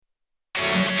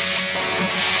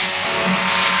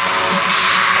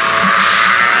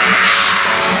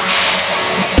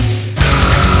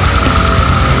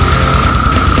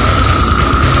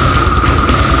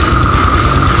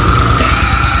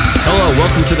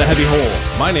the Heavy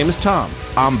Hole. My name is Tom.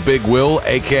 I'm Big Will,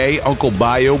 a.k.a. Uncle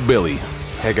Bio Billy.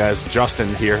 Hey guys,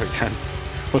 Justin here again.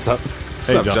 What's up? What's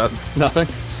up, Justin? Nothing.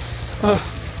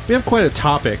 We have quite a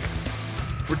topic.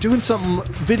 We're doing something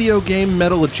video game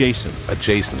metal adjacent.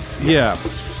 Adjacent. Yeah.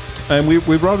 And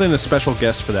we brought in a special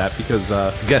guest for that because...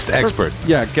 Guest expert.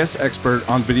 Yeah, guest expert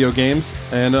on video games.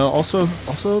 And also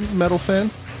a metal fan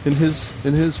in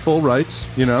his full rights,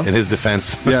 you know. In his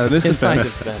defense. Yeah, in his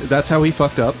defense. That's how he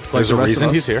fucked up. There's a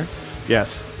reason he's here.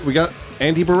 Yes. We got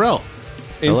Andy Barell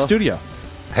in studio.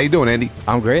 How you doing, Andy?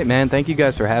 I'm great, man. Thank you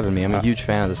guys for having me. I'm a huge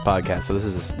fan of this podcast, so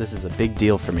this is a big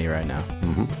deal for me right now.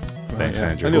 Mm-hmm. Thanks,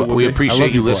 Andrew. Well, we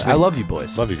appreciate you listening. I love you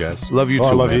boys. Love you guys. Love you too.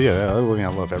 I love man. you. Yeah,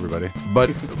 I love everybody.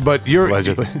 But you're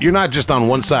Allegedly. you're not just on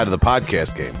one side of the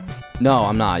podcast game. No,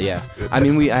 I'm not. Yeah, I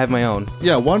mean, I have my own.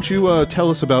 Yeah, why don't you tell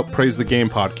us about Praise the Game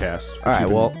podcast? All right.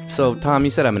 Well, so Tom,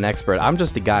 you said I'm an expert. I'm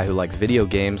just a guy who likes video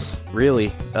games.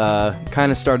 Really,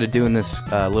 kind of started doing this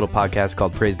little podcast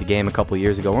called Praise the Game a couple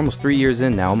years ago. We're almost 3 years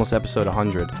in now, almost episode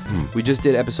 100. We just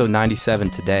did episode 97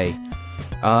 today.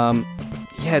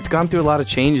 Yeah, it's gone through a lot of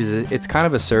changes. It's kind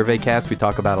of a survey cast. We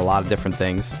talk about a lot of different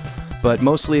things, but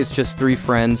mostly it's just three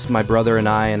friends, my brother and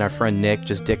I and our friend Nick,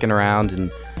 just dicking around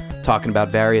and talking about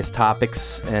various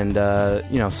topics and,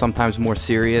 sometimes more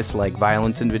serious, like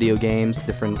violence in video games,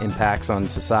 different impacts on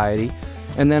society.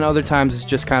 And then other times it's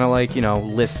just kind of like,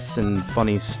 lists and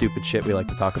funny, stupid shit we like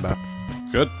to talk about.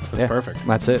 Good. That's perfect.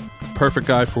 That's it. Perfect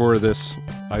guy for this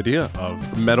idea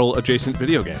of metal-adjacent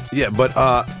video games. Yeah, but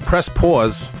press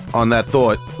pause on that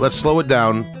thought. Let's slow it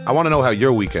down. I want to know how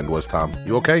your weekend was, Tom.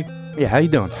 You okay? Yeah, how you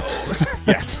doing?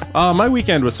 Yes. My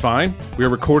weekend was fine. We are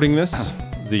recording this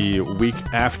the week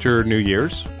after New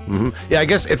Year's. Mm-hmm. Yeah, I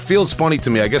guess it feels funny to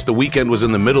me. I guess the weekend was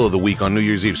in the middle of the week on New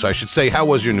Year's Eve, so I should say, how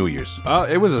was your New Year's?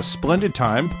 It was a splendid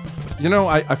time.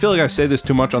 I feel like I say this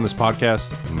too much on this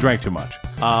podcast. Drank too much.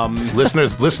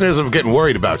 Listeners are getting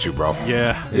worried about you, bro.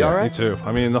 Yeah, all right? Me too.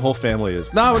 I mean, the whole family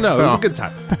is. No, it was a good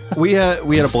time. We had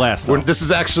a blast. This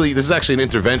is actually an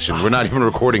intervention. We're not even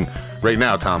recording right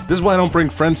now, Tom. This is why I don't bring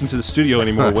friends into the studio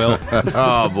anymore, Will.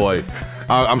 Oh boy.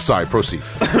 I'm sorry. Proceed.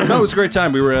 No, it was a great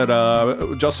time. We were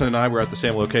at Justin and I were at the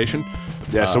same location.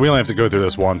 Yeah, so we only have to go through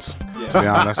this once, to be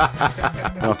honest. We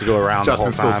don't have to go around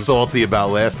Justin's the whole still time. salty about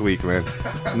last week, man.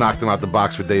 Knocked him out the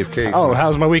box for Dave Case. Oh,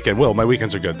 how's my weekend? Will, my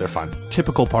weekends are good. They're fun.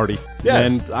 Typical party. Yeah.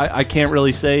 And I can't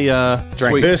really say... Drank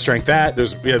Sweet. this, drank that.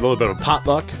 We had a little bit of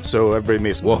potluck, so everybody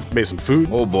made some food.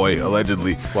 Oh boy,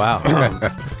 allegedly. Wow.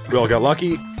 We all got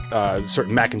lucky.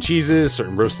 Certain mac and cheeses,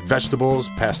 certain roasted vegetables,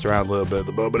 passed around a little bit of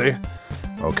the bobbity.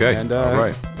 Okay. And all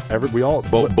right. We all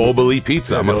Boboli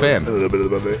pizza. I'm a fan. A little bit of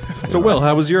the bobbity. So, Will,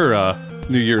 how was your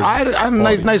New Year's? I had a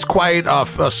nice, quiet,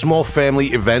 small family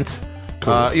event.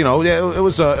 Cool. It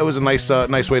was a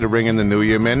nice way to ring in the new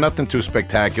year, man. Nothing too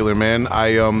spectacular, man. I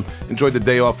enjoyed the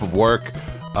day off of work.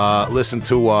 Listened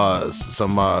to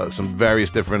some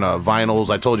various different vinyls.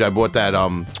 I told you I bought that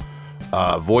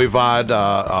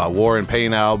Voivod War and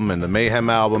Pain album and the Mayhem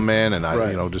album, man. And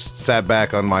I just sat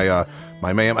back on my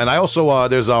my Mayhem. And I also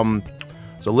there's a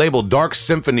label, Dark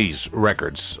Symphonies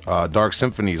Records, Dark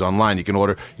Symphonies online. You can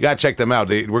order. You gotta check them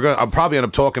out. I'll probably end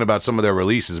up talking about some of their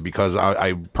releases because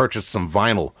I purchased some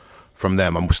vinyl from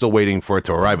them. I'm still waiting for it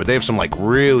to arrive, but they have some like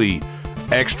really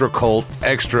extra cult,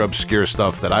 extra obscure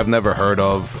stuff that I've never heard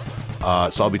of.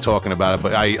 So I'll be talking about it.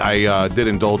 But I did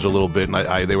indulge a little bit,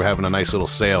 and they were having a nice little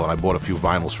sale, and I bought a few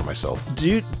vinyls for myself.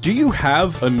 Do you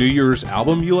have a New Year's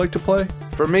album you like to play?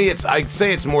 For me, I'd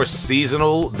say it's more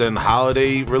seasonal than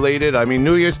holiday related. I mean,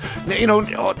 New Year's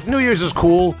is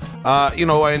cool. I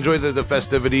enjoy the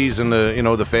festivities and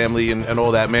the family and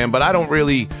all that, man. But I don't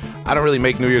really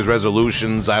make New Year's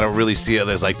resolutions. I don't really see it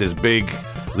as like this big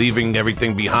leaving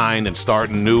everything behind and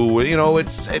starting new.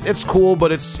 It's cool,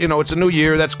 but it's a new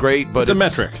year. That's great, but it's a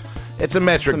metric. It's a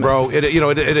metric, bro. It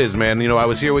is, man. I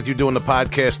was here with you doing the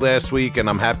podcast last week, and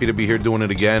I'm happy to be here doing it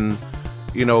again.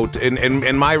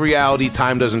 In my reality,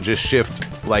 time doesn't just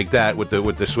shift like that with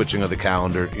the switching of the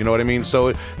calendar. You know what I mean?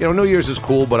 So, New Year's is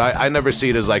cool, but I never see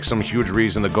it as like some huge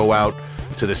reason to go out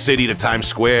to the city, to Times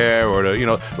Square, or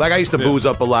to, like I used to booze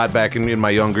up a lot back in my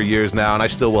younger years now, and I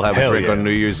still will have a drink on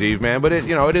New Year's Eve, man. But it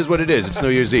is what it is. It's New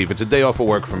Year's Eve. It's a day off of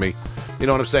work for me. You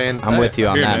know what I'm saying? I'm with you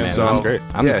on that, man. So, That's great.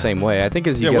 I'm the same way. I think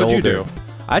as you get what'd older, you do?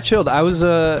 I chilled. I was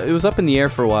it was up in the air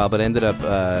for a while, but ended up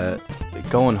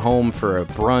going home for a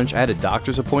brunch. I had a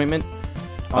doctor's appointment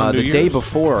the day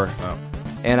before,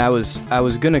 and I was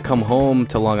gonna come home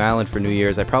to Long Island for New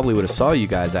Year's. I probably would have saw you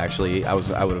guys actually. I would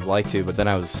have liked to, but then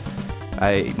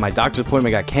my doctor's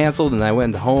appointment got canceled, and I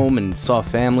went home and saw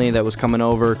family that was coming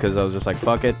over because I was just like,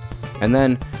 fuck it. And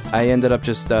then I ended up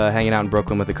just hanging out in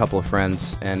Brooklyn with a couple of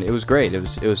friends, and it was great. It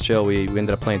was chill. We ended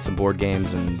up playing some board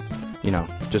games and,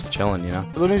 just chilling,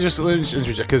 Let me just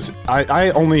interject, because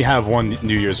I only have one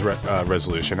New Year's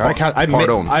resolution.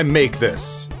 I make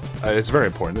this. It's very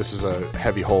important. This is a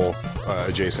heavy hole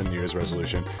adjacent New Year's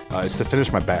resolution. It's to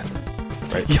finish my bathroom.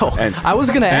 Right? Yo, I was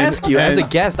going to ask you, as a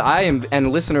guest,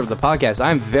 and listener of the podcast,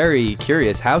 I'm very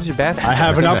curious. How's your bathroom? I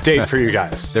have an update for you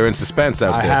guys. They're in suspense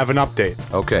out there. I have an update.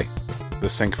 Okay. The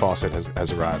sink faucet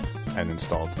has arrived and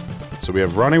installed. So we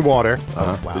have running water.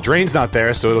 Wow. The drain's not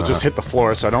there, so it'll just hit the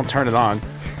floor, so I don't turn it on.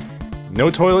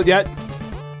 No toilet yet.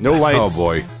 No lights. Oh,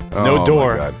 boy. No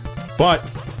door. My God. But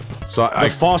so the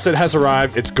faucet has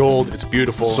arrived. It's gold. It's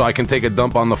beautiful. So I can take a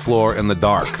dump on the floor in the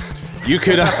dark. You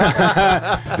could.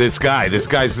 This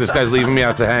guy's leaving me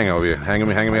out to hang over here, hanging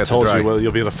me out to dry. Told you, Will.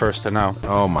 You'll be the first to know.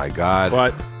 Oh my God!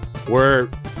 But we're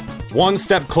one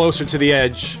step closer to the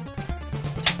edge,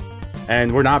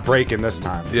 and we're not breaking this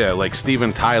time. Yeah, like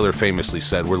Steven Tyler famously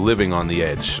said, "We're living on the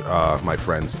edge, my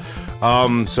friends."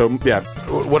 So yeah,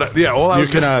 what? Yeah, all I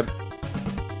was gonna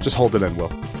just hold it in,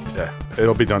 Will. Yeah,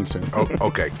 it'll be done soon. Oh,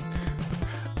 okay.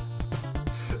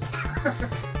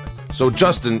 So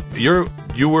Justin, you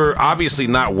were obviously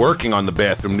not working on the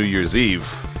bathroom New Year's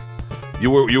Eve. You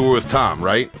were with Tom,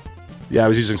 right? Yeah, I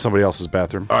was using somebody else's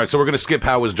bathroom. All right, so we're gonna skip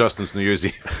how was Justin's New Year's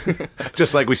Eve,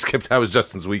 just like we skipped how was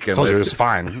Justin's weekend. Told you it was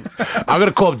fine. I'm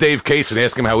gonna call up Dave Case and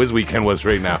ask him how his weekend was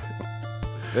right now.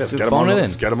 Yeah, let's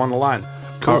get him on the line.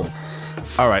 Cool.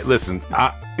 All right, listen.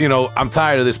 I'm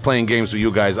tired of this playing games with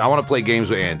you guys. I want to play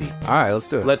games with Andy. All right, let's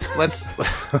do it. Let's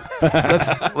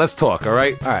talk. All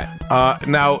right. All right.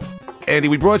 Now, Andy,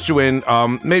 we brought you in.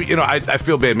 Maybe I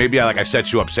feel bad. Maybe I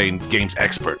set you up saying games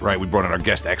expert, right? We brought in our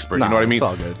guest expert. No, you know what I mean? It's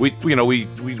all good.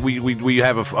 We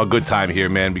have a good time here,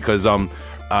 man. Because I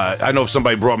know if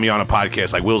somebody brought me on a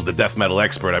podcast like Will's the death metal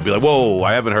expert, I'd be like, whoa,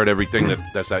 I haven't heard everything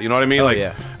that's out. You know what I mean? Oh, like,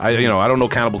 yeah. I don't know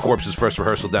Cannibal Corpse's first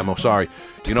rehearsal demo. Sorry.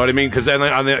 You know what I mean? Because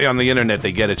on the internet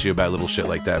they get at you about little shit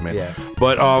like that, man. Yeah.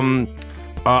 But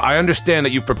I understand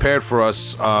that you've prepared for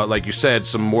us, like you said,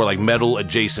 some more like metal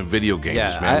adjacent video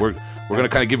games, man. We're gonna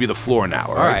kind of give you the floor now.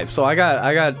 All right. So I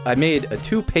made a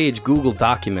 2-page Google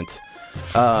document,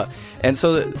 and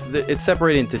so it's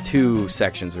separated into 2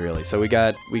 sections really. So we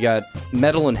got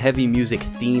metal and heavy music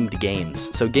themed games.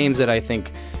 So games that I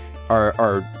think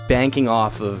are banking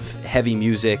off of heavy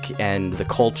music and the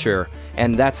culture,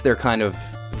 and that's their kind of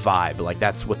vibe. Like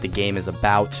that's what the game is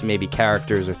about. Maybe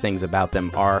characters or things about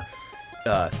them are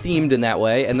themed in that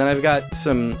way. And then I've got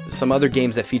some other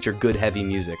games that feature good heavy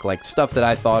music, like stuff that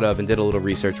I thought of and did a little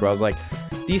research where I was like,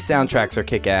 these soundtracks are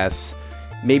kick-ass.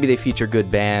 Maybe they feature good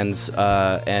bands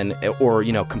or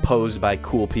composed by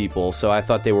cool people. So I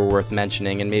thought they were worth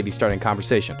mentioning and maybe starting a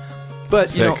conversation. But,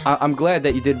 Sick. I'm glad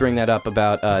that you did bring that up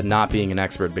about not being an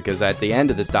expert, because at the end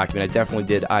of this document, I definitely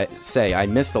did say I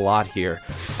missed a lot here.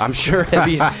 I'm sure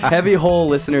heavy hole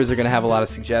listeners are going to have a lot of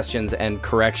suggestions and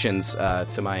corrections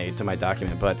to my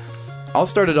document. But I'll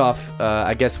start it off,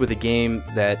 I guess, with a game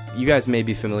that you guys may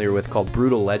be familiar with called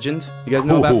Brutal Legend. You guys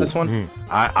know about this one?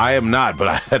 I am not,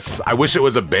 but I wish it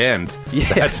was a band.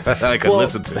 Yeah. that I could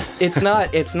listen to.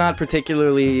 It's not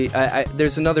particularly.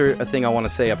 There's another thing I want to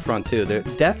say up front too.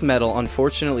 Death metal,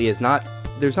 unfortunately, is not.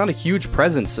 There's not a huge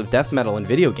presence of death metal in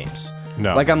video games.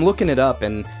 No. Like, I'm looking it up,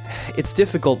 and it's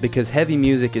difficult because heavy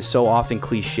music is so often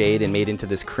cliched and made into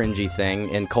this cringy thing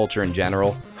in culture in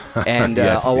general. And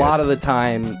a lot of the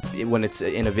time, when it's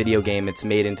in a video game, it's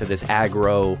made into this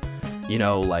aggro,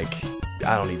 like,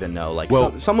 I don't even know. Like,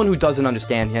 someone who doesn't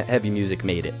understand heavy music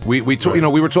made it. We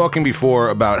were talking before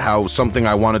about how something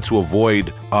I wanted to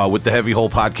avoid with the Heavy Hole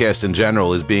podcast in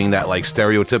general is being that like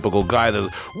stereotypical guy that,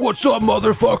 what's up,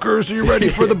 motherfuckers? Are you ready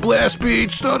for the blast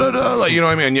beats? Da, da, da. Like, you know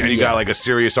what I mean? And you got like a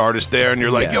serious artist there, and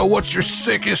you're like, yo, what's your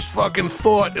sickest fucking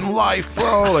thought in life,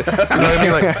 bro? Like, you know what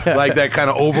I mean? Like that kind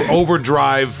of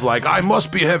overdrive. Like, I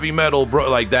must be heavy metal, bro.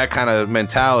 Like that kind of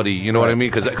mentality. You know what I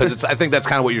mean? Because I think that's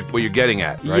kind of what you're getting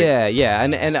at, right? Yeah.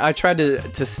 And I tried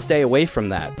to stay away from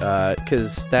that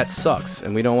because that sucks,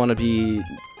 and we don't want to be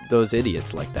those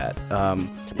idiots like that.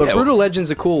 But Brutal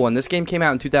Legend's a cool one. This game came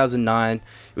out in 2009. It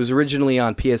was originally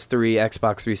on PS3,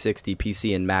 Xbox 360,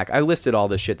 PC, and Mac. I listed all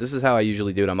this shit. This is how I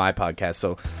usually do it on my podcast.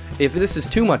 So if this is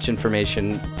too much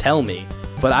information, tell me.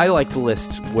 But I like to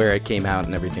list where it came out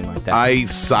and everything like that. I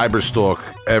cyberstalk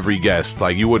every guest.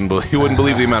 Like, you wouldn't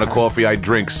believe the amount of coffee I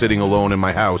drink sitting alone in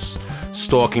my house,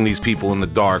 stalking these people in the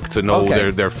dark to know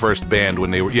their first band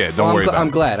when they were. Yeah, don't worry about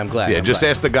it. I'm glad. Yeah, just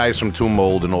ask the guys from Tomb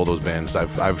Mold and all those bands.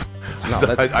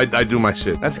 I do my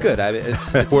shit. That's good.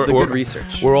 It's good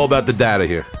research. We're all about the data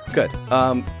here. Good.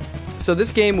 So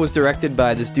this game was directed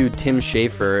by this dude Tim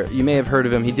Schafer. You may have heard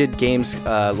of him. He did games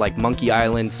like Monkey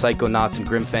Island, Psychonauts, and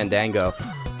Grim Fandango.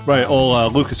 Right,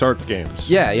 all LucasArts games.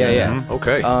 Yeah.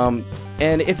 Okay.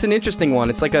 And it's an interesting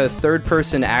one. It's like a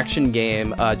third-person action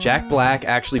game. Jack Black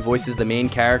actually voices the main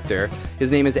character.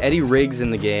 His name is Eddie Riggs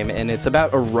in the game, and it's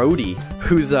about a roadie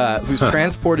who's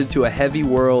transported to a heavy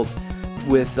world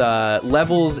with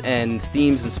levels and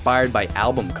themes inspired by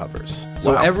album covers.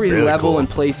 So every really level cool. and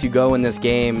place you go in this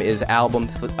game is album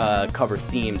cover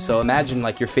themed. So imagine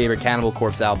like your favorite Cannibal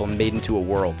Corpse album made into a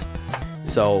world.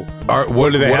 So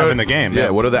what do they have in the game? Yeah,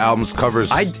 what are the album's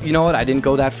covers? you know what? I didn't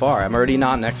go that far. I'm already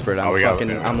not an expert.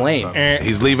 I'm lame.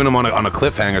 He's leaving them on a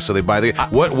cliffhanger, so they buy the.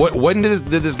 When did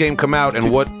this game come out,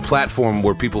 and what platform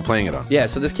were people playing it on? Yeah,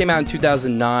 so this came out in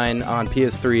 2009 on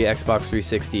PS3, Xbox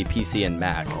 360, PC, and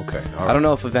Mac. Okay, I don't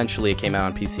know if eventually it came out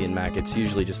on PC and Mac. It's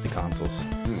usually just the consoles.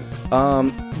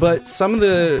 But some of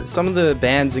the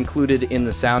bands included in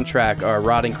the soundtrack are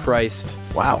Rotting Christ,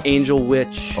 Angel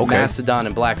Witch, Mastodon,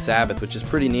 and Black Sabbath, which is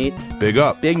pretty neat. Big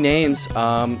up. Big names.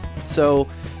 So,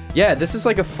 yeah, this is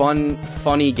like a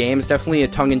funny game. It's definitely a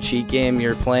tongue-in-cheek game.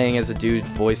 You're playing as a dude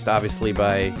voiced, obviously,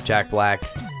 by Jack Black,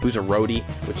 who's a roadie,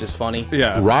 which is funny.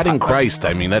 Yeah. Rotting Christ.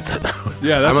 I mean, that's.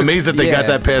 Yeah, that's I'm amazed that they got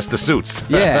that past the suits.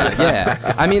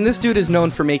 Yeah. I mean, this dude is known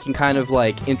for making kind of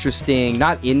like interesting,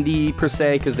 not indie per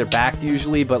se, because they're backed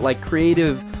usually, but like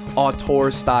creative,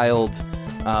 auteur-styled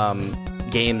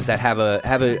games that have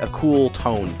a cool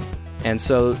tone. And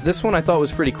so this one I thought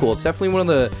was pretty cool. It's definitely one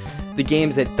of the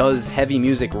games that does heavy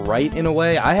music right in a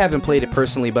way. I haven't played it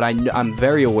personally, but I'm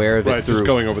very aware of it through just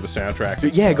going over the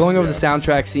soundtrack. Yeah, going over the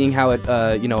soundtrack, seeing how it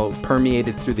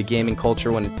permeated through the gaming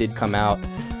culture when it did come out.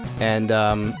 And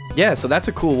so that's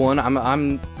a cool one.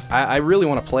 I really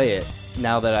want to play it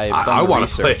now that I've done I the want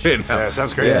to research. play it now. Yeah,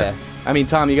 sounds great. Yeah. I mean,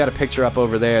 Tom, you got a picture up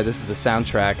over there. This is the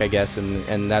soundtrack, I guess,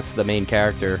 and that's the main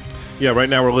character. Yeah, right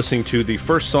now we're listening to the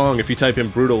first song. If you type in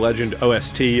Brutal Legend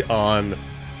OST on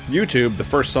YouTube, the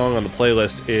first song on the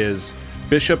playlist is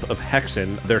Bishop of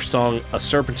Hexen, their song A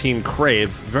Serpentine Crave.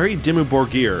 Very Dimmu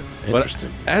Borgir.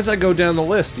 Interesting. But as I go down the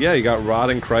list, yeah, you got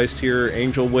Rotting Christ here,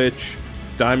 Angel Witch,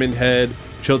 Diamond Head,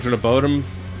 Children of Bodom.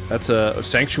 That's a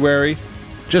Sanctuary.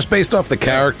 Just based off the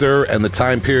character and the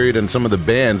time period and some of the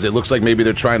bands, it looks like maybe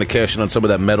they're trying to cash in on some of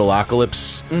that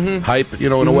Metalocalypse hype,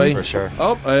 in a way. For sure.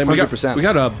 Oh, and we got 100%.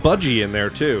 a Budgie in there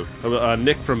too.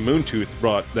 Nick from Moontooth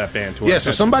brought that band to us. Yeah,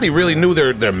 so somebody really knew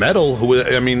their metal. Who,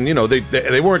 I mean,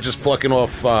 they weren't just plucking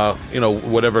off,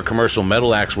 whatever commercial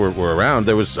metal acts were around.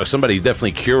 There was somebody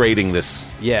definitely curating this.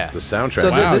 Yeah, the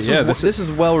soundtrack. So this is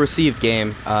well received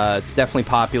game. It's definitely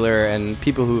popular, and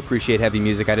people who appreciate heavy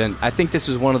music. I think this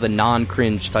was one of the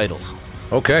non-cringe titles.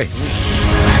 Okay.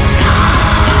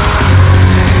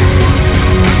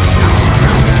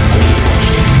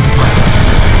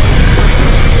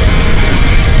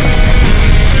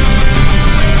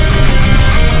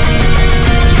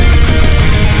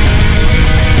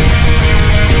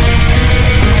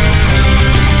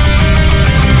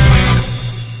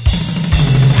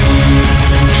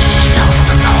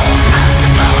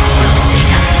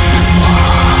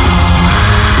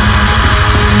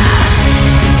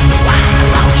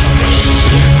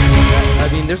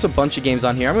 There's a bunch of games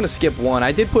on here. I'm going to skip one.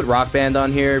 I did put Rock Band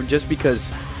on here just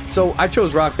because... So I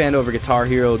chose Rock Band over Guitar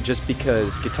Hero just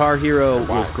because Guitar Hero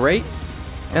was great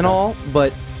and all,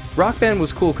 but Rock Band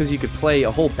was cool because you could play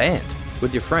a whole band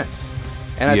with your friends.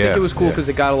 And I think it was cool because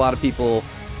it got a lot of people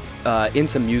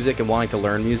into music and wanting to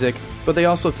learn music, but they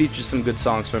also featured some good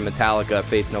songs from Metallica,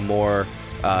 Faith No More,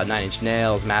 Nine Inch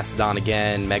Nails, Mastodon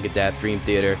Again, Megadeth, Dream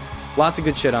Theater. Lots of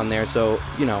good shit on there, so,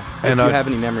 if you have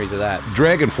any memories of that.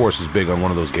 Dragon Force is big on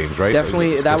one of those games, right?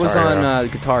 Definitely, that was on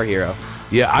Guitar Hero.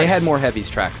 Yeah, they had more heavies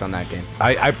tracks on that game.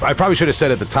 I probably should have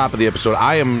said at the top of the episode,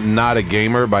 I am not a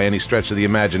gamer by any stretch of the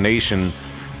imagination.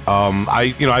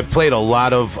 I played a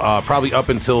lot of, probably up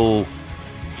until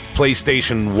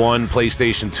PlayStation 1,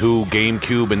 PlayStation 2,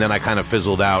 GameCube, and then I kind of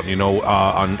fizzled out,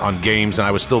 on games, and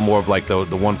I was still more of like the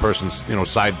one-person,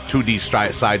 side 2D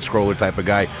side-scroller type of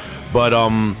guy. But,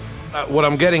 what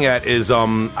I'm getting at is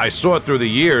I saw it through the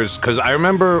years because I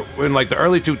remember in like the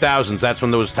early 2000s, that's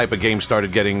when those type of games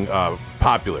started getting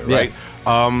popular, right?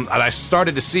 And I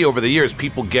started to see over the years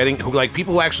people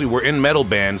who actually were in metal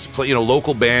bands,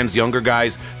 local bands, younger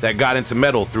guys that got into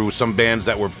metal through some bands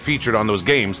that were featured on those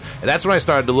games, and that's when I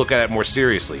started to look at it more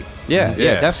seriously. Yeah,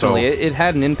 definitely. So, it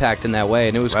had an impact in that way,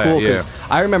 and it was cool because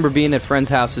I remember being at friends'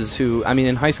 houses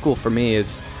in high school for me,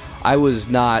 I was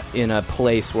not in a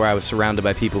place where I was surrounded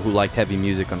by people who liked heavy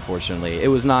music, unfortunately. It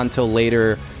was not until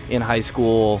later in high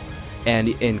school And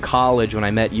in college, when I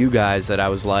met you guys, that I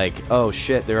was like, oh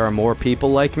shit, there are more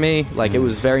people like me. Like it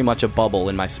was very much a bubble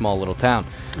in my small little town.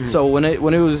 So when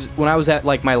I was at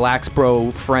like my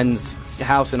Laxbro friend's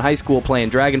house in high school playing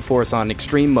Dragon Force on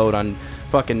extreme mode on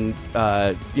fucking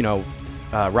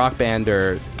Rock Band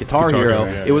or Guitar Hero,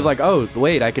 it was like, oh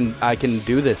wait, I can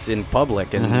do this in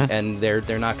public, and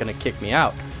they're not gonna kick me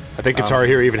out. I think Guitar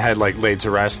Hero even had like Laid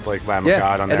to Rest, like Lamb of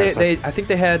God on there. I think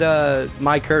they had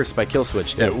My Curse by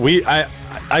Killswitch too. Yeah,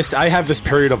 I have this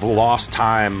period of lost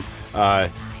time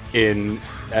in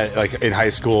high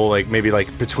school, like maybe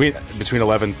like between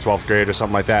 11th, 12th grade or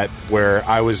something like that, where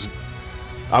I was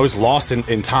lost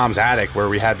in Tom's attic where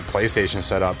we had the PlayStation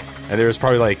set up, and there was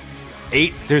probably like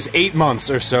 8 months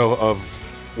or so of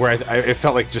where it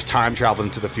felt like just time traveling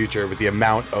into the future with the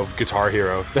amount of Guitar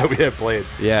Hero that we had played.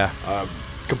 Yeah.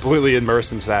 Completely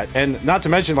immersed into that, and not to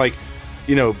mention like,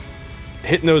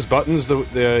 hitting those buttons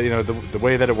the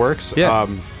way that it works.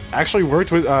 Actually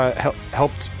worked with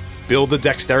helped build the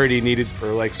dexterity needed for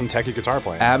like some techie guitar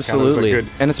playing. Absolutely,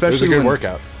 and especially it was a good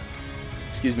workout.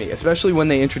 Excuse me, especially when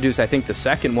they introduced, I think, the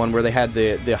second one where they had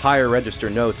the higher register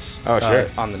notes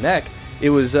on the neck. It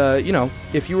was,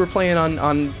 if you were playing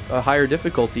on a higher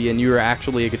difficulty and you were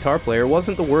actually a guitar player, it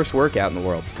wasn't the worst workout in the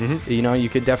world. You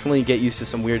could definitely get used to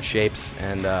some weird shapes.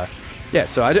 And,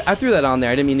 so I threw that on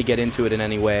there. I didn't mean to get into it in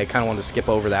any way. I kind of wanted to skip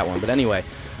over that one. But anyway.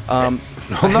 No,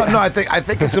 I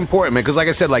think it's important, man, because like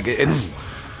I said, like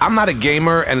I'm not a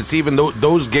gamer, and it's even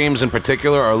those games in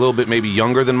particular are a little bit maybe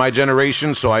younger than my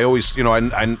generation. So I always,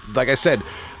 I like I said,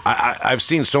 I've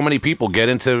seen so many people get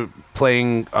into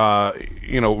playing,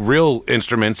 real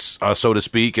instruments, so to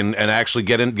speak, and actually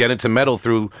get into metal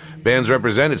through bands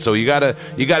represented. So you gotta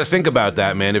think about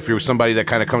that, man. If you're somebody that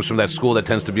kind of comes from that school that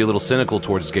tends to be a little cynical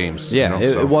towards games,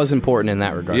 it was important in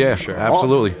that regard. Yeah, for sure.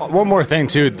 Absolutely. One more thing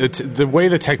too, the way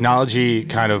the technology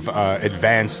kind of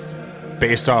advanced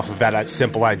based off of that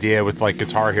simple idea with like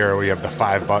Guitar Hero where you have the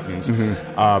 5 buttons.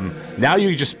 Now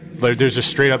you just there's just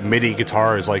straight up MIDI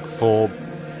guitars, like full.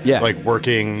 Yeah, like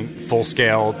working full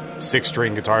scale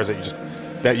 6-string guitars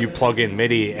that you plug in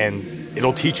MIDI and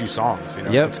it'll teach you songs.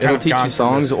 Yep, it'll teach you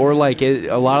songs, or like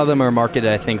a lot of them are marketed,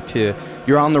 I think, to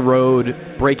you're on the road,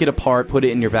 break it apart, put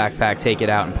it in your backpack, take it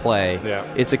out and play. Yeah,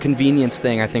 it's a convenience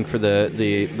thing, I think, for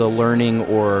the learning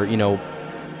or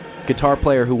guitar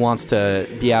player who wants to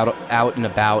be out and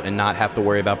about and not have to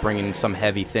worry about bringing some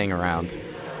heavy thing around.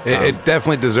 It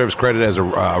definitely deserves credit as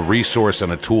a resource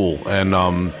and a tool,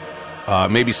 and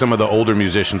maybe some of the older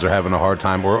musicians are having a hard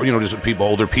time, or just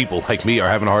older people like me are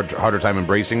having a harder time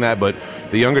embracing that. But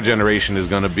the younger generation is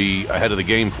going to be ahead of the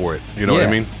game for it. You know what I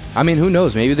mean? I mean, who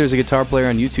knows? Maybe there's a guitar player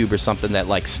on YouTube or something that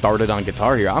like started on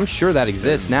Guitar Hero. I'm sure that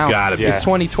exists now. Gotta be. It's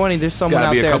 2020. There's someone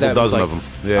out there that was like, of them.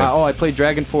 Yeah. I played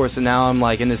Dragon Force and now I'm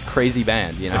like in this crazy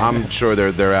band. I'm sure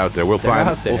they're out there. We'll find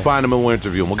them and we'll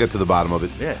interview them. We'll get to the bottom of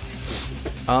it. Yeah.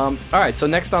 All right. So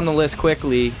next on the list,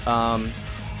 quickly.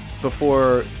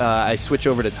 Before I switch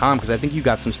over to Tom, because I think you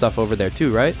got some stuff over there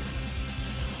too, right?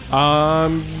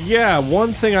 Yeah,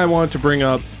 one thing I wanted to bring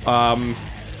up,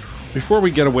 before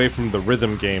we get away from the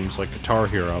rhythm games like Guitar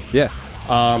Hero. Yeah.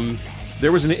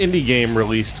 There was an indie game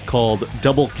released called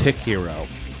Double Kick Hero.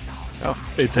 Oh.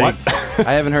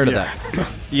 I haven't heard of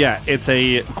that. Yeah, it's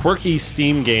a quirky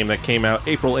Steam game that came out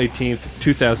April 18th,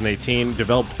 2018,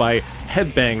 developed by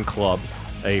Headbang Club,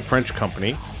 a French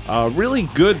company. Really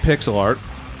good pixel art.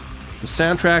 The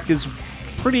soundtrack is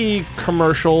pretty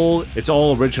commercial. It's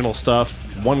all original stuff.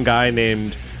 One guy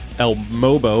named El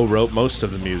Mobo wrote most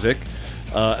of the music.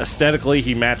 Aesthetically,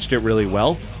 he matched it really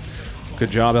well. Good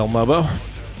job, El Mobo.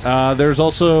 There's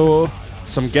also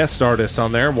some guest artists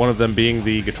on there, one of them being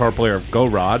the guitar player of Go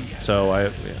Rod.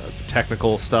 So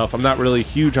technical stuff. I'm not really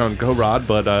huge on Go Rod,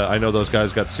 but I know those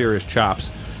guys got serious chops.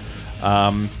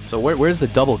 So where's the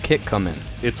double kick come in?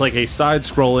 It's like a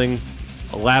side-scrolling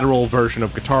lateral version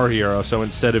of Guitar Hero, so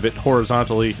instead of it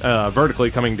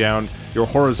vertically coming down, you're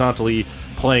horizontally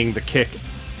playing the kick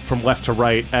from left to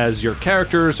right as your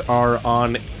characters are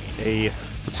on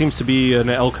what seems to be an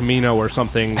El Camino or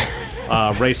something,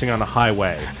 racing on a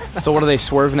highway. So what are they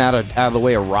swerving out of the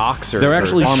way of rocks or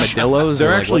armadillos?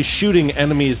 They're actually shooting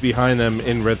enemies behind them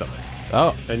in rhythm.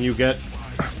 Oh, and you get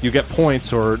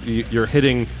points, or you're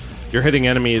hitting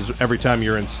enemies every time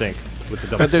you're in sync.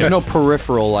 But there's no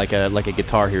peripheral like a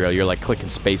Guitar Hero. You're like clicking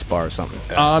spacebar or something.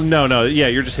 No. Yeah,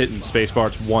 you're just hitting spacebar.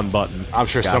 It's one button. I'm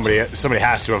sure somebody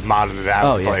has to have modded it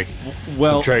out with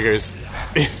some triggers.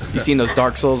 You seen those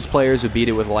Dark Souls players who beat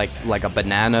it with like a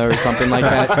banana or something like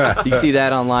that? You see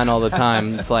that online all the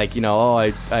time. It's like,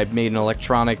 I made an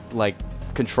electronic like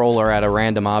controller at a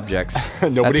random objects.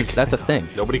 That's a thing.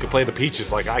 Nobody can play the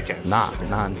Peaches like I can. Nah,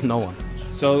 no one.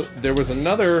 So there was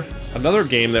another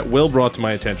game that Will brought to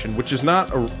my attention, which is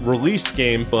not a released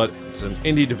game, but it's an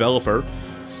indie developer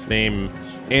named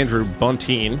Andrew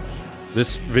Buntine.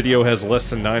 This video has less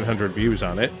than 900 views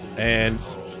on it, and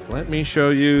let me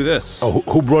show you this. Oh,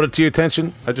 who brought it to your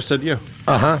attention? I just said you.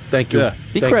 Thank you. Yeah.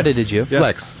 He credited you.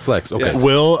 Flex. Okay. Yes.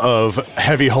 Will of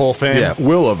Heavy Hole fan. Yeah,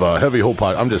 Will of Heavy Hole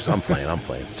Pod. I'm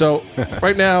playing. So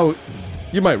right now,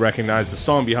 you might recognize the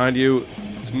song behind you.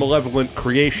 It's Malevolent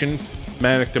Creation,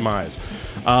 Manic Demise.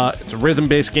 It's a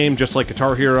rhythm-based game, just like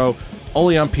Guitar Hero,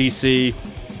 only on PC.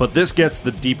 But this gets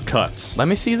the deep cuts. Let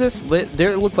me see this.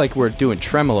 There looked like we're doing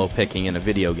tremolo picking in a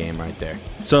video game right there.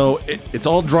 So it's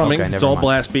all drumming. Okay, it's all mind.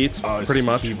 blast beats, pretty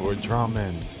much. Keyboard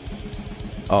drumming.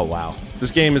 Oh, wow. This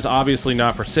game is obviously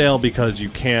not for sale because you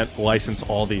can't license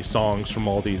all these songs from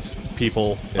all these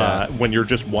people when you're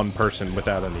just one person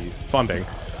without any funding.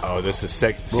 Oh, this is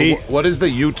sick. See, what is the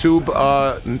YouTube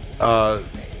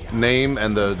name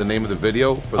and the name of the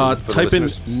video for the Type in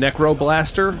listeners? Necro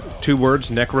Blaster, 2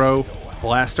 words, Necro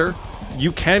Blaster.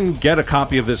 You can get a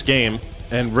copy of this game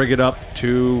and rig it up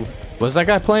to... Was that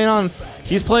guy playing on?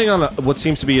 He's playing on what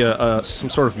seems to be some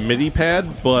sort of MIDI pad,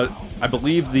 but I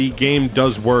believe the game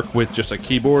does work with just a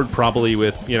keyboard, probably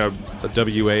with, a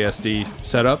WASD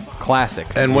setup. Classic.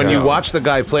 And when you watch the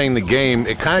guy playing the game,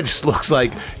 it kind of just looks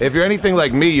like, if you're anything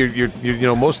like me,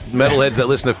 you're most metalheads that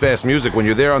listen to fast music, when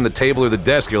you're there on the table or the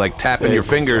desk, you're like tapping your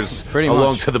fingers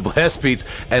along to the blast beats,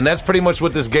 and that's pretty much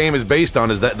what this game is based on,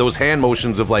 is that those hand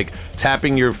motions of like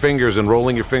tapping your fingers and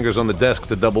rolling your fingers on the desk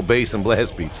to double bass and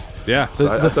blast beats. Yeah.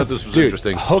 So I thought this was dude,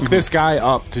 interesting. Hook this guy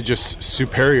up to just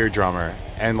superior drummer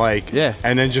and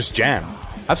and then just jam.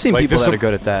 I've seen people that are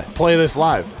good at that. Play this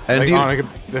live. And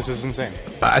this is insane.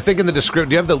 I think in the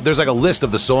description, there's like a list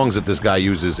of the songs that this guy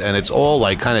uses, and it's all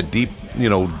like kind of deep,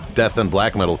 death and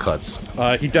black metal cuts.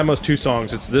 He demos 2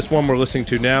 songs. It's this one we're listening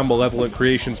to now, Malevolent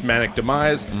Creation's Manic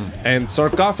Demise, and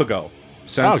Sarcophago,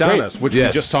 Santanas, which we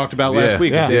just talked about last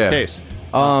week in Dave Case.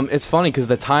 It's funny because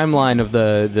the timeline of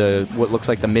the what looks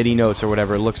like the MIDI notes or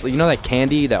whatever looks like, that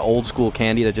candy, that old school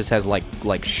candy that just has like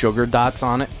sugar dots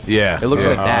on it. Yeah, it looks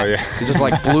like that. Oh, yeah. It's just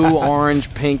like blue,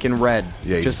 orange, pink, and red,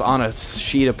 Yeah, just on a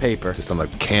sheet of paper. Just on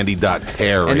like candy dot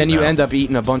tear. And then you now. end up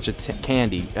eating a bunch of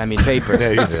paper.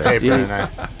 Paper.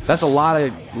 That's a lot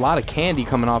of candy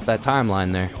coming off that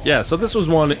timeline there. Yeah, so this was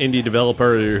one indie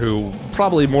developer who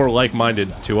probably more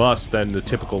like-minded to us than the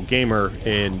typical gamer,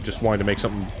 and just wanted to make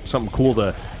something cool to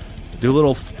do a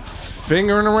little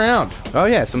fingering around. Oh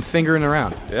yeah, some fingering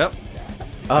around. Yep.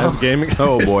 As gaming.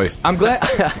 Oh boy. I'm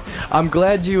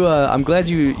glad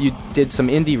you did some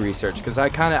indie research, because I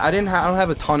don't have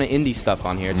a ton of indie stuff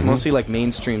on here. It's mostly like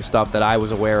mainstream stuff that I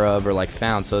was aware of or like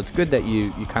found. So it's good that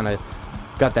you kind of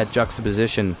got that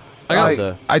juxtaposition.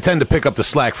 I tend to pick up the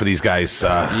slack for these guys.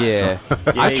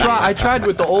 I tried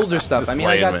with the older stuff. I mean,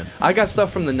 I got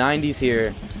stuff from the 90s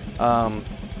here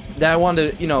that I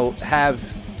wanted to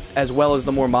have, as well as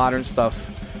the more modern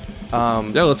stuff.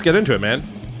 Yeah, let's get into it, man.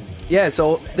 Yeah,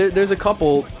 so there's a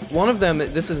couple. One of them,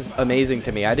 this is amazing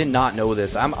to me. I did not know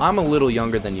this. I'm a little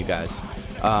younger than you guys.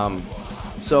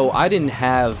 So I didn't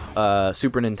have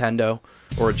Super Nintendo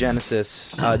or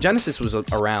Genesis. Genesis was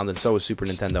around, and so was Super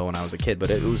Nintendo when I was a kid. But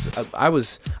it was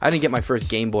I didn't get my first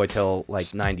Game Boy till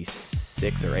like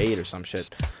 96 or 8 or some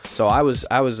shit. So I was a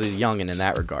youngin' in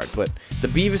that regard. But the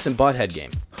Beavis and Butthead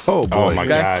game. Oh boy! Oh my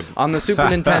god! On the Super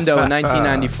Nintendo in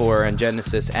 1994 and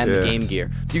Genesis and the Game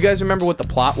Gear. Do you guys remember what the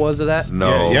plot was of that?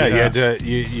 No. Yeah.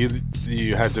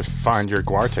 You had to find your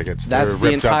GWAR tickets. That's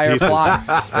the entire plot.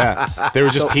 Yeah, they were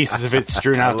just pieces of it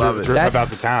strewn out about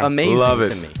the town. Amazing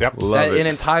to me. Yep. Love it. An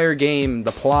entire game.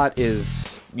 The plot is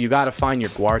you got to find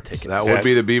your GWAR tickets. That would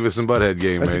be the Beavis and Butthead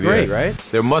game. That's man. great, right?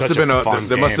 There must Such have been a fun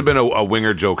there must game. have been a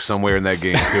winger joke somewhere in that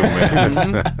game too,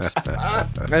 man.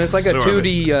 And it's like a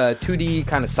 2D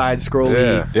kind of side scrolly.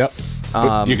 Yeah. Yep.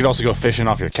 But you could also go fishing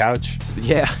off your couch.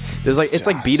 Yeah. There's it's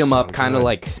like beat 'em up, kind of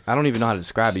like, I don't even know how to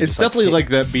describe it. It's definitely like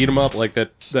that beat 'em up, like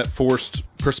that forced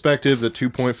perspective, the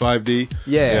 2.5D.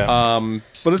 Yeah.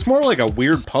 But it's more like a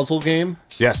weird puzzle game.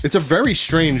 Yes. It's a very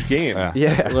strange game.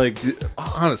 Yeah. Like,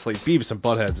 honestly, Beavis and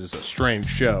Butthead is a strange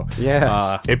show.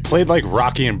 Yeah. It played like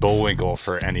Rocky and Bullwinkle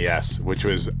for NES, which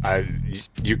was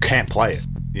you can't play it.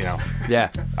 Yeah.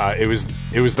 It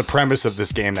was the premise of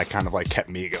this game that kind of like kept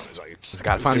me going. It's like,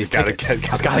 Gotta find these tickets.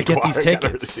 Gotta get these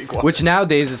tickets. Which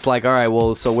nowadays it's like, all right,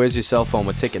 well, so where's your cell phone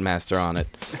with Ticketmaster on it?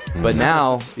 But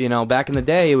now, back in the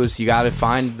day, it was you gotta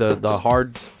find the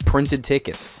hard printed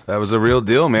tickets. That was a real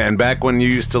deal, man. And back when you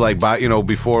used to like buy,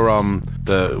 before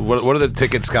the what are the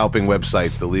ticket scalping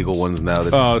websites, the legal ones now?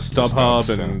 That,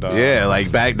 StubHub and yeah,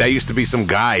 like back that used to be some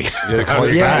guy. Yeah.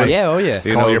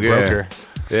 Call your broker.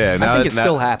 Yeah, I think it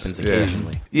still happens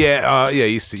occasionally. Yeah,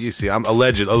 you see. I'm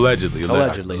allegedly.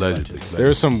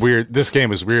 There's some weird. This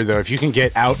game is weird though. If you can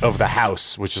get out of the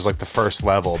house, which is like the first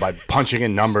level, by punching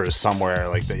in numbers somewhere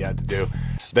like that you had to do,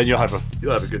 then you'll have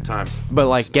a good time. But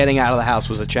like getting out of the house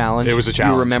was a challenge. It was a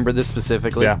challenge. You remember this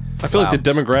specifically? Yeah. I feel like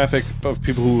the demographic of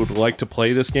people who would like to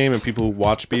play this game and people who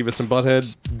watch Beavis and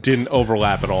Butthead didn't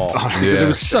overlap at all. It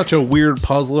was such a weird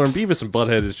puzzler, and Beavis and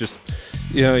Butthead is just,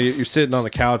 you're sitting on the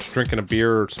couch drinking a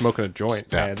beer or smoking a joint.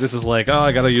 Yeah. And this is like,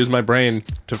 I gotta use my brain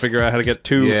to figure out how to get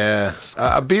two. Yeah,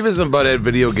 Beavis and Butthead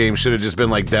video game should have just been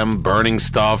like them burning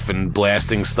stuff and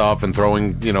blasting stuff and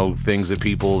throwing things at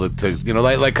people to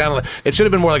like kind of it should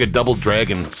have been more like a Double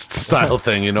Dragon style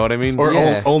thing. You know what I mean? Or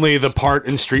only the part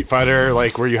in Street Fighter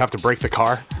like where you have to break the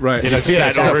car. Right.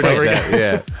 That over and over again.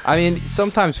 Yeah. I mean,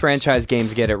 sometimes franchise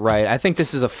games get it right. I think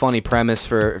this is a funny premise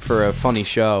for a funny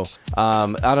show. I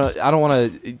don't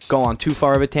want to go on too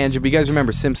far of a tangent, but you guys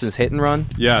remember Simpsons Hit and Run?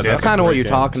 Yeah, that's kind of what you're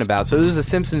talking about. So this is a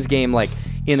Simpsons game like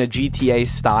in a GTA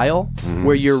style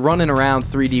where you're running around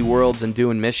 3D worlds and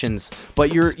doing missions,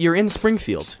 but you're in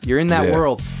Springfield. You're in that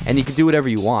world, and you can do whatever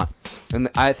you want. And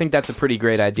I think that's a pretty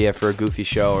great idea for a goofy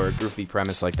show or a goofy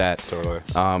premise like that. Totally.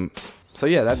 So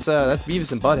yeah, that's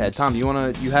Beavis and Butthead. Tom,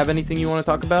 you have anything you want to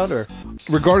talk about, or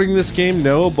Regarding this game,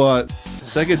 no, but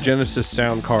Sega Genesis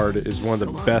sound card is one of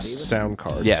the best sound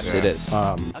cards. yes, it is.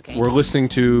 We're listening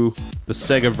to the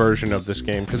Sega version of this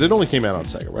game because it only came out on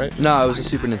Sega, right? No, it was a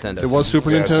Super Nintendo. It was Super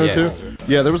Nintendo yeah. too.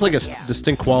 Yeah, there was like a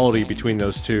distinct quality between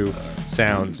those two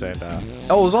sounds, and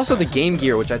Oh, it was also the Game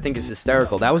Gear, which I think is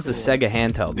hysterical. That was the Sega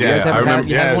handheld. You Yeah, guys I ever remember-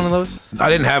 you had yes. one of those? I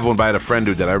didn't have one, but I had a friend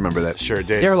who did. I remember that. Sure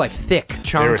did. They were like thick,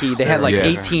 chunky. They had like yeah.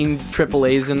 18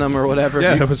 AAAs in them or whatever.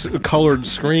 yeah, it was a colored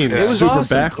screen. It was super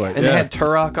awesome. backlight. And yeah. they had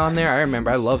Turok on there. I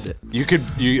remember. I loved it.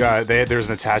 There was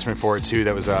an attachment for it too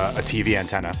that was a TV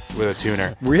antenna with a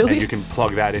tuner. Really? And you can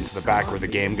plug that into the back where the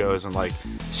game goes and like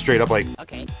straight up like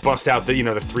bust out the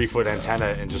 3-foot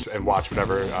antenna and watch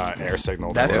whatever air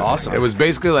signal. That's awesome. It was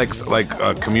basically like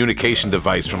a communication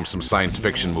device from some science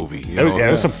fiction movie. You know? Yeah,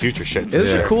 it was some future shit. It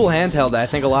was a cool handheld that I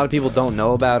think a lot of people don't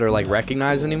know about or like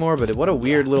recognize anymore. But what a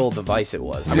weird little device it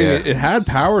was. I mean, it had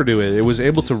power to it. It was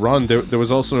able to run. There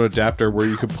was also an adapter where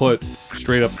you could put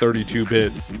straight up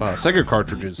 32-bit Sega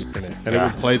cartridges in it, and it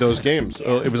would play those games.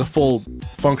 It was a full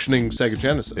functioning Sega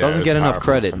Genesis. Doesn't it's get enough powerful,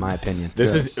 credit, so. in my opinion.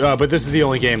 This is the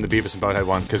only game the Beavis and Butthead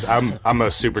one because I'm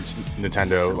a Super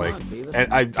Nintendo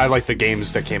and I like the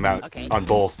games that came out on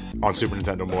both on Super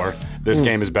Nintendo more. This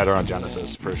game is better on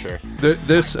Genesis for sure.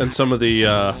 This and some of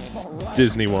the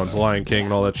Disney ones, Lion King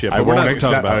and all that shit. But I we're won't not talking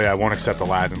accept. about. I won't accept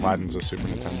Aladdin. Aladdin's a Super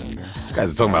Nintendo. Yeah. These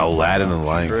guys are talking about Aladdin and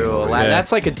Lion King. True. Yeah.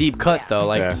 That's like a deep cut though.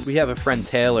 Like Yeah. we have a friend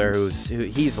Taylor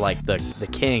he's like the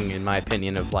king in my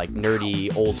opinion of like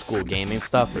nerdy old school gaming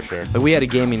stuff. For sure. But we had a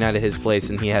gaming night at his place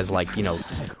and he has like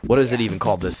what is it even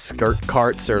called, the skirt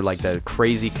carts or like the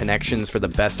crazy connections for the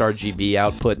best RGB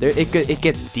output. It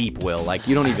gets deep, Will. Like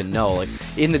you don't even know. Like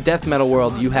in the death metal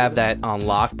world you have that on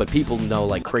lock, but people know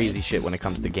like crazy shit when it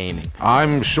comes to gaming.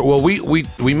 I'm sure. Well,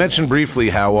 we mentioned briefly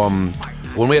how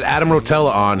when we had Adam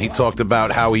Rotella on, he talked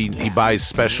about how he buys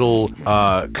special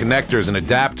connectors and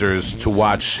adapters to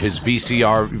watch his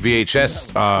VCR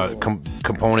VHS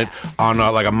component on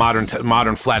like a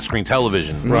modern flat screen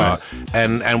television. Right.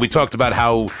 And we talked about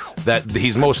how that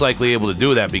he's most likely able to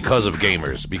do that because of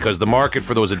gamers, because the market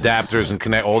for those adapters and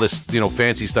connect all this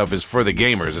fancy stuff is for the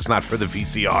gamers. It's not for the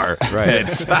VCR.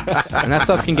 Right. And that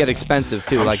stuff can get expensive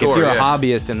too. Like if you're a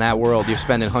hobbyist in that world, you're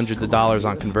spending hundreds of dollars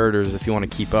on converters if you want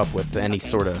to keep up with any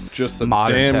sort of Just the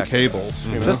modern damn tech. cables.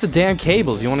 You know? Just the damn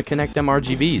cables. You want to connect them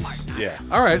RGBs. Yeah.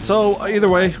 All right. So either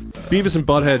way, Beavis and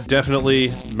Butthead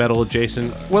definitely metal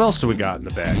adjacent. What else do we got in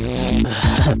the bag?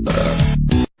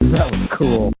 That was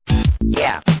cool.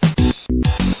 Yeah.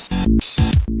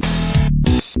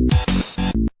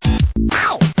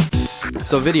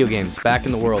 So video games, back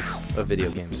in the world of video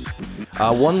games.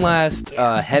 One last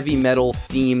heavy metal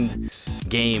themed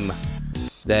game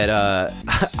that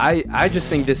I just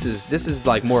think this is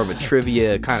like more of a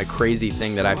trivia kind of crazy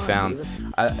thing that I found.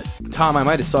 Tom, I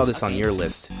might have saw this on your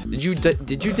list. Did you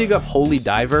dig up Holy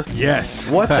Diver? Yes.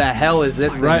 What the hell is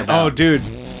this thing Right. about? Oh, dude,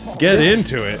 get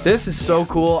into it. This is so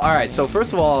cool. All right, so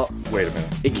first of all, Wait a minute.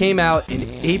 it came out in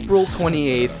April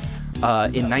 28th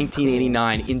in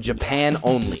 1989 in Japan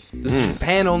only. This is a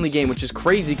Japan only game, which is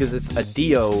crazy because it's a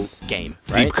Dio game,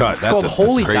 right? Deep cut. It's called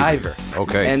Holy crazy. Diver.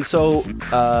 Okay. And so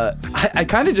I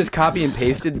kind of just copy and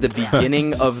pasted the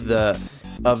beginning of the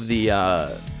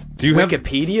Do you have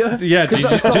Wikipedia? Yeah.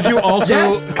 Did you also?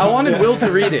 Yes, I wanted Will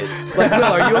to read it. Like, Will,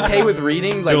 are you okay with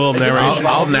reading? Like, Will narrate.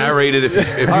 I'll narrate it if you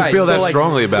All feel right, that so,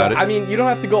 strongly about it. I mean, you don't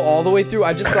have to go all the way through.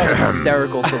 I just thought it was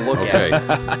hysterical to look Okay. at.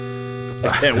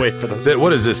 I can't wait for this.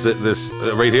 What is this? This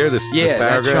right here? This Yeah, that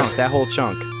paragraph? chunk, that whole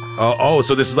chunk. Oh,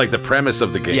 so this is like the premise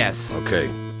of the game. Yes. Okay.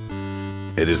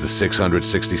 It is the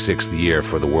 666th year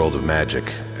for the world of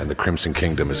magic, and the Crimson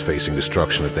Kingdom is facing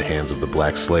destruction at the hands of the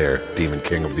Black Slayer, Demon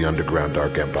King of the Underground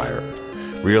Dark Empire.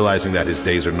 Realizing that his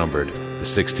days are numbered, the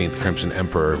 16th Crimson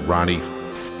Emperor, Ronnie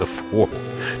IV,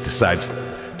 decides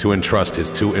to entrust his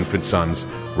 2 infant sons,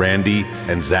 Randy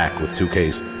and Zack with 2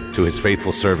 Ks, to his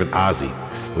faithful servant Ozzy.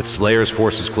 With Slayer's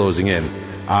forces closing in,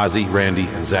 Ozzy, Randy,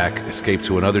 and Zack escape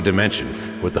to another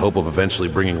dimension with the hope of eventually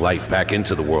bringing light back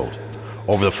into the world.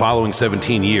 Over the following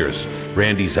 17 years,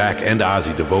 Randy, Zack, and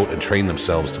Ozzy devote and train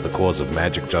themselves to the cause of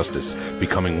magic justice,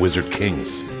 becoming Wizard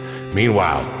Kings.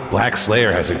 Meanwhile, Black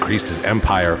Slayer has increased his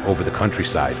empire over the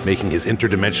countryside, making his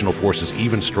interdimensional forces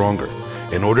even stronger.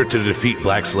 In order to defeat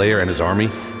Black Slayer and his army,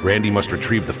 Randy must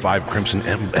retrieve the 5 Crimson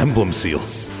Emblem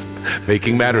Seals.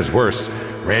 Making matters worse,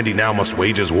 Randy now must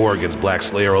wage his war against Black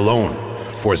Slayer alone,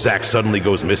 for Zack suddenly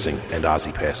goes missing and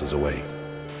Ozzy passes away.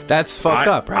 That's fucked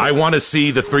up, right? I want to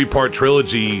see the 3-part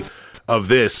trilogy of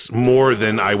this more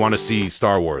than I want to see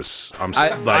Star Wars. I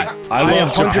I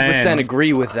love 100% Japan.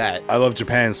 agree with that. I love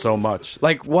Japan so much.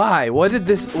 Like, why? What did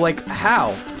this, like,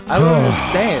 how? I don't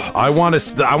understand. I want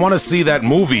to see that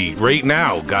movie right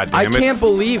now. God I damn it! can't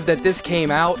believe that this came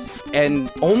out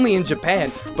and only in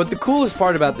Japan. But the coolest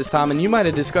part about this, Tom, and you might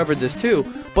have discovered this too,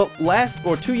 but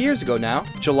 2 years ago now,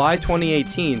 July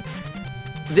 2018,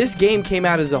 this game came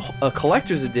out as a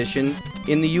collector's edition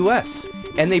in the US,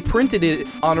 and they printed it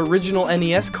on original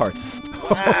NES carts.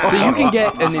 So you can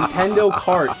get a Nintendo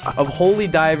cart of Holy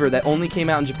Diver that only came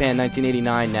out in Japan in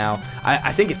 1989 now.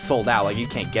 I think it's sold out. Like, you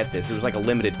can't get this. It was like a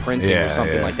limited printing or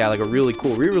something like that, like a really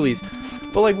cool re-release.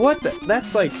 But like, what?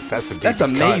 That's like, That's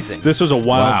amazing. This was a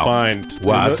wild find.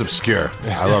 Wow, that's obscure.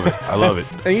 I love it. I love it.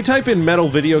 And you type in metal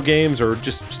video games or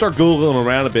just start Googling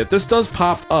around a bit, this does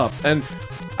pop up. And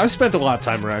I've spent a lot of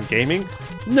time around gaming.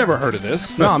 Never heard of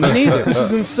this. No, me neither. This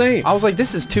is insane. I was like,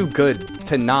 this is too good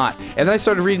to not. And then I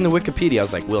started reading the Wikipedia. I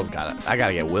was like, I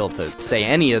gotta get Will to say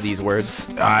any of these words.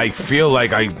 I feel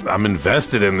like I'm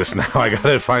invested in this now. I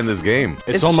gotta find this game.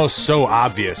 It's almost so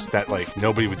obvious that like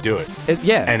nobody would do it.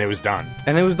 Yeah. And it was done.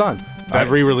 And it was done. That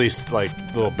re-released like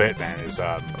little bit, man, is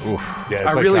yeah. It's I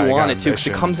like really kinda want got it too, because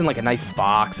it mission. comes in like a nice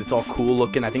box. It's all cool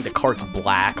looking. I think the cart's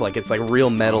black, like it's like real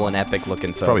metal and epic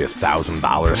looking. So Probably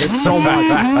 $1,000. it's so much.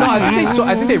 No,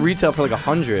 I think they retail for like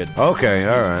 100. Okay,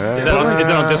 all right. Is it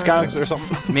on Discogs or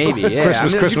something? Maybe, yeah.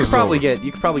 Christmas you is could probably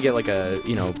over. get like a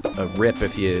a rip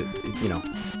if you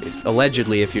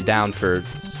allegedly if you're down for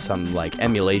some like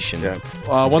emulation. Yeah.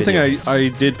 One thing video. I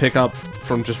did pick up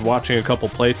from just watching a couple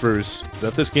playthroughs is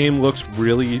that this game looks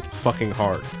really fucking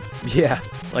hard. Yeah.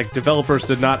 Like, developers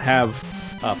did not have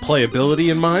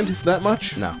playability in mind that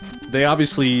much. No. They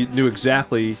obviously knew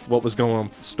exactly what was going on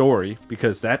with the story,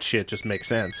 because that shit just makes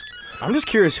sense. I'm just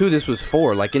curious who this was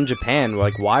for. Like in Japan,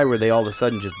 like why were they all of a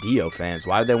sudden just Dio fans?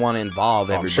 Why did they want to involve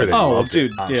everybody? sure they Oh, loved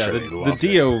dude, it. I'm yeah, sure they the loved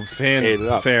Dio Ate it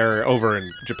up. fanfare over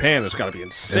in Japan has got to be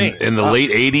insane. In the late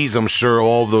 80s, I'm sure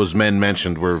all of those men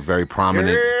mentioned were very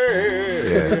prominent.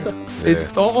 Yeah. It's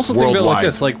also think of it like Worldwide.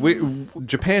 this: like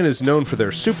Japan is known for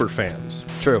their super fans.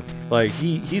 True. Like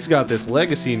he's got this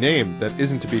legacy name that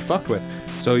isn't to be fucked with.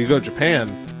 So you go to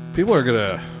Japan, people are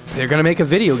gonna They're gonna make a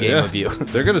video game of you.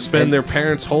 They're gonna spend their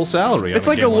parents' whole salary. It's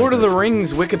on like a game Lord of the this.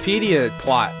 Rings Wikipedia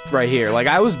plot right here. Like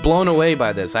I was blown away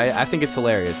by this. I think it's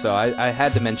hilarious. So I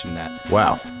had to mention that.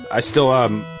 Wow. I still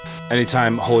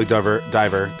anytime Holy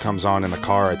Diver comes on in the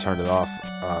car, I turn it off.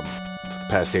 For the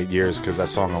past 8 years, because that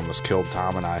song almost killed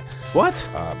Tom and I. What?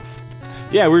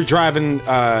 Yeah, we were driving.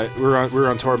 We were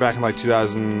on tour back in like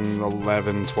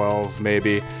 2011, 12,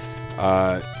 maybe.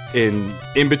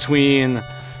 In between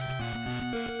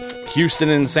Houston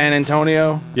and San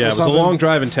Antonio. Yeah, it was a something. long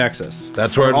drive in Texas.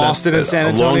 That's where Austin and San A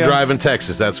Antonio. long drive in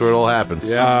Texas. That's where it all happens.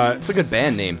 It's a good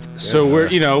band name. So we're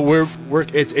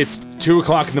it's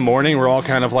 2:00 in the morning. We're all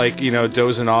kind of like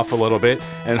dozing off a little bit,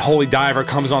 and Holy Diver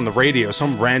comes on the radio,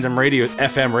 some random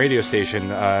FM radio station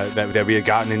that we had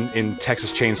gotten in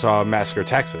Texas Chainsaw Massacre,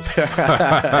 Texas,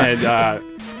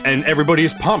 and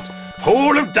everybody's pumped.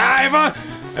 Holy Diver,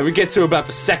 and we get to about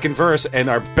the second verse, and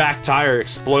our back tire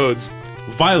explodes.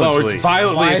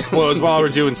 violently explodes while we're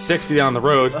doing 60 down the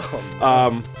road.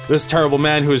 This terrible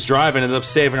man who was driving ended up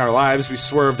saving our lives. We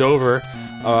swerved over,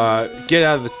 get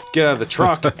out of the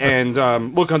truck, and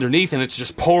look underneath, and it's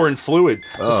just pouring fluid.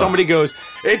 So somebody goes,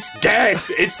 "It's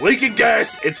gas! It's leaking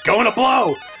gas! It's going to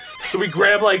blow!" So we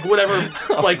grab whatever,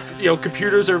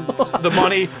 computers or the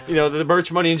money, the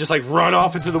merch money, and just run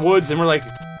off into the woods, and we're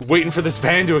waiting for this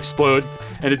van to explode,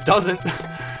 and it doesn't.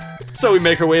 So we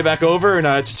make our way back over, and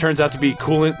it just turns out to be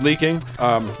coolant leaking.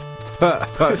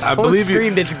 I believe you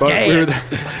screamed it's gas.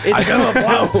 It's gonna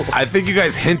blow. I think you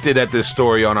guys hinted at this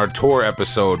story on our tour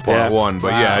episode, part 1,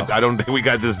 but I don't think we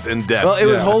got this in depth. Well, it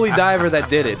was Holy Diver that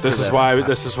did it. This is why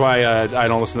I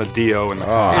don't listen to Dio and it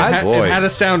had a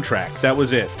soundtrack. That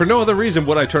was it. For no other reason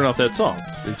would I turn off that song.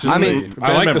 It's just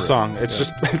I like the song. It's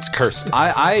just it's cursed.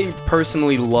 I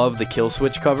personally love the Kill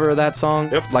Switch cover of that song.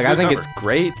 Yep, I think it's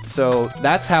great. So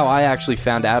that's how I actually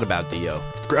found out about Dio.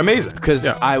 Amazing. Because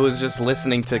I was just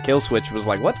listening to Kill Switch, was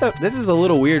like, what the? This is a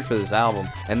little weird for this album.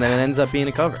 And then it ends up being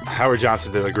a cover. Howard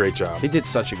Johnson did a great job. He did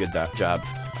such a good job.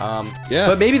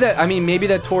 But maybe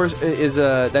that tour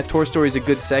story is a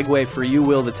good segue for you,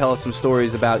 Will, to tell us some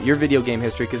stories about your video game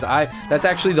history, because that's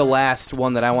actually the last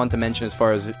one that I want to mention as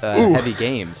far as heavy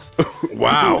games.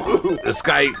 Wow, this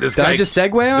guy. Did I just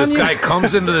segue on this you? guy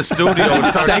comes into the studio and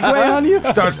segue on you?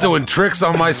 Starts doing tricks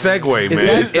on my Segway,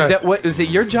 man. Is that what? Is it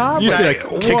your job? You used to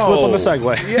kickflip on the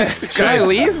Segway. Yes. Should I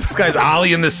leave? This guy's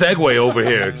ollieing the Segway over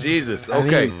here. Jesus.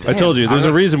 Okay. I told you, there's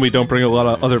a reason we don't bring a lot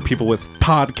of other people with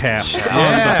podcasts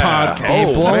on the podcast.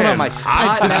 Oh, blowing on my spot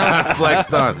I just now. got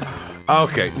flexed on.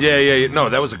 Okay. Yeah. No,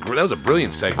 that was a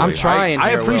brilliant segue. I'm trying.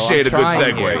 I appreciate a good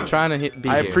segue. Here. I'm trying to be.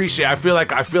 I appreciate. I feel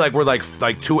like we're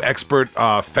like two expert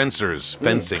fencers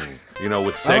fencing.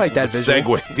 With I like that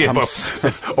visual. Segway.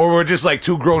 Yeah, or we're just like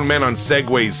two grown men on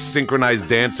Segways synchronized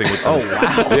dancing with them. Oh,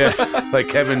 wow. Yeah, like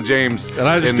Kevin James and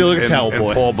I just feel like a towel boy.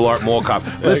 And Paul Blart Mall Cop.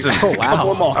 Listen, oh, wow.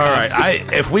 All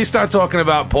right, if we start talking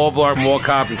about Paul Blart Mall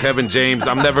Cop and Kevin James,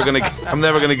 I'm never gonna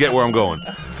get where I'm going.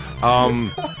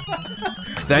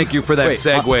 Thank you for that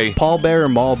segue. Paul Bearer,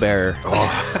 Mall Bearer.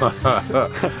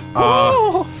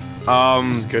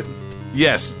 That's good.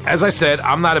 Yes, as I said,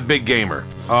 I'm not a big gamer,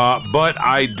 but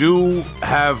I do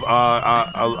have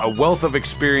a wealth of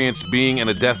experience being in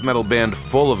a death metal band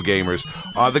full of gamers.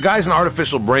 The guys in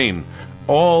Artificial Brain,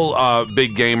 all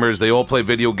big gamers. They all play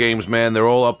video games, man. They're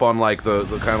all up on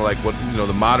the kind of what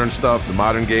the modern stuff, the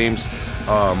modern games.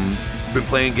 Been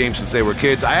playing games since they were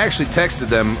kids. I actually texted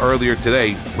them earlier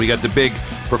today. We got the big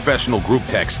professional group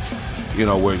texts.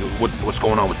 What's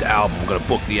going on with the album? We're gonna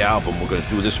book the album. We're gonna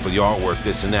do this for the artwork,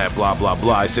 this and that, blah blah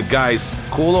blah. I said, guys,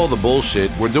 cool all the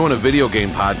bullshit. We're doing a video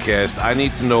game podcast. I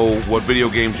need to know what video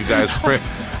games you guys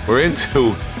were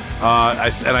into.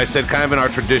 I said, kind of in our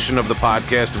tradition of the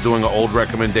podcast of doing an old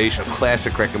recommendation, a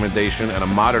classic recommendation, and a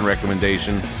modern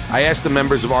recommendation, I asked the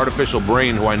members of Artificial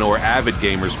Brain, who I know are avid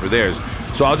gamers, for theirs.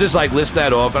 So I'll just list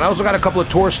that off, and I also got a couple of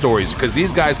tour stories, because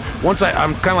these guys,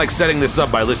 I'm kind of setting this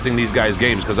up by listing these guys'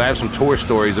 games, because I have some tour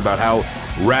stories about how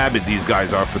rabid these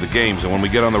guys are for the games, and when we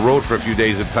get on the road for a few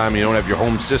days at a time, you don't have your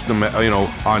home system,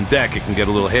 on deck, it can get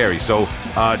a little hairy. So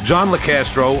John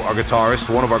LaCastro, our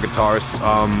guitarist, one of our guitarists,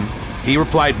 he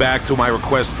replied back to my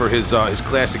request for his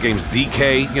classic games,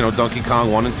 DK, Donkey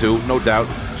Kong 1 and 2, no doubt,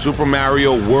 Super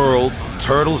Mario World,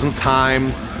 Turtles in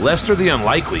Time, Lester the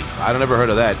Unlikely, I never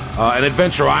heard of that, and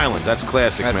Adventure Island, that's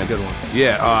classic, that's man. That's a good one.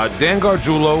 Yeah, Dan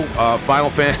Gargiulo, Final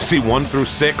Fantasy 1 through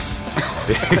 6.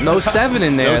 No 7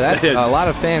 in there. That's a lot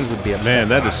of fans would be upset. Man,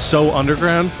 that is so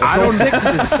underground. I don't 6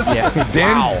 is, yeah.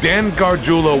 Dan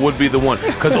Gargiulo would be the one,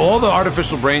 because all the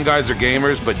Artificial Brain guys are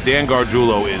gamers, but Dan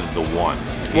Gargiulo is the one.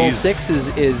 Well, 6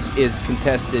 is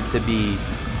contested to be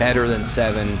better than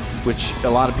 7, which a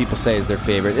lot of people say is their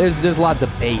favorite. There's a lot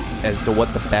of debate as to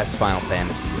what the best Final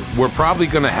Fantasy is. We're probably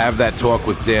going to have that talk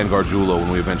with Dan Gargiulo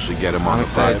when we eventually get him on the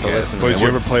podcast. Did you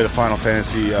ever play the Final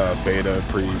Fantasy beta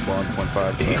pre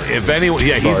 1.5? If anyone,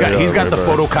 yeah, he's got the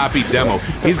photocopied demo.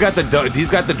 He's got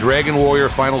the Dragon Warrior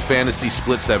Final Fantasy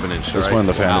split 7-inch. That's when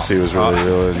the fantasy was really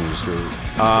good. And just really...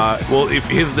 well, if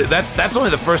that's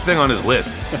only the first thing on his list.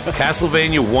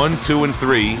 Castlevania 1, 2, and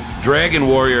 3. Dragon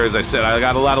Warrior, as I said, I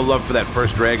got a lot of love for that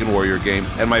first Dragon Warrior game.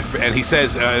 And he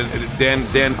says,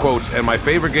 Dan quotes, and my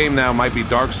favorite game now might be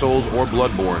Dark Souls or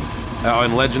Bloodborne,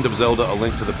 and Legend of Zelda: A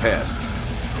Link to the Past.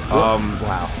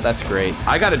 Wow, that's great.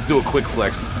 I got to do a quick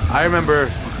flex. I remember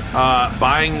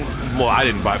buying. Well, I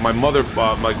didn't buy it. My mother,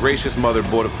 my gracious mother,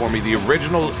 bought it for me. The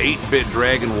original 8-bit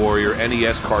Dragon Warrior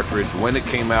NES cartridge when it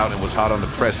came out and was hot on the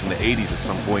press in the 80s at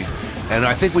some point. And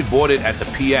I think we bought it at the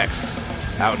PX.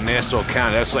 out in Nassau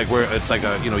County. That's like where it's like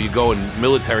you go and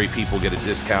military people get a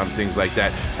discount and things like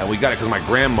that. And we got it because my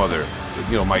grandmother,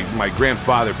 my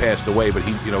grandfather passed away, but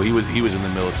he was in the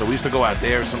military. So we used to go out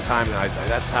there sometimes, and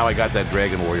that's how I got that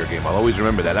Dragon Warrior game. I'll always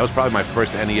remember that. That was probably my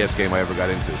first NES game I ever got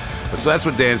into. But so that's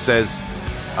what Dan says.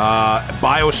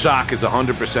 BioShock is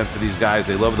 100% for these guys.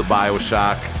 They love the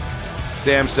BioShock.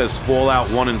 Sam says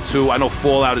Fallout 1 and 2. I know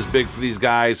Fallout is big for these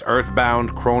guys.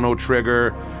 Earthbound, Chrono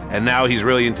Trigger, and now he's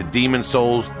really into Demon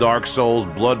Souls, Dark Souls,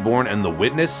 Bloodborne, and The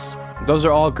Witness. Those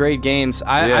are all great games.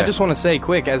 I just want to say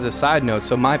quick, as a side note,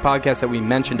 so my podcast that we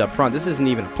mentioned up front, this isn't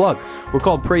even a plug. We're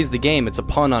called Praise the Game. It's a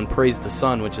pun on Praise the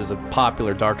Sun, which is a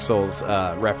popular Dark Souls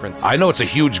reference. I know it's a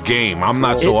huge game. I'm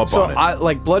not so up on it.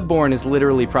 Like, Bloodborne is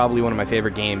literally probably one of my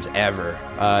favorite games ever.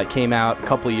 It came out a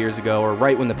couple of years ago, or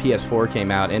right when the PS4 came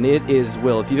out, and it is,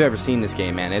 Will, if you've ever seen this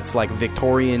game, man, it's like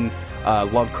Victorian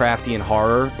Lovecraftian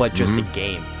horror, but just a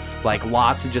game. Like,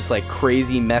 lots of just, like,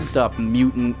 crazy, messed up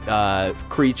mutant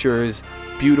creatures,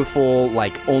 beautiful,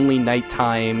 like, only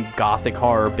nighttime gothic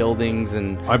horror buildings,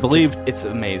 and I believe it's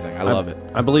amazing. I love it.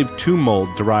 I believe Tomb Mold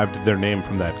derived their name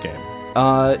from that game.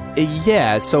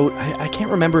 Yeah, so I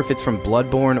can't remember if it's from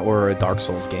Bloodborne or a Dark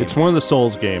Souls game. It's one of the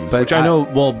Souls games, but which I know,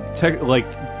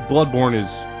 like, Bloodborne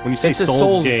is, when you say it's a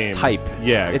Souls game, type.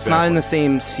 Yeah, It's not in the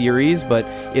same series, but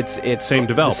it's same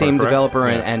developer, the same correct? developer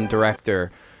Yeah. and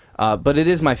director. But it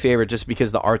is my favorite just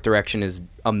because the art direction is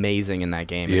amazing in that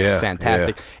game. It's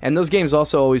fantastic. Yeah. And those games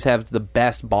also always have the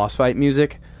best boss fight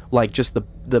music, like just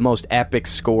the most epic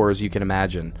scores you can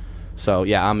imagine. So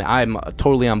yeah, I'm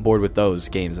totally on board with those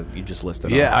games that you just listed.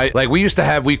 Yeah,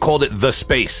 we called it The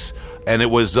Space. And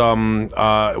it was,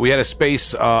 we had a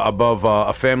space above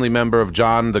a family member of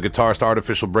John, the guitarist,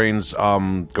 Artificial Brain's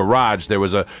garage. There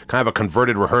was a kind of a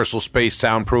converted rehearsal space,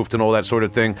 soundproofed and all that sort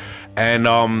of thing. And,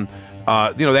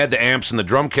 they had the amps and the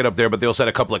drum kit up there, but they also had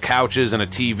a couple of couches and a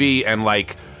TV and,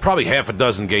 like, probably half a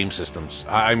dozen game systems.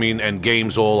 I mean, and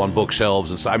games all on bookshelves.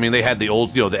 And so, I mean, they had the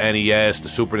old, the NES, the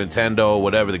Super Nintendo,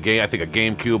 whatever, I think a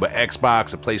GameCube, a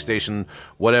Xbox, a PlayStation,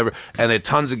 whatever. And they had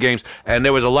tons of games. And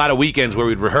there was a lot of weekends where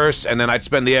we'd rehearse, and then I'd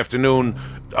spend the afternoon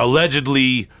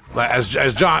allegedly, as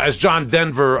John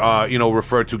Denver,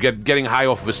 referred to, getting high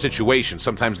off of a situation.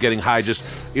 Sometimes getting high just,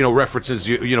 references,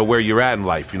 where you're at in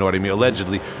life. You know what I mean?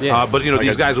 Allegedly. Yeah. But,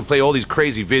 these guys would play all these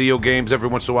crazy video games. Every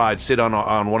once in a while, I'd sit on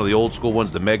one of the old school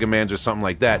ones, the Mega Mans or something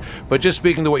like that. But just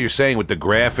speaking to what you're saying with the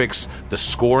graphics, the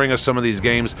scoring of some of these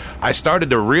games, I started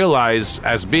to realize,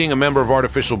 as being a member of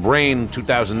Artificial Brain,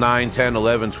 2009, 10,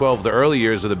 11, 12, the early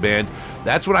years of the band,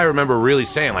 that's when I remember really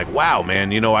saying, like, wow,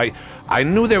 man, I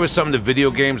knew there was something to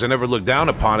video games. I never looked down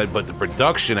upon it, but the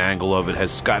production angle of it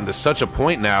has gotten to such a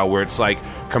point now where it's like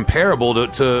comparable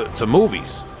to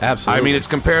movies. Absolutely. I mean, it's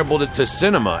comparable to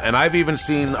cinema. And I've even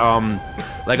seen,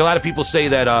 like a lot of people say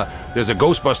that there's a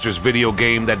Ghostbusters video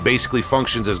game that basically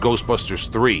functions as Ghostbusters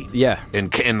 3. Yeah. In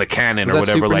the canon was or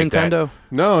whatever Super like Nintendo?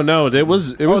 that. No, it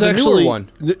was the actually newer one.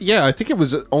 Yeah, I think it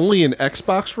was only an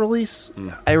Xbox release.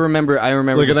 I remember.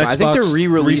 Like this an one. I think they're Xbox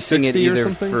re-releasing it 360 or either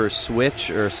something? for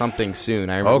Switch or something soon.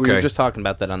 I remember we were just talking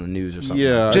about that on the news or something.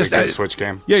 Yeah, Just a Switch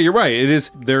game. Yeah, you're right. It is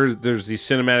there's these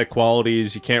cinematic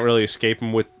qualities. You can't really escape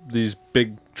them with these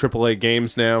big AAA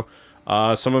games now.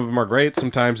 Some of them are great.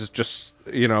 Sometimes it's just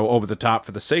over the top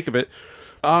for the sake of it.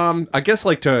 I guess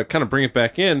like to kind of bring it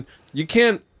back in, you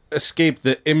can't escape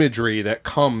the imagery that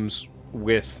comes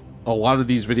with a lot of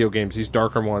these video games, these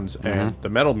darker ones, and the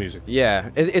metal music.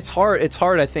 Yeah, it's hard. It's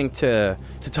hard, I think, to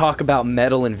talk about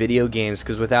metal in video games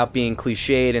because without being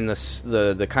cliched in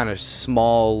the kind of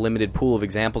small, limited pool of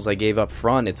examples I gave up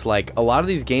front, it's like a lot of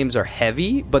these games are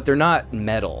heavy, but they're not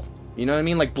metal. You know what I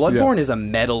mean? Like Bloodborne is a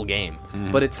metal game,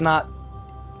 but it's not.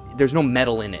 There's no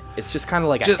metal in it. It's just kind of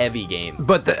like a heavy game.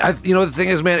 But the thing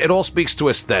is, man, it all speaks to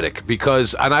aesthetic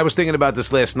because, and I was thinking about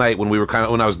this last night when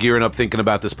I was gearing up, thinking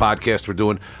about this podcast we're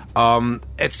doing.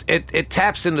 It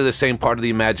taps into the same part of the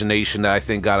imagination that I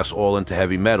think got us all into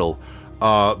heavy metal.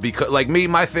 Because like me,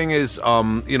 my thing is, I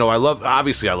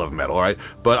love metal, right?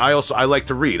 But I like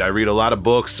to read. I read a lot of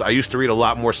books. I used to read a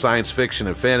lot more science fiction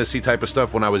and fantasy type of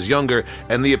stuff when I was younger.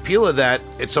 And the appeal of that,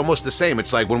 it's almost the same.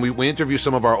 It's like when we interview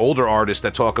some of our older artists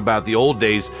that talk about the old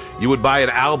days, you would buy an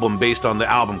album based on the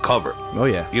album cover. Oh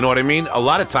yeah. You know what I mean? A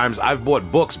lot of times I've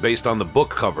bought books based on the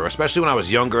book cover, especially when I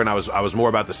was younger and I was more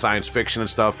about the science fiction and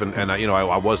stuff. And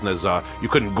I wasn't as, you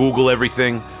couldn't Google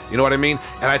everything. You know what I mean?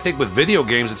 And I think with video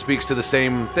games, it speaks to the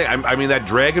same thing. I mean, that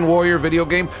Dragon Warrior video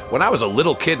game, when I was a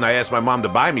little kid and I asked my mom to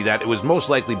buy me that, it was most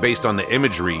likely based on the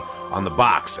imagery on the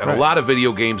box. And a lot of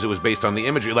video games, it was based on the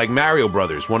imagery, like Mario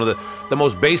Brothers, one of the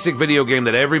most basic video game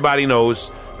that everybody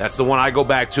knows, That's the one I go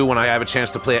back to when I have a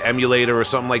chance to play an emulator or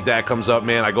something like that comes up,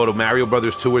 man. I go to Mario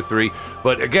Brothers 2 or 3.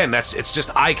 But again, it's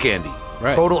just eye candy.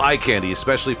 Right. Total eye candy,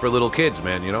 especially for little kids,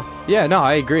 man, you know? Yeah, no,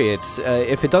 I agree. It's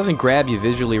if it doesn't grab you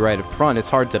visually right up front, it's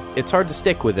hard to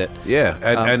stick with it. Yeah,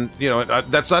 and you know,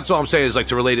 that's all I'm saying is like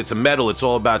to relate it to metal, it's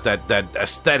all about that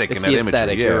aesthetic and It's that the imagery.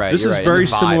 aesthetic, Yeah. you're right. This is very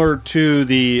similar to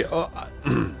the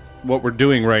what we're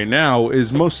doing right now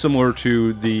is most similar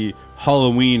to the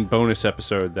Halloween bonus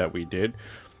episode that we did,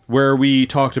 where we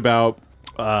talked about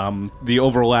the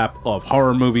overlap of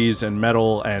horror movies and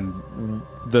metal and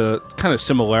the kind of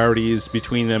similarities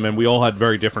between them, and we all had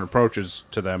very different approaches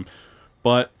to them,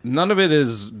 but none of it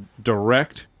is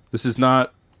direct. This is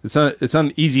not. It's not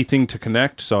an easy thing to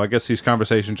connect. So I guess these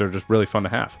conversations are just really fun to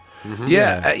have. Mm-hmm.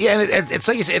 Yeah, and it's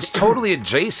like you said, it's totally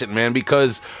adjacent, man.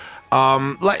 Because,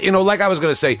 like I was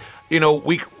gonna say,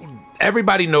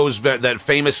 everybody knows that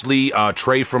famously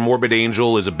Trey from Morbid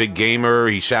Angel is a big gamer.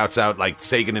 He shouts out like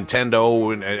Sega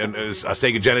Nintendo and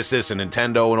Sega Genesis and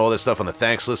Nintendo and all this stuff on the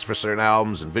thanks list for certain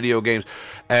albums and video games.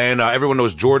 And everyone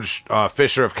knows George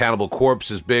Fisher of Cannibal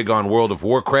Corpse is big on World of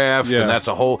Warcraft, and that's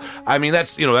a whole. I mean,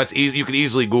 that's easy. You can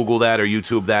easily Google that or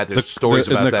YouTube that. There's stories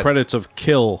about in that. the credits of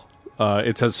Kill.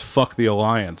 It says "fuck the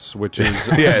Alliance," which is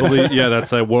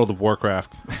that's a World of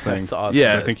Warcraft thing. That's awesome.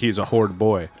 Yeah. I think he's a horde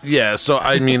boy. Yeah, so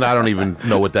I mean, I don't even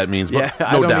know what that means, but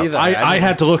I no don't doubt. either. I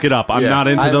had to look it up. I'm not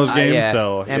into those games,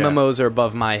 so MMOs are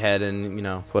above my head, and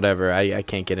whatever. I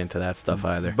can't get into that stuff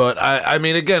either. But I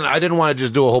mean, again, I didn't want to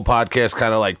just do a whole podcast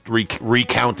kind of like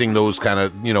recounting those kind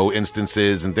of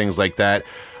instances and things like that.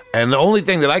 And the only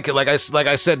thing that I could, like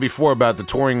I said before about the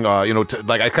touring,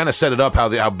 I kind of set it up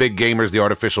how big gamers the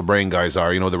Artificial Brain guys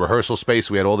are. The rehearsal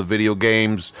space, we had all the video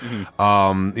games.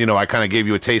 Mm-hmm. I kind of gave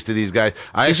you a taste of these guys.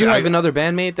 Did you have another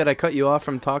bandmate that I cut you off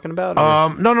from talking about?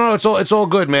 No, it's all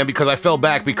good, man. Because I fell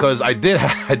back because I did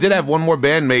have one more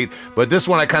bandmate, but this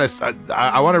one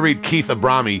I want to read Keith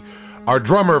Abrami, our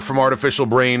drummer from Artificial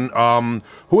Brain,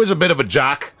 who is a bit of a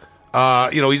jock.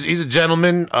 He's a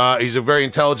gentleman. He's a very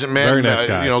intelligent man. Very nice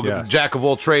guy. Yes. Jack of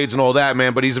all trades and all that,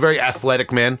 man. But he's a very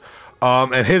athletic man.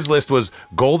 And his list was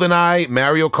GoldenEye,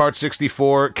 Mario Kart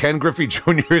 64, Ken Griffey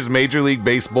Jr.'s Major League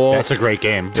Baseball. That's a great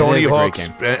game. Tony Hawk's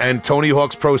and Tony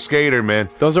Hawk's Pro Skater, man.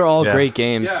 Those are all great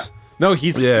games. Yeah. No,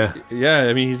 he's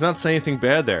I mean, he's not saying anything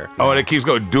bad there. Oh, and it keeps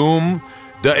going. Doom.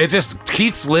 It's just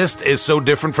Keith's list is so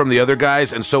different from the other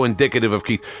guys and so indicative of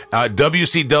Keith.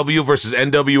 WCW versus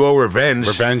NWO Revenge.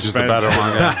 Revenge is the better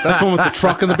one. Yeah. That's the one with the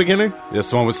truck in the beginning?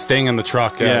 This one with Sting in the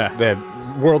truck. Yeah. The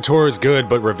World Tour is good,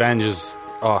 but Revenge is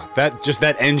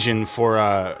that engine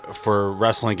for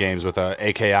wrestling games with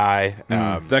AKI.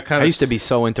 That kind I used to be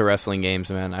so into wrestling games,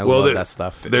 man. I love that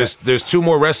stuff. There's two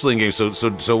more wrestling games. So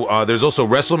there's also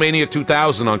WrestleMania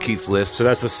 2000 on Keith's list. So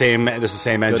that's the same. That's the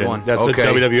same engine. one. That's the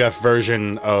WWF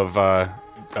version of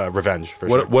Revenge. For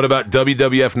sure. What about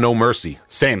WWF No Mercy?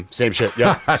 Same shit.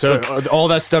 Yeah. So all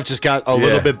that stuff just got a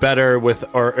little bit better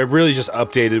or it really just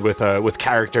updated with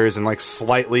characters and like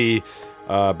slightly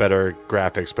better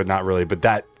graphics, but not really. But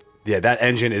that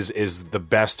engine is the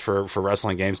best for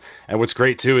wrestling games. And what's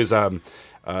great too is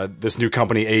this new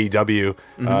company AEW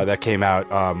that came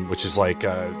out, which is like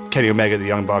Kenny Omega, the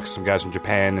Young Bucks, some guys from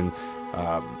Japan, and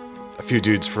a few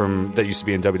dudes that used to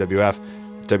be in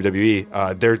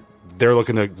WWE. They're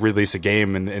looking to release a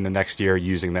game in the next year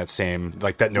using that same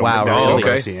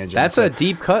Mercy engine. That's a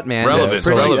deep cut, man. Relevant.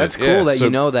 That's cool that you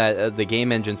know that the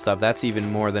game engine stuff. That's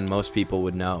even more than most people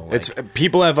would know. It's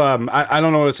people have I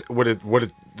don't know what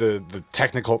the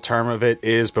technical term of it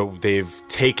is, but they've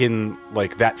taken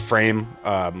like that frame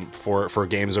for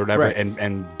games or whatever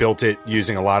and built it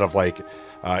using a lot of like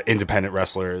independent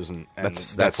wrestlers and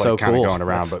that's like so kind of cool. going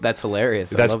around. But that's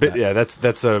hilarious. That's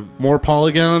that's a more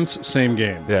polygons, same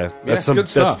game. Yeah, that's good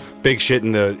stuff. That's big shit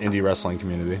in the indie wrestling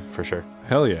community for sure.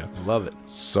 Hell yeah, love it.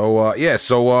 So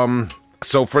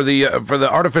for the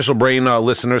Artificial Brain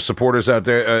listeners, supporters out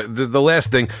there, the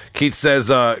last thing Keith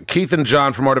says, Keith and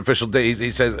John from Artificial Brain, he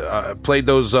says played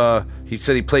those. He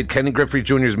said he played Kenny Griffey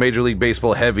Jr.'s Major League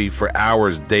Baseball heavy for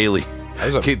hours daily.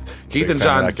 Keith and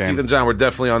John were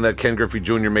definitely on that Ken Griffey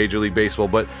Jr. Major League Baseball.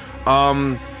 But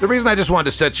the reason I just wanted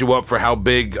to set you up for how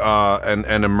big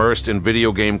and immersed in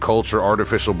video game culture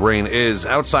Artificial Brain is,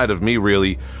 outside of me,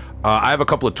 really, I have a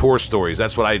couple of tour stories.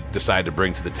 That's what I decided to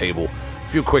bring to the table. A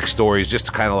few quick stories just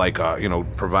to kind of like,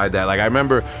 provide that. Like, I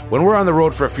remember when we're on the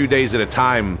road for a few days at a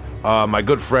time, my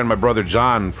good friend, my brother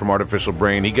John from Artificial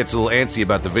Brain, he gets a little antsy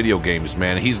about the video games,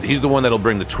 man. He's the one that'll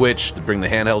bring the Twitch, to bring the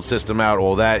handheld system out,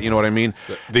 all that, you know what I mean?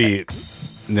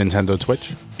 Nintendo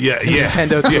Twitch. Yeah.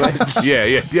 Nintendo Twitch.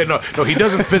 Yeah. No, he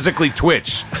doesn't physically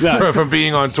twitch from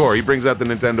being on tour. He brings out the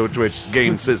Nintendo Twitch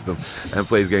game system and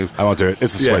plays games. I won't do it.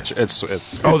 It's the Switch. It's the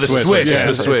Switch. Yeah,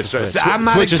 the Switch. I'm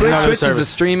not Twitch is Twitch. Twitch is a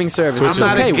streaming service.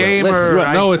 I'm not a gamer.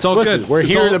 No, it's all Listen, good. we're It's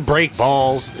here all- to break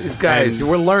balls. These guys,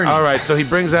 we're learning. All right, so he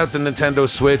brings out the Nintendo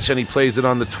Switch and he plays it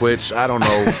on the Twitch. I don't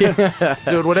know,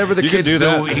 dude. Whatever the You can kids do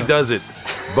that. he does it.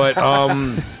 But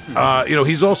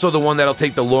he's also the one that'll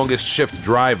take the longest shift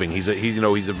driving. He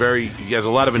has a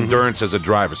lot of endurance as a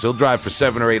driver. So he'll drive for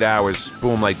 7 or 8 hours,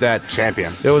 boom, like that.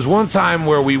 Champion. There was one time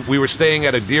where we were staying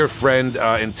at a dear friend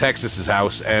in Texas's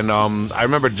house, and I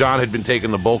remember John had been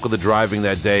taking the bulk of the driving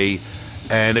that day.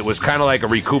 And it was kind of like a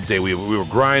recoup day. We were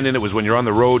grinding. It was when you're on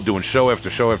the road doing show after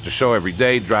show after show every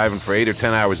day, driving for 8 or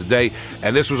 10 hours a day.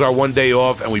 And this was our one day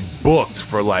off, and we booked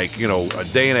for a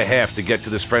day and a half to get to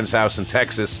this friend's house in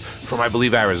Texas from, I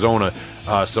believe, Arizona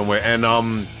somewhere. And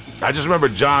I just remember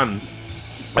John,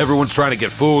 everyone's trying to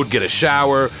get food, get a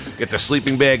shower, get their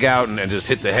sleeping bag out, and just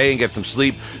hit the hay and get some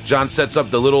sleep. John sets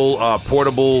up the little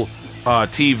portable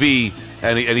TV.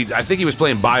 And I think he was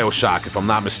playing BioShock, if I'm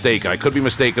not mistaken. I could be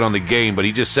mistaken on the game, but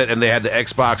he just set, and they had the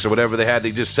Xbox or whatever they had.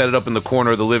 They just set it up in the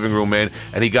corner of the living room, man.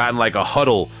 And he got in like a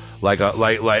huddle, like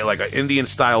an Indian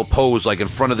style pose, like in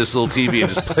front of this little TV,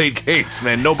 and just played games,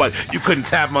 man. You couldn't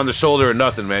tap him on the shoulder or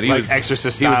nothing, man. He Like was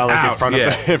Exorcist he was style, like in out. front of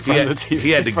the- in front of the TV, He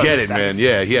had to in front get of it, the man.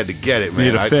 Yeah, he had to get it, man.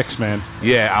 Need a fix, man.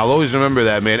 Yeah, I'll always remember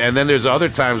that, man. And then there's other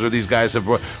times where these guys have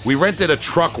we rented a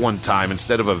truck one time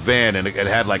instead of a van, and it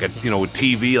had like a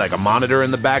TV, like a monitor in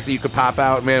the back that you could pop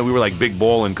out, man. We were like big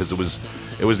balling because it was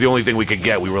the only thing we could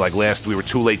get. We were like we were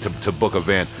too late to book a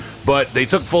van. But they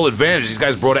took full advantage. These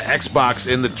guys brought an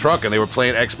Xbox in the truck, and they were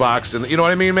playing Xbox. And you know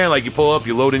what I mean, man? Like, you pull up,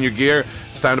 you load in your gear.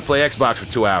 It's time to play Xbox for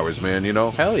 2 hours, man,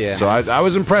 Hell yeah. So I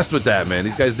was impressed with that, man.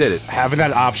 These guys did it. Having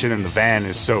that option in the van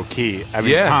is so key. I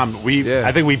mean, Yeah. Tom, Yeah.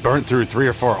 I think we burnt through 3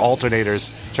 or 4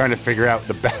 alternators trying to figure out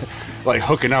like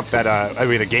hooking up that a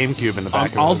GameCube in the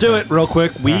back. I'll do it real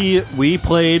quick. We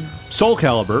played Soul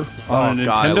Calibur on a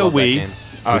God, I Nintendo love that Wii. game.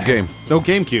 Good game. No,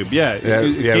 GameCube. Yeah, Yeah,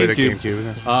 it's we had a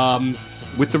GameCube.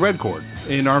 with the red cord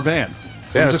in our van.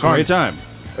 Yeah, it was it's a great fun. time.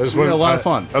 It was We had a lot of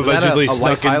fun. Allegedly Was that a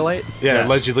life snuck in. highlight? Yeah, Yes.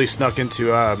 allegedly snuck into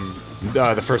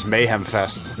the first Mayhem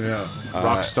Fest. Yeah,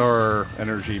 Rockstar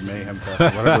Energy Mayhem Fest,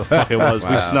 whatever the fuck it was.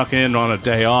 We snuck in on a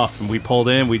day off, and we pulled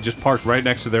in. We just parked right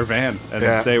next to their van, and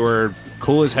Yeah. they were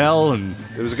cool as hell, and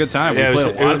it was a good time. Yeah, we it was-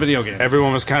 played a lot of video games.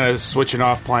 Everyone was kind of switching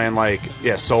off playing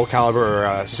Soul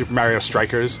Calibur or Super Mario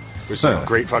Strikers, which is a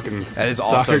great fucking That is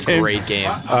also soccer a game. great game.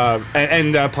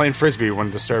 And playing Frisbee when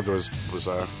Disturbed was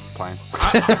playing.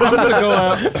 I'm gonna go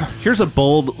out. Here's a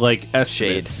bold estimate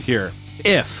Shade. here.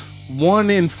 If 1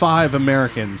 in 5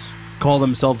 Americans call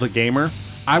themselves a gamer,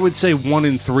 I would say 1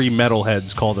 in 3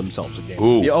 metalheads call themselves a gamer.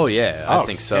 Ooh. Oh yeah, I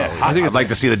think so. yeah. I think I'd like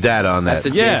to see the data on that.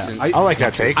 That's Yeah, adjacent. I like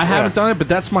that take. I haven't done it, but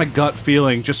that's my gut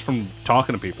feeling just from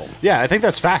talking to people. Yeah, I think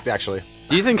that's fact actually.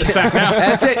 Do you think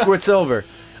that's it? It's over.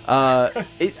 Do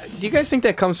you guys think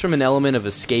that comes from an element of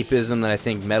escapism that I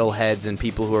think metalheads and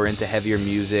people who are into heavier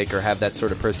music or have that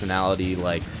sort of personality,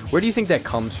 like, where do you think that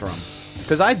comes from?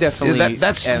 Because I definitely am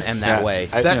that yeah. way.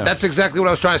 That's exactly what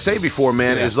I was trying to say before,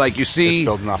 man. Yeah. Is like you It's see,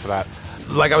 building off of that.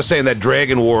 like I was saying, that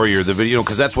Dragon Warrior, the video,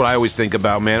 because that's what I always think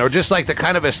about, man. Or just like the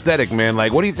kind of aesthetic, man.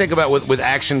 Like, what do you think about with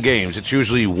action games? It's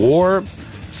usually war,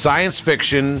 science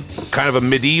fiction, kind of a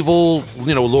medieval,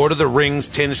 Lord of the Rings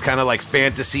tinged kind of like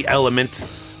fantasy element.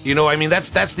 I mean,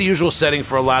 that's the usual setting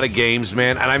for a lot of games,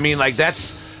 man. And I mean, like,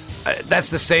 that's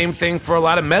the same thing for a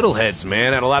lot of metalheads,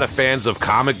 man, and a lot of fans of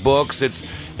comic books.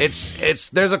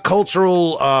 There's a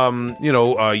cultural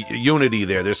unity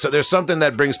there. There's something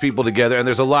that brings people together, and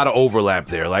there's a lot of overlap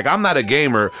there. Like, I'm not a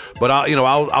gamer, but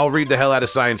I'll read the hell out of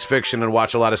science fiction and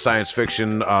watch a lot of science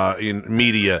fiction in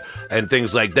media and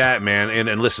things like that, man,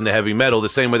 and listen to heavy metal the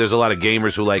same way there's a lot of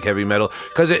gamers who like heavy metal,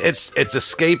 because it's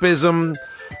escapism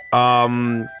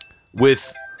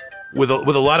with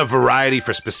a lot of variety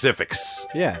for specifics.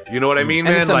 Yeah. You know what I mean,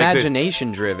 And man? it's Like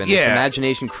imagination driven. It's Yeah.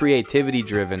 imagination, creativity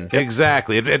driven.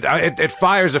 Exactly. It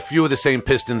fires a few of the same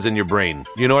pistons in your brain.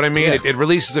 You know what I mean? Yeah. It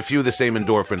releases a few of the same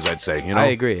endorphins, I'd say. I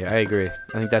agree. I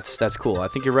think that's cool. I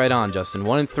think you're right on, Justin.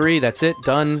 1 in 3. That's it.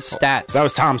 Done. Stats. That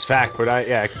was Tom's fact, but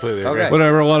I completely agree. Okay.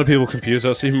 Whatever, a lot of people confuse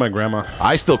us, even my grandma.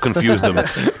 I still confuse them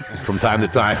from time to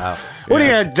time. Wow. What are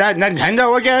you, that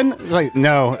Nintendo again? It's like,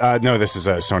 no, this is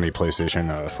a Sony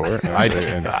PlayStation 4.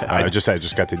 I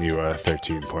just got the new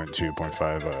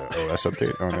 13.2.5 OS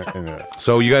update on it. And,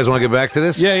 so you guys want to get back to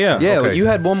this? Yeah, Okay. well, you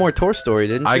had one more tour story,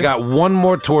 didn't you? I got one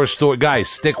more tour story. Guys,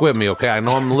 stick with me, okay? I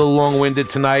know I'm a little long-winded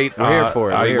tonight. We're here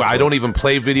for it. I don't even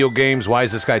play video games. Why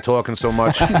is this guy talking so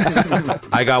much?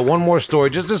 I got one more story,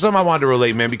 just something I wanted to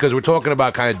relate, man, because we're talking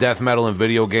about kind of death metal and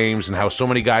video games and how so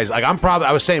many guys, like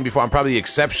I was saying before, I'm probably the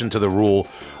exception to the rule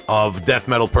of death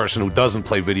metal person who doesn't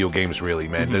play video games, really,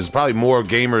 man. There's probably more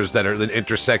gamers that are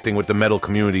intersecting with the metal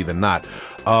community than not.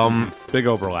 Big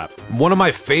overlap. One of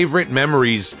my favorite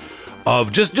memories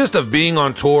of just of being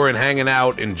on tour and hanging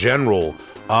out in general,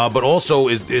 but also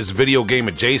is video game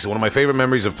adjacent. One of my favorite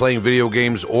memories of playing video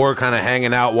games or kind of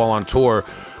hanging out while on tour.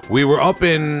 We were up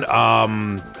in,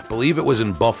 I believe it was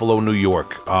in Buffalo, New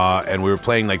York, and we were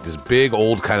playing like this big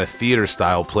old kind of theater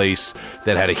style place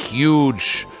that had a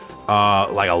huge,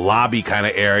 like a lobby kind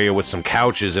of area with some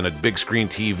couches and a big screen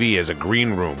TV as a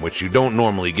green room, which you don't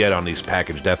normally get on these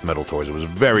packaged death metal tours. It was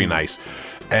very nice.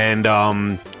 And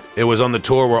it was on the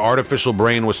tour where Artificial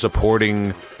Brain was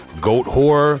supporting Goat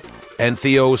Whore,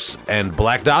 Entheos, and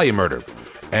Black Dahlia Murder.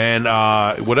 And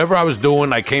whatever I was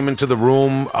doing, I came into the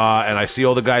room and I see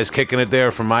all the guys kicking it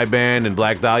there from my band and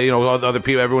Black Dahlia. You know, all the other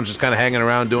people, everyone's just kind of hanging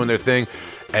around doing their thing.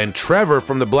 And Trevor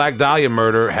from the Black Dahlia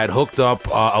Murder had hooked up,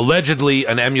 allegedly,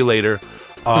 an emulator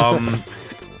of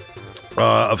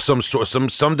some sort,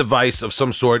 some device of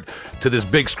some sort to this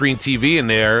big screen TV in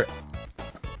there.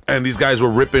 And these guys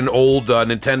were ripping old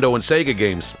Nintendo and Sega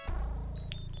games.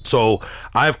 So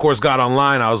I, of course, got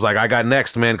online. I was like, I got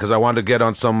next, man, because I wanted to get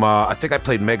on some, I think I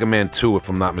played Mega Man 2, if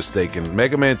I'm not mistaken.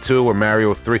 Mega Man 2 or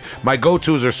Mario 3. My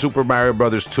go-tos are Super Mario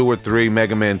Brothers 2 or 3,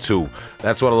 Mega Man 2.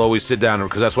 That's what I'll always sit down,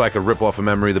 because that's what I could rip off a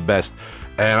memory the best.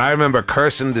 And I remember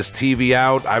cursing this TV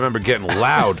out. I remember getting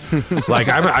loud. Like,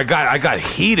 I got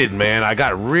heated, man. I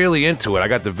got really into it. I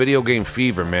got the video game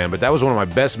fever, man. But that was one of my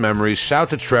best memories.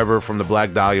 Shout to Trevor from the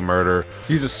Black Dahlia Murder.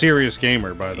 He's a serious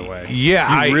gamer, by the way.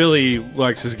 Yeah, he really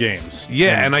likes his games.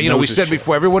 Yeah, and we said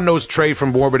before, everyone knows Trey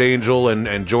from Morbid Angel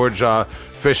and George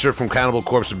Fisher from Cannibal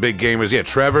Corpse are big gamers. Yeah,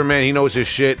 Trevor, man, he knows his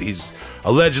shit. He's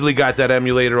allegedly got that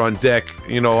emulator on deck.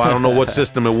 You know, I don't know what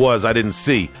system it was. I didn't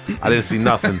see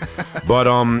nothing. But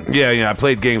yeah, I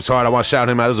played games hard. I want to shout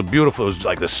him out. It was it was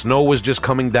like the snow was just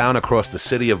coming down across the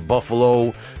city of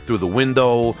Buffalo through the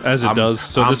window. As it does.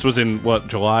 So this was in what,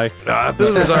 July?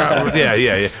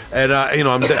 Yeah. And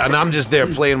I'm just there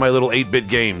playing my little 8-bit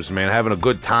games, man, having a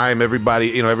good time.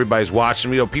 Everybody's watching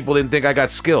me. People didn't think I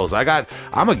got skills.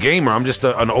 I'm a gamer. I'm just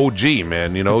an OG,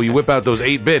 man. You whip out those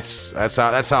 8 bits. That's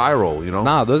how I roll.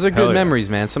 Nah, those are good memories,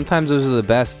 man. Sometimes those are the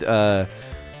best.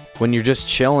 When you're just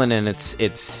chilling, and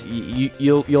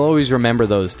you'll always remember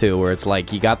those too, where it's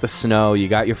like you got the snow, you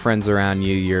got your friends around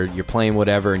you, you're playing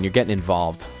whatever, and you're getting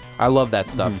involved. I love that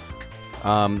stuff.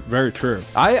 Very true.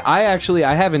 I actually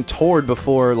haven't toured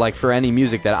before, like for any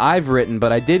music that I've written,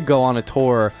 but I did go on a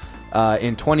tour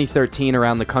in 2013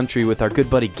 around the country with our good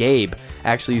buddy Gabe.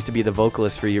 Actually used to be the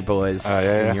vocalist for your boys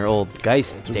in your old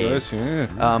Geist days.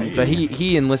 But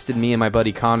he enlisted me and my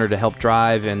buddy Connor to help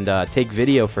drive and take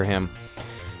video for him.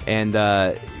 And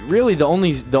really, the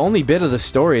only bit of the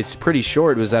story, it's pretty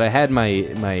short, was that I had my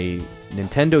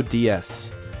Nintendo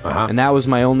DS, and that was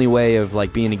my only way of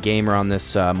like being a gamer on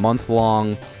this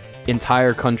month-long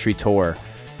entire country tour.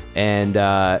 And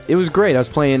it was great. I was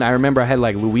playing. I remember I had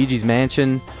like Luigi's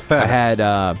Mansion. I had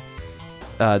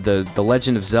the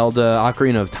Legend of Zelda: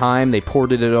 Ocarina of Time. They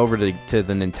ported it over to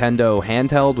the Nintendo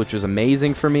handheld, which was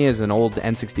amazing for me as an old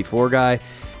N64 guy.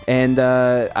 And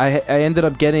I ended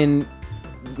up getting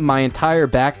my entire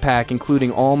backpack,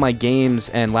 including all my games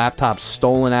and laptops,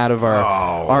 stolen out of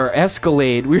our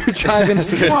Escalade. We were driving.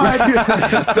 So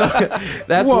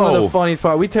that's one of the funniest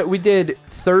part. We did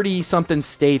 30-something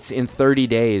states in 30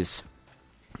 days.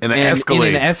 In an Escalade.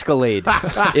 In an Escalade.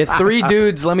 3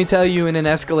 dudes, let me tell you, in an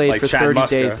Escalade like for Chad 30 Muska.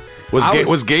 Days.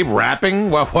 Was Gabe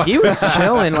rapping? What? He was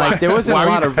chilling. Like there wasn't a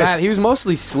lot of rap. He was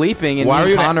mostly sleeping, and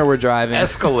me and Connor were driving.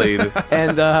 Escalade.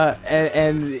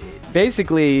 and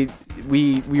basically,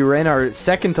 we were in our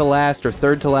second to last or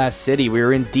third to last city. We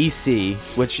were in DC,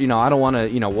 which I don't want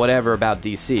to whatever about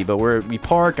DC, but we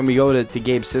park and we go to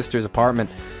Gabe's sister's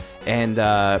apartment. And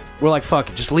we're like, fuck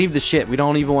it, just leave the shit. We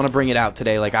don't even want to bring it out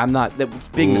today. Like,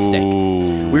 big mistake.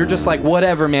 We were just like,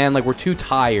 whatever, man. Like, we're too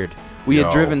tired. We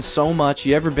had driven so much.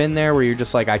 You ever been there where you're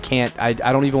just like, I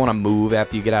don't even want to move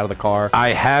after you get out of the car? I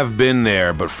have been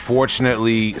there, but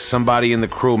fortunately, somebody in the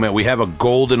crew, man, we have a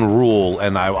golden rule,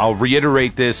 and I'll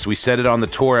reiterate this. We said it on the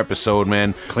tour episode,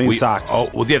 man. Clean socks. Oh,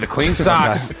 well, yeah, the clean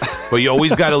socks. But you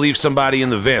always got to leave somebody in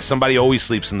the van. Somebody always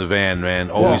sleeps in the van, man.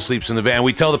 Always sleeps in the van.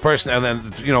 We tell the person, and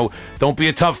then, don't be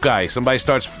a tough guy. Somebody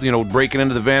starts, breaking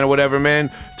into the van or whatever, man.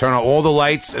 Turn on all the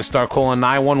lights and start calling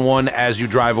 911 as you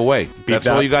drive away. That's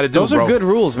all you got to do, Those bro. are good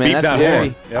rules, man. Beat That's that very.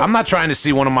 horn. I'm not trying to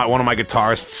see one of my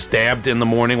guitarists stabbed in the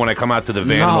morning when I come out to the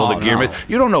van and all the gear.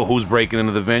 You don't know who's breaking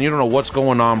into the van. You don't know what's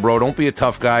going on, bro. Don't be a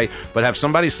tough guy, but have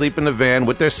somebody sleep in the van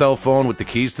with their cell phone, with the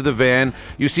keys to the van.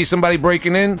 You see somebody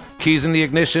breaking in, keys in the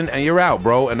ignition, and you're out,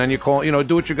 bro. And then you call,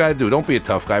 do what you got to do. Don't be a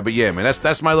tough guy. But yeah, man,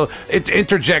 that's my little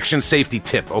interjection safety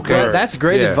tip, okay? Well, that's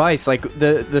great advice. Like,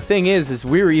 the thing is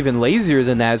we were even lazier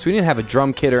than that, is we didn't have a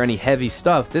drum kit or any heavy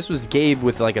stuff. This was Gabe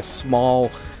with like a small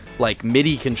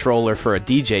MIDI controller for a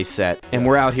DJ set, and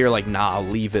we're out here like, nah,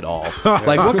 leave it all.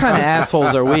 Like, what kind of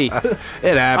assholes are we? It happens.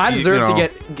 I deserve to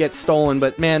get stolen,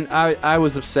 but man, I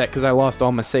was upset because I lost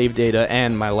all my save data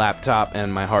and my laptop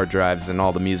and my hard drives and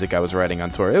all the music I was writing on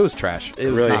tour. It was trash.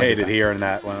 It was really hated hearing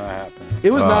that when that happened.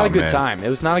 It was not a good time. It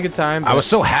was not a good time. I was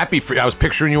so happy for you. I was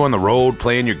picturing you on the road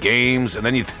playing your games, and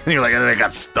then you're like, and then I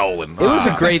got stolen. It was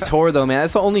a great tour, though, man.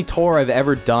 That's the only tour I've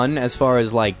ever done as far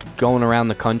as like going around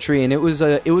the country, and it was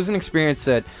an experience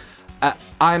that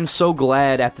I'm so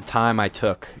glad at the time I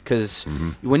took, because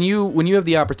when you have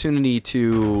the opportunity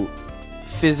to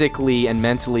physically and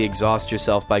mentally exhaust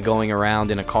yourself by going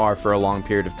around in a car for a long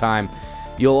period of time,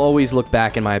 you'll always look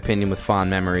back, in my opinion, with fond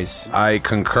memories. I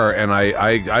concur, and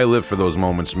I live for those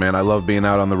moments, man. I love being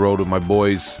out on the road with my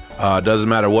boys. Doesn't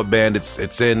matter what band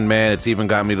it's in, man. It's even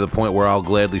got me to the point where I'll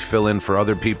gladly fill in for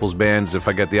other people's bands if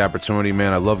I get the opportunity,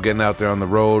 man. I love getting out there on the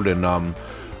road and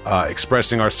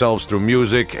expressing ourselves through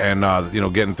music and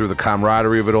getting through the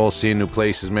camaraderie of it all, seeing new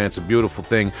places, man. It's a beautiful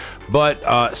thing.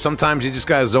 But sometimes you just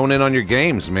gotta zone in on your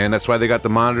games, man. That's why they got the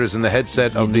monitors and the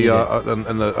headset of the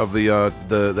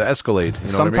Escalade. You know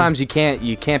sometimes what I mean?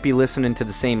 you can't be listening to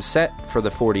the same set for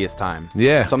the 40th time.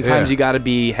 Yeah. Sometimes you got to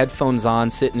be headphones on,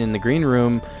 sitting in the green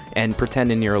room and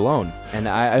pretending you're alone. And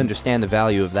I understand the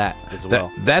value of that as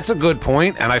well. That's a good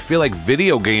point, and I feel like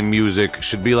video game music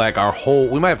should be like our whole...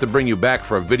 We might have to bring you back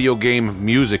for a video game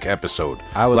music episode.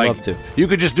 I would love to. You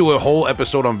could just do a whole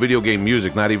episode on video game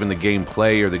music, not even the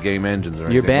gameplay or the game engines or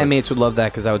anything. Your bandmates would love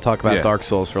that, because I would talk about Dark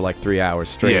Souls for like 3 hours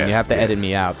straight, and you have to edit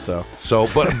me out, so...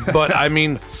 But I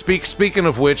mean, speaking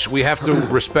of which, we have to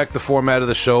respect the format of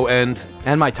the show and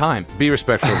my time. Be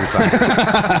respectful of your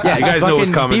time. Yeah, you guys know what's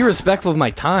coming. Be respectful of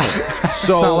my time.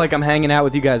 So, it's not like I'm hanging out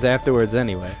with you guys afterwards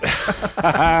anyway.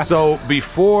 So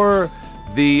before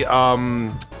we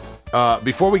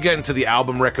get into the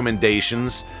album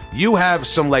recommendations, you have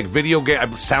some like video game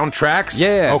soundtracks.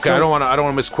 Yeah. Okay. So, I don't want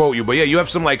to misquote you, but yeah, you have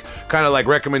some like kind of like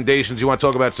recommendations. You want to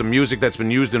talk about some music that's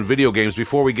been used in video games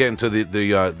before we get into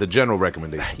the general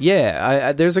recommendations.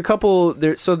 Yeah. There's a couple.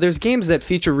 So there's games that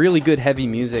feature really good heavy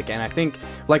music, and I think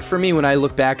like for me, when I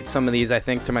look back at some of these, I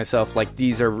think to myself like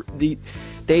these are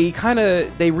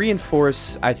they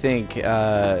reinforce, I think,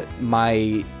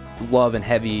 my love and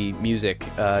heavy music,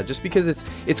 just because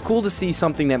it's cool to see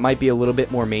something that might be a little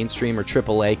bit more mainstream or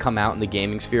AAA come out in the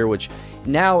gaming sphere, which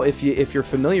now if you're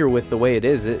familiar with the way it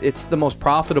is, it's the most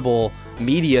profitable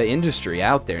media industry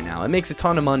out there now. It makes a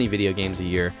ton of money, video games, a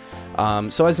year.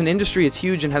 So as an industry, it's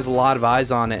huge and has a lot of eyes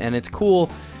on it, and it's cool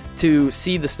to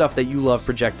see the stuff that you love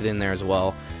projected in there as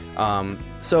well.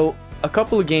 So a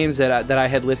couple of games that I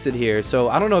had listed here. So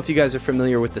I don't know if you guys are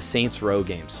familiar with the Saints Row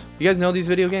games. You guys know these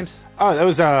video games? Oh, that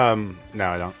was no,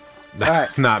 I don't. All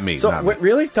right. Not me. So not me.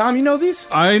 really, Tom, you know these?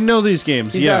 I know these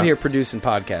games. He's out here producing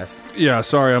podcast. Yeah,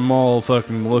 sorry, I'm all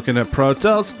fucking looking at Pro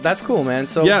Tools. That's cool, man.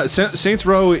 So yeah, Saints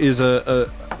Row is a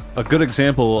good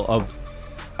example of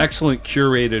excellent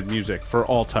curated music for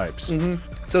all types. Mm-hmm.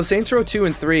 So Saints Row 2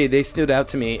 and 3, they stood out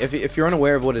to me. If you're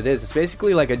unaware of what it is, it's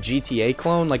basically like a GTA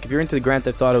clone. Like if you're into the Grand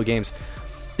Theft Auto games,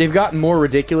 they've gotten more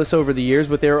ridiculous over the years,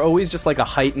 but they're always just like a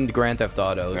heightened Grand Theft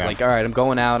Auto. It's like, all right, I'm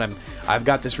going out, I've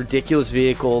got this ridiculous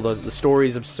vehicle, the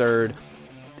story's absurd.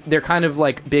 They're kind of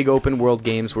like big open world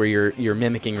games where you're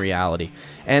mimicking reality.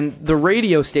 And the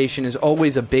radio station is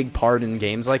always a big part in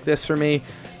games like this for me.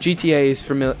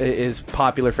 GTA is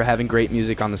popular for having great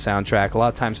music on the soundtrack. A lot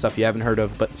of times stuff you haven't heard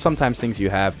of, but sometimes things you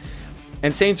have.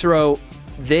 And Saints Row,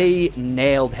 they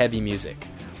nailed heavy music.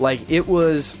 Like, it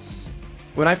was...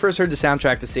 When I first heard the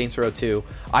soundtrack to Saints Row 2,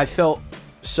 I felt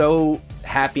so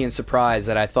happy and surprised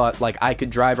that I thought like I could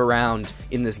drive around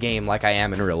in this game like I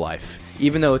am in real life,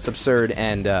 even though it's absurd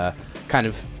and kind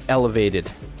of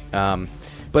elevated.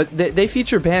 But they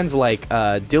feature bands like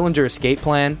Dillinger Escape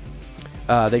Plan.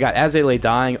 They got As They Lay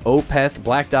Dying, Opeth,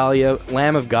 Black Dahlia,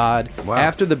 Lamb of God,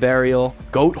 After the Burial,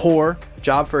 Goat Whore,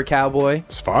 Job for a Cowboy.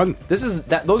 It's fun. Those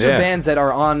are bands that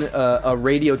are on a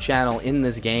radio channel in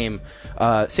this game.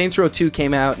 Saints Row 2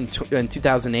 came out in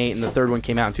 2008, and the third one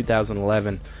came out in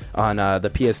 2011 on the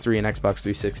PS3 and Xbox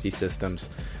 360 systems.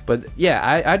 But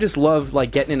yeah, I just love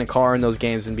like getting in a car in those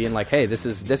games and being like, hey, this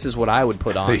is what I would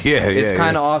put on. It's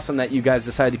kind of awesome that you guys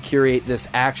decided to curate this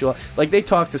actual. Like they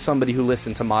talked to somebody who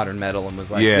listened to modern metal and was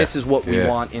like, this is what we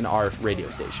want in our radio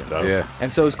station. Yeah.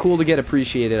 And so it's cool to get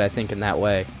appreciated, I think, in that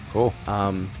way. Cool.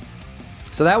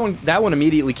 So that one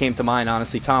immediately came to mind.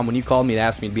 Honestly, Tom, when you called me to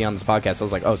ask me to be on this podcast, I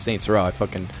was like, "Oh, Saints Row!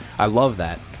 I love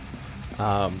that."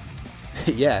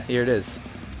 Yeah, here it is.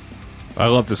 I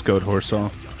love this Goat Horse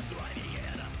song.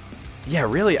 Yeah,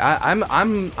 really.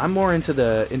 I'm more into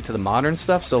the modern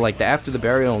stuff. So like the After the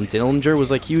Burial and Dillinger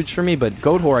was like huge for me, but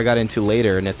Goat Whore I got into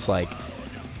later, and it's like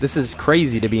this is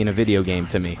crazy to be in a video game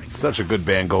to me. Such a good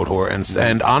band, Goat Whore,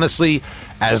 and honestly,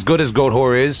 as good as Goat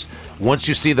Whore is, once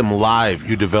you see them live,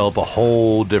 you develop a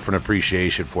whole different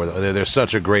appreciation for them. They're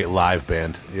such a great live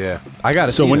band. Yeah, I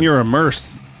gotta. So when you're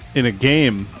immersed in a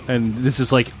game and this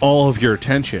is like all of your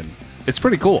attention, it's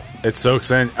pretty cool. It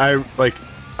soaks in. I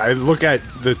look at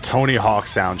the Tony Hawk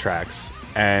soundtracks,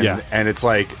 and it's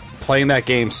like playing that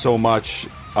game so much.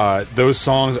 Those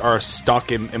songs are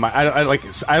stuck in my.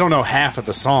 I don't know half of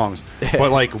the songs,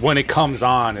 but like when it comes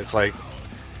on, it's like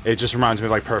it just reminds me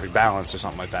of like Perfect Balance or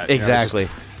something like that. Exactly.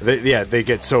 They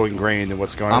get so ingrained in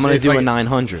what's going on. I'm gonna do a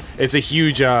 900. It's a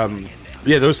huge.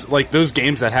 Those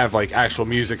games that have like actual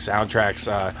music soundtracks.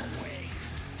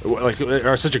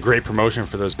 Are such a great promotion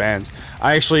for those bands.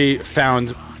 I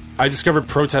discovered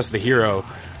Protest the Hero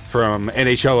from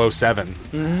NHL 07.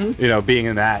 Mm-hmm. Being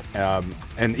in that,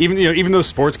 and even those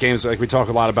sports games, like we talk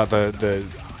a lot about the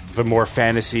more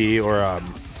fantasy or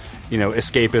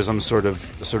escapism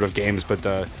sort of games, but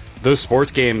those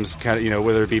sports games kind of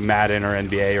whether it be Madden or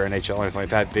NBA or NHL or anything like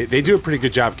that, they do a pretty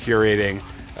good job curating.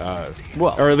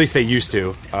 Or at least they used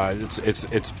to.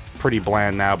 It's pretty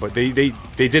bland now, but they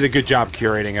did a good job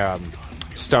curating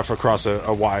stuff across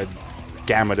a wide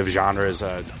gamut of genres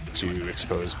to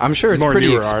expose. I'm sure it's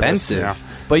pretty expensive, artists,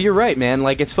 but you're right, man.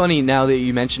 Like it's funny now that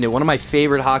you mentioned it. One of my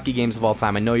favorite hockey games of all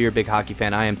time. I know you're a big hockey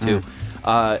fan. I am too.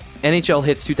 NHL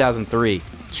Hits 2003.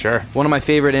 Sure. One of my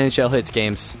favorite NHL Hits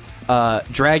games.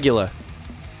 Dragula.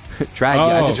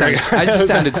 I just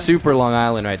sounded super Long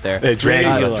Island right there.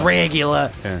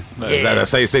 Dragula. Yeah.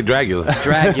 That's how you say Dragula.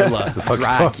 Dragula.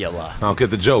 Dragula. I don't get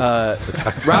the joke.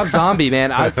 Rob Zombie, man.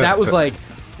 That was like,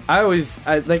 I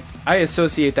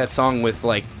associate that song with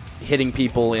like hitting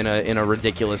people in a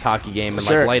ridiculous hockey game and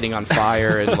like lighting on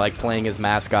fire and like playing as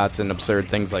mascots and absurd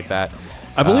things like that.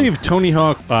 I believe Tony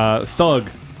Hawk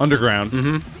Thug Underground.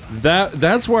 Mm-hmm.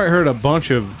 That's where I heard a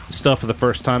bunch of stuff for the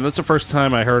first time. That's the first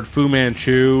time I heard Fu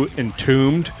Manchu,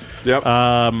 Entombed. Yep.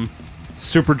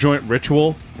 Superjoint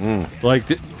Ritual.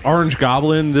 Like Orange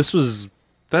Goblin.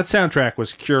 That soundtrack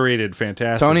was curated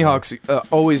fantastic. Tony Hawk's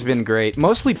always been great.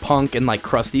 Mostly punk and like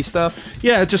crusty stuff.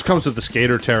 Yeah, it just comes with the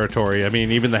skater territory. I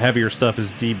mean, even the heavier stuff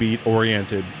is D-beat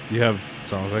oriented. You have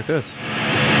songs like this. There is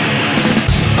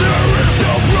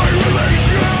no right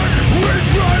relation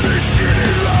with driving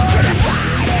shitty life.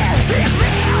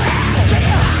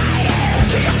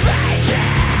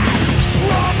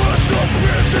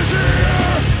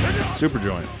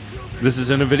 Superjoint. This is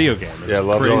in a video game. It's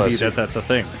love crazy that's a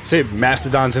thing. Say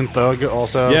Mastodon's in Thug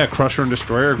also. Yeah, Crusher and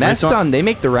Destroyer. Mastodon, they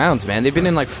make the rounds, man. They've been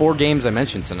in like 4 games I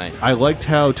mentioned tonight. I liked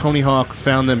how Tony Hawk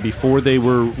found them before they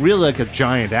were really like a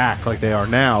giant act like they are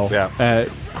now. Yeah.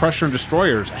 Crusher and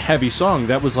Destroyer's heavy song,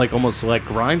 that was like almost like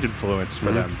grind influence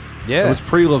for them. Yeah. It was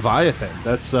pre-Leviathan.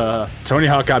 That's Tony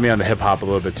Hawk got me on the hip hop a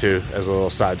little bit too, as a little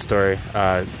side story.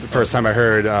 The first time I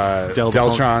heard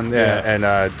Deltron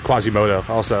and Quasimodo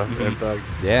also.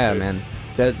 Mm-hmm. Yeah, man.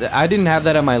 I didn't have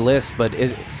that on my list, but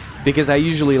because I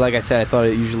usually, like I said, I thought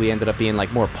it usually ended up being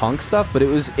like more punk stuff, but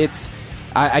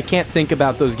I can't think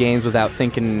about those games without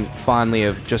thinking fondly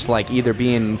of just like either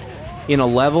being in a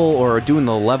level or doing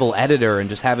the level editor and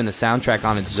just having the soundtrack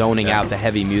on and zoning out to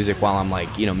heavy music while I'm like,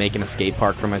 making a skate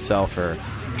park for myself or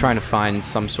trying to find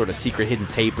some sort of secret hidden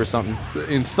tape or something.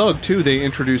 In Thug 2, they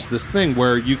introduced this thing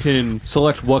where you can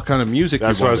select what kind of music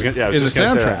That's you what want I was going to in the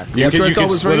soundtrack. You can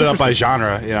split it up by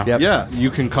genre. Yeah. Yep. Yeah,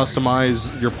 you can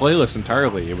customize your playlist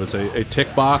entirely. It was a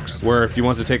tick box where if you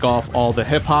want to take off all the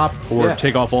hip-hop or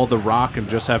take off all the rock and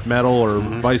just have metal or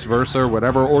vice versa or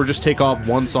whatever, or just take off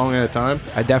one song at a time.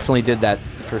 I definitely did that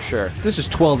for sure. This is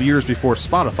 12 years before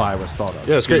Spotify was thought of.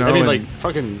 Yeah, it's great. I mean,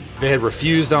 they had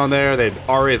Refused on there. They had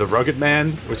R.A. the Rugged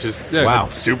Man, which is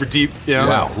super deep.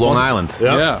 Wow, Long Island. Yep.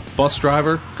 Yeah, Bus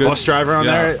Driver. Good. Bus Driver on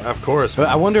there, of course. But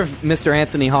I wonder if Mr.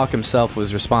 Anthony Hawk himself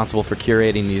was responsible for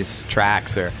curating these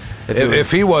tracks, or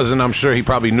If he wasn't, I'm sure he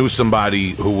probably knew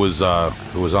somebody who was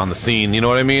on the scene. You know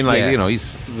what I mean? Like, Yeah. you know,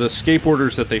 he's The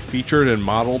skateboarders that they featured and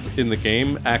modeled in the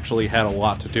game actually had a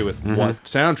lot to do with what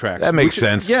soundtracks. That makes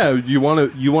sense. Yeah, you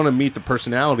want to meet the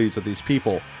personalities of these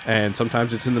people, and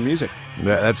sometimes it's in the music.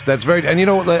 that's very. And you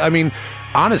know, I mean,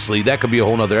 honestly, that could be a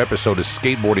whole nother episode of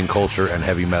skateboarding culture and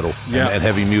heavy metal and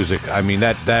heavy music. I mean,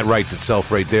 that writes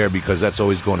itself right there, because that's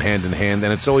always going hand in hand,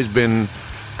 and it's always been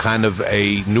kind of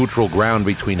a neutral ground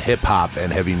between hip hop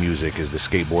and heavy music is the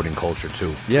skateboarding culture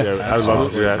too. Yeah, I would love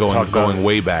to do that. Going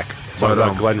way back. Talk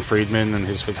about Glenn Friedman and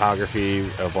his photography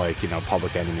of, like, you know,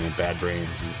 Public Enemy and Bad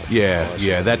Brains. And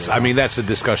Yeah. That's that's a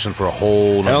discussion for a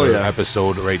whole other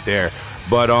episode right there.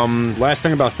 But last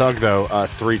thing about Thug, though,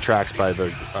 3 tracks by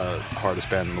the hardest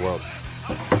band in the world.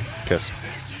 Kiss.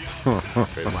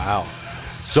 Wow.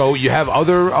 so you have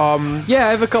other Yeah,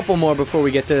 I have a couple more before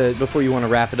you want to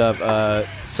wrap it up.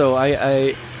 So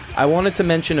I wanted to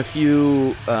mention a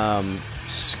few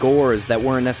scores that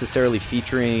weren't necessarily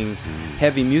featuring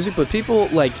heavy music, but people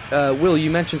like Will, you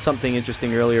mentioned something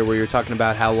interesting earlier where you were talking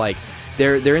about how, like,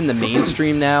 they're in the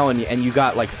mainstream now, and you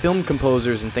got, like, film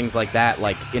composers and things like that,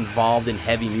 like, involved in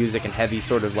heavy music and heavy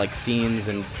sort of, like, scenes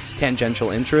and tangential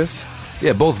interests.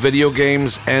 Yeah, both video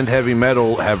games and heavy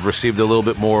metal have received a little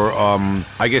bit more,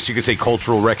 I guess you could say,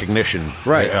 cultural recognition,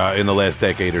 Right. In the last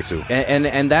decade or two.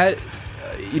 And that,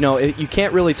 you know, you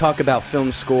can't really talk about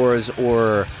film scores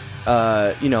or,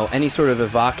 you know, any sort of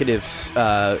evocative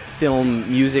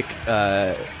film music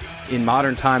in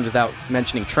modern times without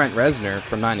mentioning Trent Reznor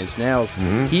from Nine Inch Nails.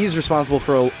 He's responsible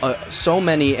for so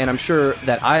many, and I'm sure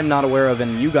that I'm not aware of,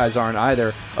 and you guys aren't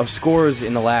either, of scores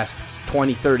in the last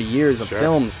 20, 30 years of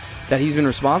films that he's been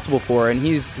responsible for, and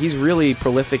he's really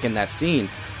prolific in that scene.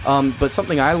 But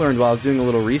something I learned while I was doing a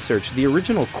little research, the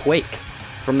original Quake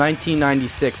from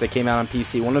 1996 that came out on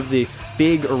PC, one of the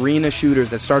big arena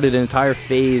shooters that started an entire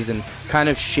phase and kind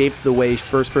of shaped the way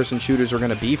first-person shooters were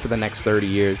going to be for the next 30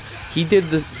 years.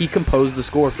 He composed the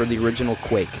score for the original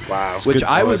Quake. Wow. Which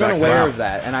I was unaware of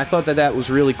that, and I thought that was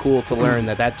really cool to learn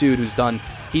that dude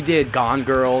he did Gone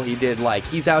Girl,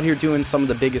 he's out here doing some of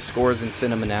the biggest scores in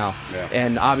cinema now,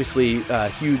 and obviously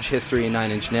huge history in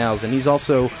Nine Inch Nails, and he's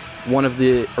also one of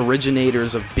the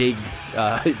originators of big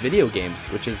video games,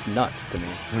 which is nuts to me.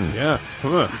 Yeah.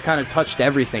 He's kind of touched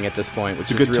everything at this point,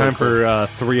 which It's a is good really time cool.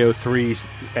 for 303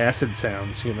 acid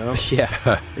sounds, you know?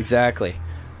 Yeah, exactly.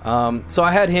 So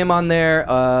I had him on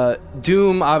there.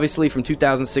 Doom, obviously, from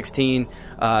 2016.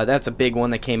 That's a big one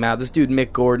that came out. This dude,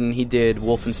 Mick Gordon, he did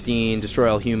Wolfenstein,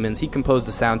 Destroy All Humans. He composed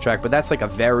the soundtrack, but that's like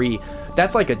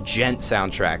a gent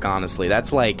soundtrack, honestly.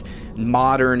 That's like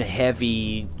modern,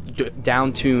 heavy,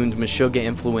 down-tuned,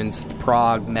 Meshuggah-influenced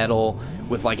prog metal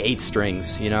with like 8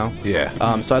 strings, you know?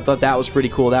 Yeah. So I thought that was pretty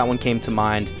cool. That one came to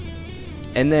mind.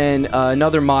 And then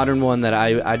another modern one that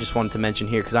I just wanted to mention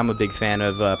here because I'm a big fan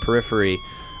of Periphery.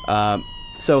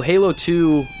 So Halo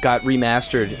 2 got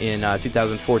remastered in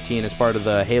 2014 as part of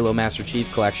the Halo Master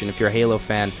Chief Collection. If you're a Halo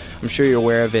fan, I'm sure you're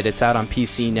aware of it. It's out on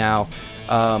PC now.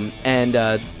 And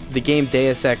the game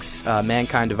Deus Ex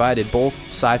Mankind Divided, both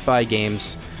sci-fi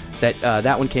games,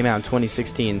 that one came out in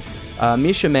 2016.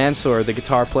 Misha Mansour, the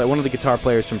guitar player, one of the guitar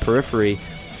players from Periphery,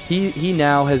 he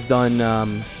now has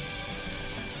done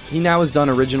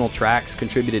original tracks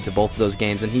contributed to both of those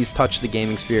games, and he's touched the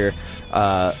gaming sphere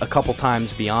a couple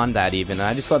times beyond that even. And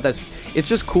I just thought it's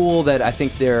just cool that I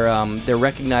think they're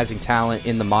recognizing talent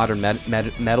in the modern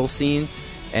metal scene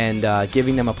and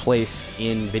giving them a place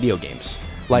in video games.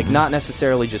 Like not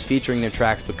necessarily just featuring their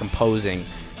tracks, but composing,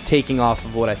 taking off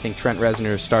of what I think Trent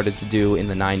Reznor started to do in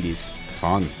the 90s.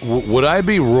 Fun. Would I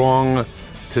be wrong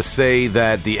to say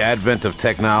that the advent of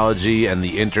technology and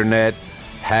the internet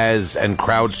and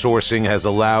crowdsourcing has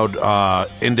allowed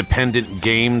independent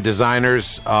game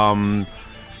designers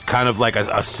kind of like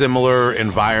a similar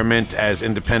environment as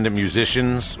independent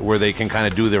musicians, where they can kind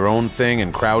of do their own thing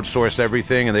and crowdsource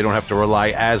everything, and they don't have to rely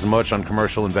as much on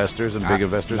commercial investors and big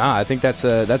investors? Nah, I think that's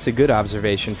a good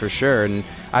observation for sure. And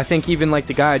I think even like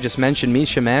the guy I just mentioned,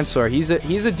 Misha Mansour, he's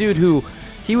a dude who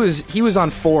he was on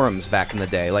forums back in the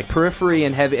day, like Periphery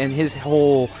and his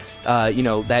whole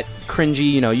that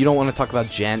cringy, you don't want to talk about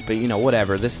gent, but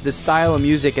whatever. This style of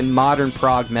music and modern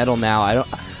prog metal now,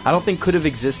 I don't think could have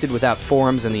existed without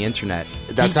forums and the internet.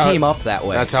 He came up that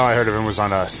way. That's how I heard of him, was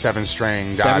on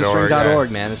 7string.org.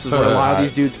 7string.org, man. This is where a lot of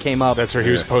these dudes came up. That's where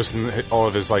he was posting all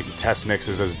of his like test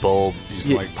mixes as Bulb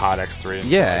using like Pod X3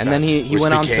 and and then he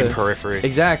went on to Periphery.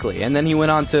 Exactly. And then he went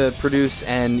on to produce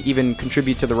and even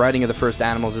contribute to the writing of the first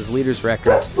Animals as Leaders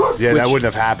records. Yeah, that wouldn't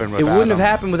have happened without him. It wouldn't have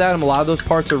happened without him. A lot of those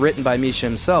parts are written by Misha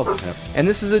himself. Yep. And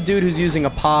this is a dude who's using a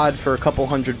pod for a couple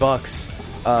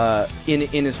 $100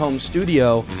 in his home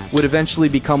studio would eventually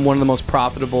become one of the most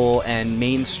profitable and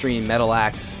mainstream metal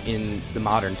acts in the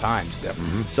modern times.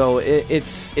 So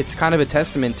it's kind of a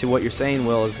testament to what you're saying,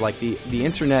 Will, is like the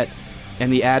internet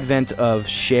and the advent of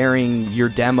sharing your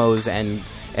demos and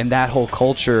that whole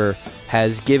culture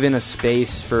has given a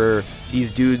space for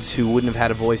these dudes who wouldn't have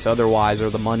had a voice otherwise or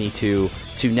the money to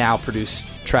now produce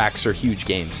tracks or huge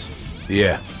games.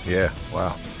 Yeah,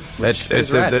 wow. It's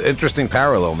an interesting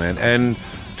parallel, man. And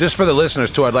just for the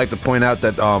listeners, too, I'd like to point out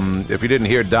that if you didn't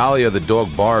hear, Dahlia, the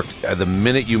dog, barked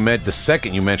the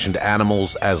second you mentioned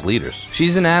animals as leaders.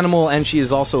 She's an animal, and she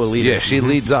is also a leader. Yeah, she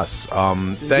leads us.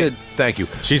 Thank you.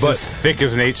 She's as thick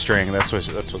as an 8-string. That's what's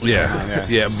going on.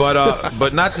 Yeah.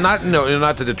 But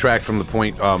not to detract from the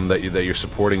point that you're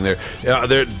supporting there.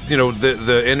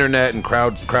 The internet and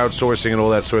crowdsourcing and all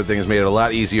that sort of thing has made it a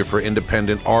lot easier for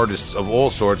independent artists of all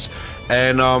sorts.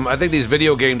 And I think these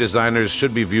video game designers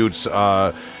should be viewed.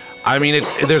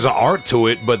 There's an art to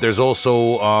it, but there's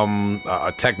also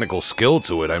a technical skill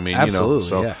to it. I mean,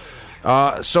 absolutely, yeah.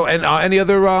 Any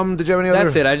other? Did you have any other?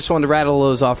 That's it. I just wanted to rattle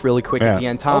those off really quick at the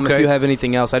end. Tom, if you have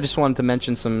anything else, I just wanted to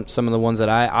mention some of the ones that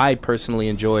I personally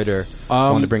enjoyed or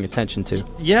wanted to bring attention to.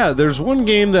 Yeah, there's one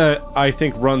game that I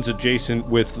think runs adjacent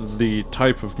with the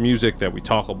type of music that we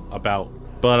talk about.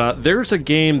 But there's a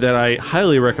game that I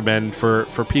highly recommend for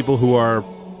people who are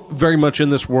very much in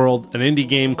this world, an indie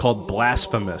game called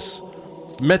Blasphemous.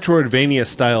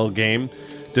 Metroidvania-style game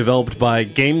developed by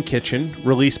Game Kitchen,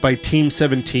 released by Team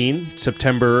 17,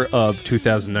 September of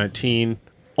 2019,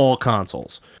 all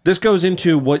consoles. This goes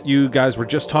into what you guys were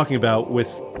just talking about with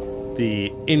the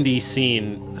indie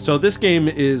scene. So this game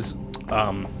is...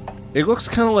 it looks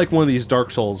kind of like one of these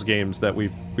Dark Souls games that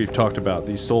we've talked about,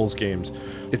 these Souls games.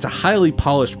 It's a highly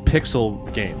polished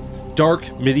pixel game.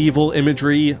 Dark, medieval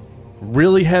imagery,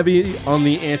 really heavy on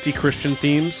the anti-Christian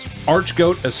themes,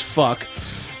 archgoat as fuck,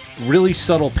 really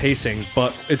subtle pacing,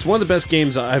 but it's one of the best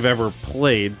games I've ever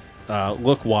played,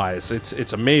 look-wise.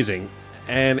 It's amazing.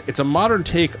 And it's a modern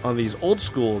take on these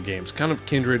old-school games, kind of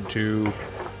kindred to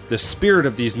the spirit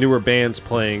of these newer bands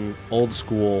playing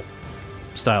old-school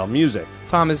style music.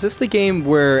 Tom, is this the game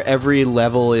where every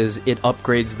level it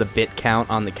upgrades the bit count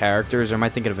on the characters, or am I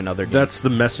thinking of another game? That's The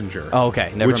Messenger. Oh,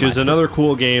 okay. Never which mind. is another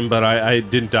cool game, but I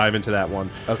didn't dive into that one.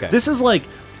 Okay. This is like,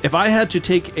 if I had to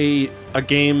take a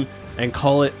game and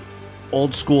call it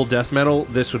old school death metal,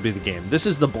 this would be the game. This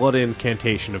is the blood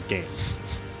incantation of games.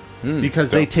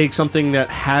 Because they take something that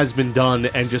has been done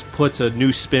and just puts a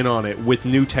new spin on it with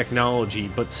new technology,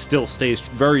 but still stays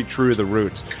very true to the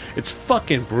roots. It's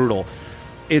fucking brutal.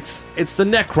 It's the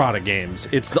Necrota games.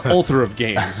 It's the Ulthar of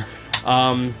games.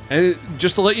 And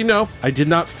just to let you know, I did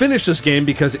not finish this game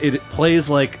because it plays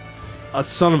like a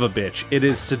son of a bitch. It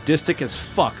is sadistic as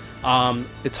fuck.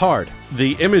 It's hard.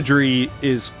 The imagery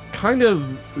is kind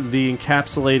of the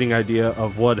encapsulating idea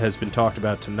of what has been talked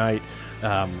about tonight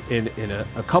in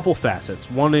a couple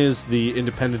facets. One is the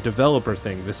independent developer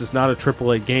thing. This is not a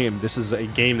AAA game. This is a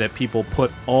game that people put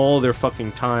all their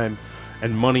fucking time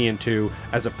and money into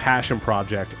as a passion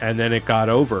project, and then it got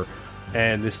over.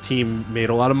 And this team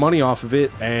made a lot of money off of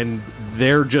it, and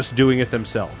they're just doing it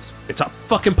themselves. It's a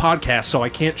fucking podcast, so I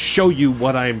can't show you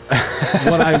what I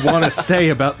want to say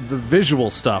about the visual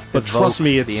stuff. But trust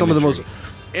me, it's some of the most...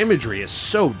 Imagery is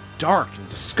so dark and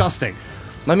disgusting.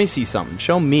 Let me see something.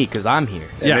 Show me, because I'm here.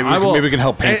 Yeah, maybe we can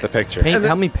help paint the picture.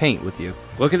 Help me paint with you.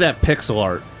 Look at that pixel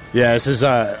art. Yeah, this is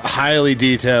highly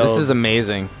detailed. This is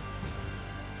amazing.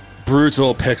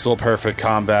 Brutal, pixel perfect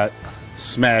combat.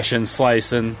 Smashing,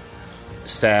 slicing,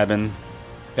 stabbing.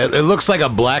 It looks like a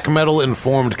black metal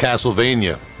informed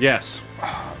Castlevania. Yes.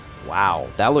 Wow,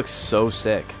 that looks so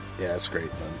sick. Yeah, it's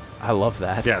great, man. I love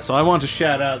that. Yeah, so I want to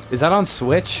shout out... Is that on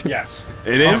Switch? Yes.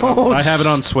 It is? Oh, I have it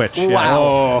on Switch. Wow. Yeah.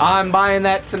 Oh. I'm buying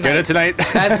that tonight. Get it tonight.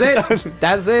 That's it.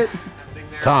 That's it.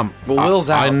 Tom, Well, Will's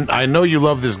out. I know you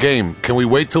love this game. Can we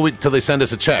wait till they send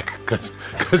us a check? Because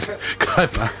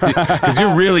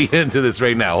you're really into this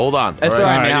right now. Hold on. That's all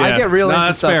right, man. yeah. I get real No, into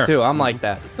that's stuff, fair. too. I'm like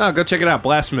that. No, go check it out.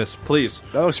 Blasphemous, please.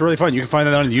 That looks really fun. You can find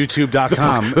that on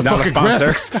YouTube.com. The Not a fucking sponsor.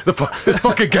 graphics. This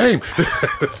fucking game.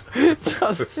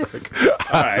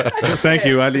 All right. Thank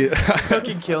you. I need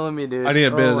Fucking killing me, dude. a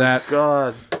bit of that.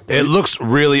 God. It looks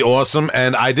really awesome,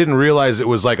 and I didn't realize it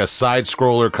was like a side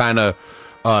scroller kind of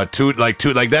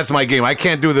like that's my game. I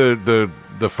can't do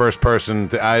the first person.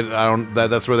 I don't.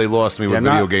 That's where they lost me with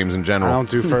video games in general. I don't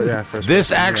do first.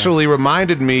 This actually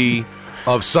reminded me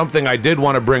of something I did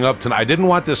want to bring up tonight. I didn't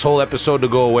want this whole episode to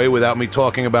go away without me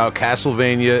talking about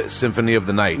Castlevania Symphony of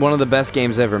the Night. One of the best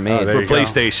games ever made. For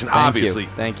PlayStation, obviously.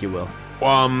 Thank you, Will.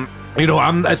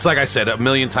 It's like I said a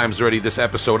million times already this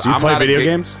episode. Do you I'm play not a video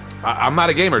games? I'm not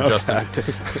a gamer, Justin.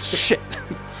 Shit.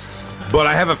 But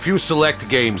I have a few select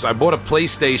games. I bought a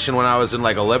PlayStation when I was in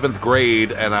like 11th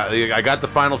grade, and I got the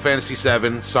Final Fantasy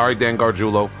VII. Sorry, Dan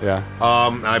Gargiulo. Yeah.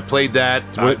 And I played that.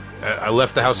 I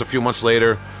left the house a few months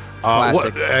later.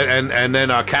 Classic. And then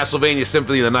Castlevania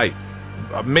Symphony of the Night.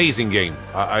 Amazing game.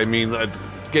 I mean, it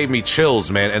gave me chills,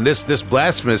 man. And this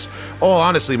Blasphemous. Oh,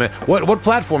 honestly, man, what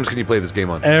platforms can you play this game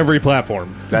on? Every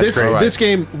platform. That's great. This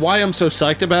game, why I'm so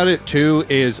psyched about it too,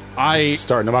 is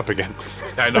Starting them up again.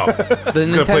 I know. The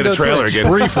He's gonna play the Nintendo trailer Twitch.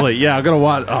 again. briefly. Yeah, I'm gonna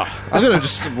watch. I'm gonna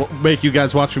just make you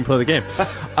guys watch me play the game.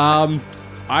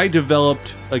 I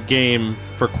developed a game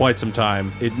for quite some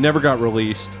time. It never got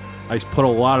released. I put a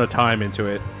lot of time into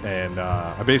it, and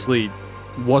I basically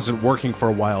wasn't working for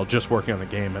a while, just working on the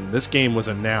game. And this game was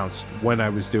announced when I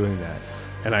was doing that,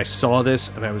 and I saw this,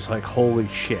 and I was like, "Holy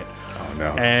shit!" Oh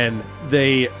no. And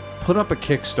they put up a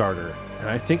Kickstarter, and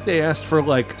I think they asked for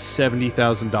like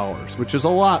 $70,000, which is a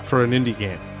lot for an indie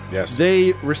game. Yes.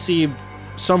 They received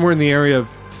somewhere in the area of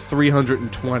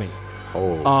 320.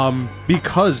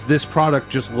 Because this product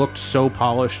just looked so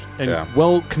polished and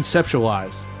well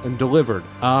conceptualized and delivered.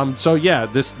 So yeah,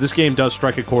 this game does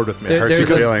strike a chord with me. hurts your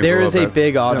feelings there a is little a bit.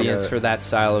 big audience for that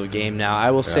style of game now.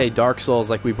 I will say Dark Souls,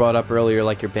 like we brought up earlier,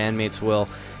 like your bandmates will.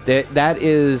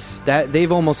 That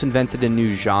they've almost invented a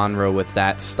new genre with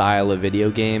that style of video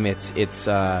game. It's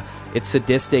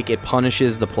sadistic. It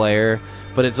punishes the player,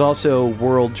 but it's also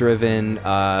world driven,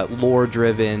 lore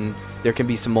driven. There can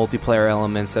be some multiplayer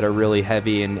elements that are really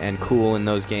heavy and cool in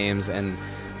those games, and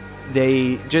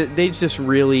they just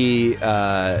really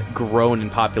grown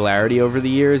in popularity over the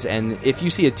years. And if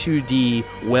you see a 2D,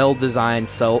 well-designed,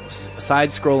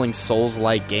 side-scrolling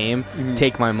Souls-like game,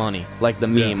 take my money. Like the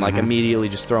meme, like immediately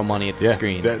just throw money at the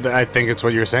screen. I think it's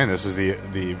what you're saying. This is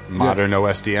the modern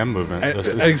OSDM movement.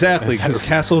 Exactly, because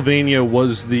Castlevania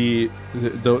was the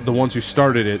ones who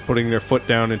started it, putting their foot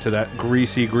down into that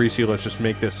greasy, let's just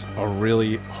make this a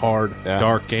really hard,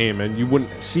 dark game. And you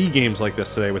wouldn't see games like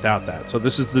this today without that. So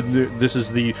this is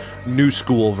the new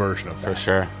school version of that. For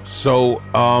sure. So,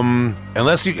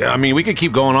 unless we could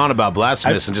keep going on about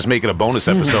Blasphemous and just make it a bonus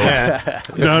episode.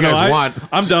 If you guys want.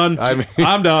 I'm done.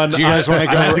 I'm done. Do you guys want to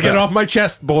go? I have to get off my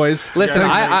chest, boys. Listen,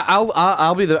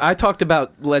 I'll be I talked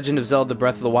about Legend of Zelda: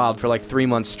 Breath of the Wild for like 3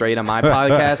 months straight on my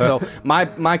podcast, so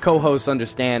my co-hosts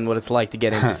understand what it's like to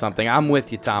get into something. I'm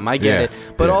with you, Tom. I get it,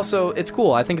 but also it's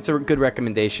cool. I think it's a good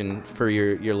recommendation for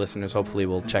your listeners. Hopefully,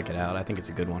 we'll check it out. I think it's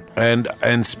a good one.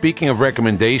 And speaking of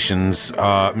recommendations,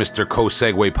 Mr.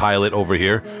 Co-Segway Pilot over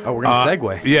here. Oh, we're gonna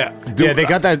segue. Yeah, They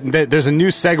got that. There's a new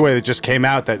Segway that just came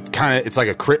out that kind of it's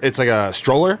like a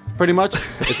stroller, pretty much.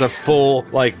 It's a full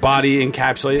like body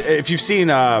encapsulated. If you've seen,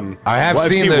 I've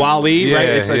seen WALL-E, WALL-E,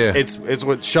 right? yeah. It's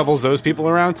what shovels those people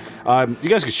around. You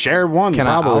guys could share one.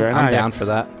 Probably. I'm down for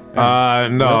that.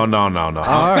 No.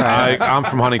 All right. I'm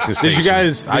from Huntington Station.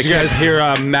 Did you guys hear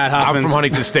Matt Hoffman's? I'm from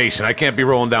Huntington Station. I can't be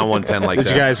rolling down 110 like that.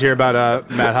 Did you guys hear about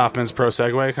Matt Hoffman's Pro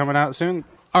Segway coming out soon?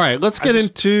 All right, let's get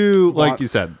into, like you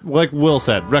said, like Will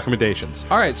said, recommendations.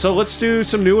 All right, so let's do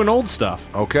some new and old stuff.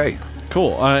 Okay.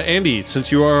 Cool. Andy,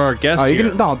 since you are our guest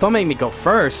here. Don't make me go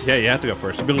first. Yeah, you have to go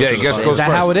first. You've been Yeah, listening to guest the goes Is that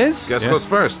first. how it is? Guest goes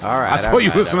first. All right, I thought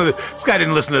you listened to this guy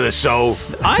didn't listen to the show.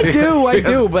 I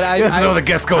do, but I know the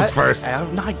guest goes first.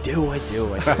 I do. All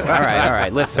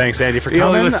right. Listen. Thanks, Andy, for He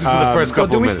only coming. listens to the first So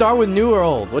couple do we minutes. start with new or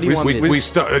old? What do you want me to do? We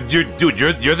start, dude.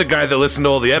 You're the guy that listened to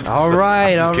all the episodes. All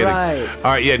right, I'm just all kidding. right.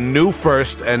 All right, yeah, new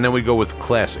first, and then we go with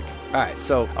classic. All right,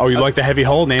 so Oh, you like the heavy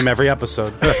hole? Name every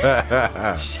episode.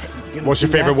 What's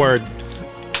your favorite word?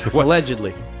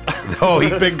 allegedly. Oh,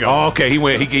 bingo. Oh, okay, he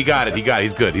went. He got it.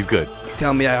 He's good.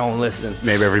 Tell me I don't listen.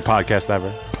 Name every podcast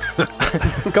ever.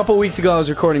 A couple weeks ago, I was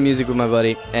recording music with my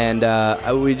buddy, and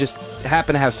we just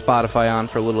happened to have Spotify on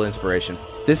for a little inspiration.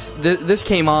 This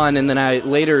came on, and then I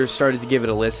later started to give it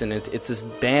a listen. It's this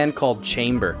band called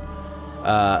Chamber.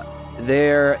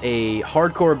 They're a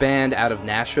hardcore band out of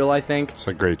Nashville, I think. It's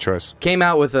a great choice. Came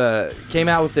out with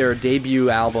their debut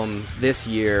album this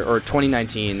year, or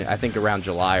 2019, I think around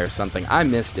July or something. I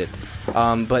missed it,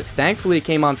 but thankfully it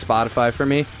came on Spotify for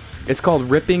me. It's called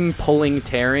Ripping, Pulling,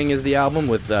 Tearing is the album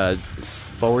with / in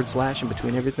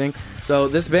between everything. So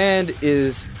this band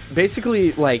is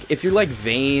basically like, if you're like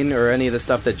Vane or any of the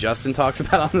stuff that Justin talks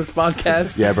about on this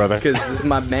podcast. Yeah, brother. Because this is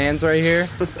my man's right here.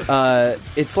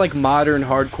 It's like modern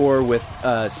hardcore with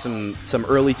some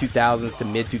early 2000s to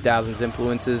mid 2000s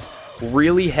influences.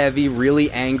 Really heavy,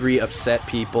 really angry, upset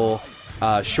people.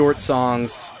 Short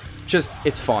songs. Just,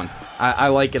 it's fun. I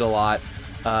like it a lot.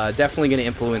 Definitely going to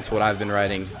influence what I've been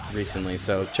writing recently.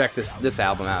 So check this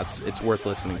album out. It's worth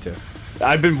listening to.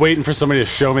 I've been waiting for somebody to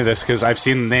show me this because I've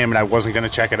seen the name and I wasn't going to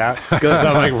check it out because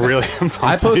I'm like really.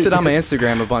 I posted on my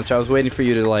Instagram a bunch. I was waiting for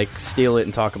you to like steal it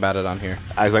and talk about it on here.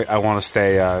 I was like, I want to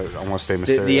stay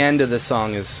mysterious. The end of the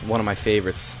song is one of my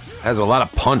favorites. Has a lot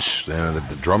of punch, you know,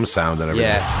 the drum sound and everything.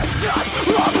 Yeah.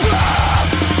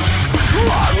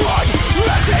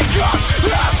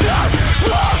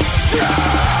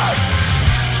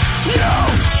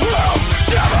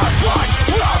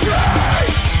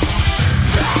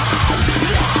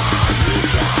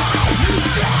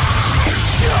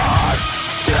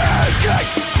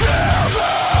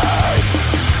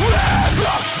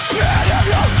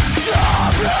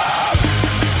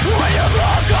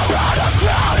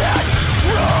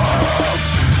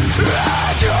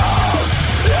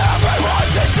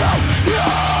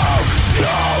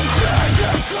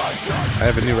 I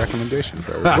have a new recommendation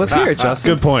for everybody. Let's hear it,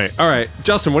 Justin. Good point. All right,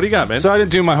 Justin, what do you got, man? So I didn't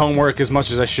do my homework as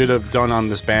much as I should have done on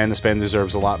this band. This band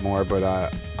deserves a lot more,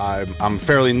 but I'm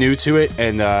fairly new to it,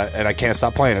 and I can't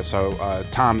stop playing it. So,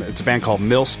 Tom, it's a band called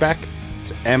Mil-Spec.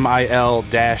 It's MIL-SPEC,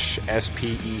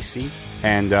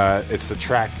 and it's the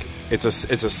track. It's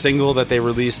a single that they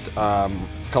released a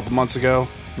couple months ago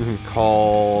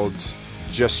called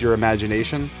Just Your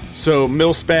Imagination. So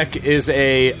Mil-Spec is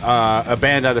a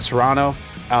band out of Toronto.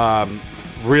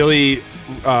 Really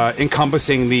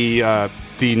encompassing the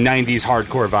 90s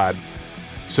hardcore vibe.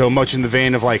 So much in the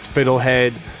vein of like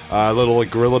Fiddlehead, little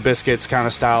like Gorilla Biscuits kind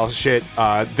of style shit.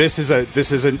 This is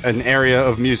an area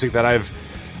of music that I've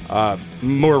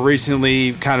more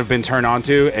recently kind of been turned on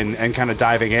to and kind of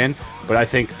diving in. But I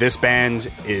think this band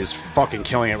is fucking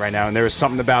killing it right now. And there is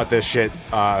something about this shit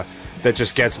that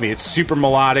just gets me. It's super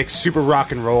melodic, super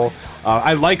rock and roll.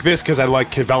 I like this because I like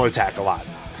Kid Velertak a lot.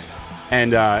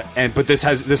 But this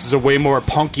is a way more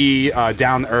punky,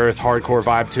 down to earth, hardcore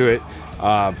vibe to it.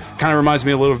 Kind of reminds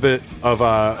me a little bit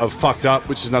of Fucked Up,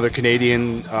 which is another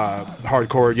Canadian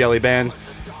hardcore yelly band.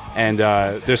 And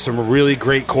there's some really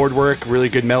great chord work, really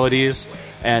good melodies,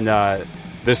 and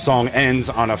this song ends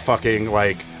on a fucking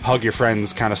like hug your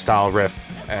friends kind of style riff.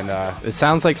 And it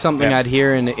sounds like something I'd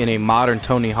hear in a modern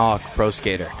Tony Hawk Pro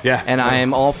Skater. Yeah. And I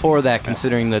am all for that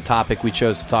considering the topic we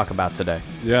chose to talk about today.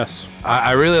 Yes.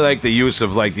 I really like the use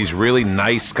of like these really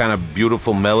nice kind of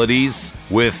beautiful melodies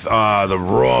with the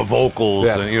raw vocals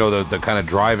and, you know, the kind of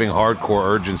driving hardcore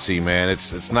urgency, man.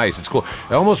 It's nice. It's cool.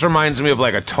 It almost reminds me of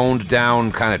like a toned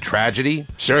down kind of tragedy.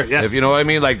 Sure, yes. If you know what I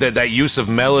mean? Like that use of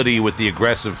melody with the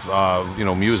aggressive,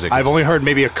 music. I've only heard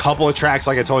maybe a couple of tracks.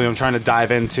 Like I told you, I'm trying to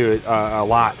dive into it a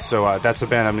lot. So that's the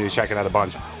band I'm going to be checking out a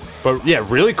bunch. But yeah,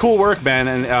 really cool work, man.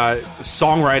 And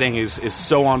songwriting is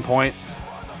so on point.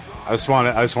 I just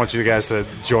want you guys to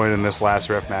join in this last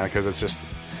riff, man, because it's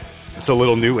a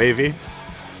little new wavy.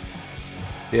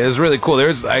 Yeah, it's really cool.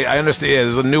 I understand. Yeah,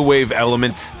 there's a new wave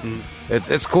element.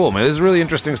 It's cool, man. This is really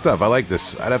interesting stuff. I like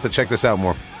this. I'd have to check this out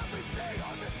more.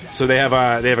 So they have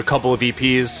a couple of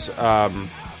EPs. I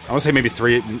want to say maybe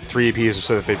three EPs or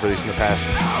so that they've released in the past.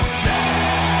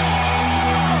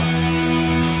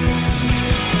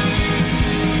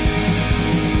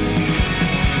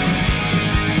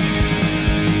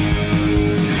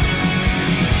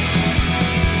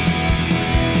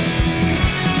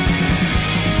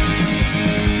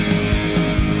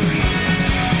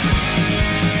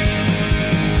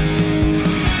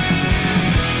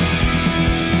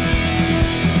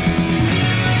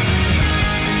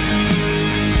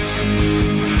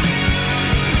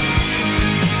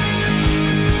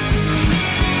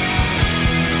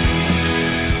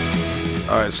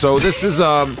 So this is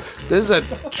a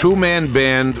two-man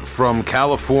band from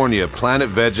California, Planet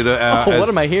Vegeta. What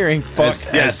am I hearing?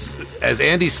 As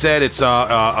Andy said, it's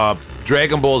a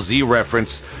Dragon Ball Z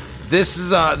reference. This is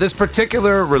this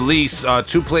particular release,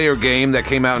 two-player game that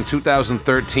came out in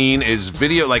 2013, is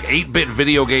 8-bit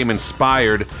video game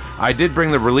inspired. I did bring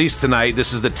the release tonight.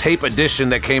 This is the tape edition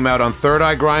that came out on Third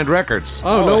Eye Grind Records.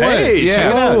 Oh, no way! Yeah,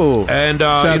 check it out. And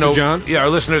Shout out to John. Yeah, our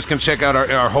listeners can check out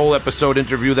our whole episode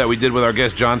interview that we did with our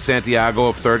guest John Santiago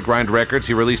of Third Grind Records.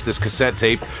 He released this cassette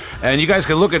tape, and you guys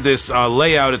can look at this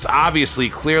layout. It's obviously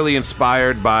clearly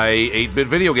inspired by 8-bit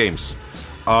video games.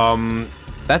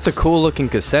 That's a cool looking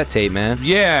cassette tape, man.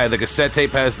 Yeah, the cassette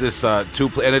tape has this and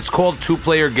it's called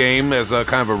Two-Player Game as a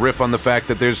kind of a riff on the fact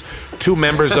that there's two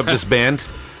members of this band.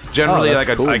 Generally,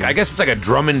 cool, I guess it's like a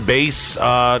drum and bass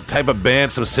type of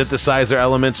band, some synthesizer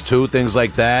elements too, things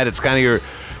like that. It's kind of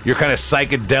your kind of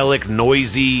psychedelic,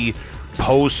 noisy,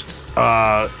 post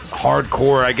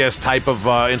hardcore, I guess, type of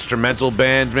instrumental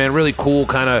band. Man, really cool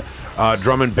kind of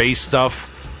drum and bass stuff,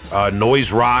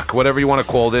 noise rock, whatever you want to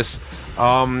call this.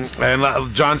 And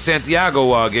John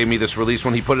Santiago gave me this release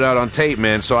when he put it out on tape,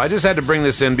 man. So I just had to bring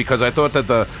this in because I thought that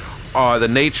the the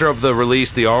nature of the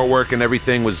release, the artwork and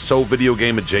everything was so video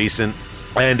game adjacent.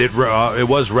 And it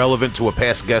was relevant to a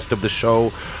past guest of the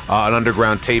show, an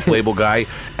underground tape label guy.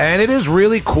 And it is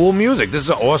really cool music. This is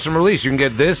an awesome release. You can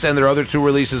get this and their other 2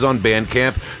 releases on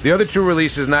Bandcamp. The other 2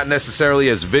 releases not necessarily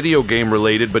as video game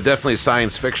related, but definitely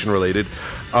science fiction related.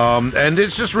 And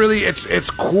it's just really, it's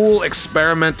cool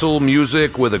experimental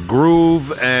music with a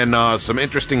groove and some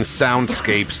interesting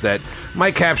soundscapes that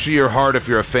might capture your heart if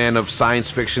you're a fan of science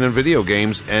fiction and video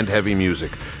games and heavy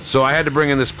music. So I had to bring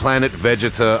in this Planet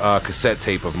Vegeta cassette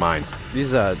tape of mine.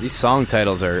 These song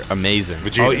titles are amazing.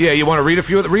 Vegeta. Oh yeah, you want to read a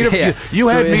few? Yeah. You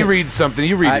had me read something.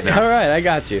 You read it now. All right, I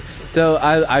got you. So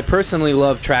I personally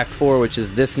love track 4, which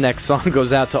is "This Next Song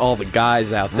Goes Out to All the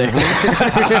Guys Out There."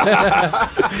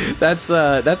 That's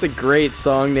a great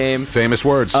song name. Famous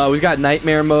words. We've got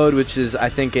Nightmare Mode, which is I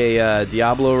think a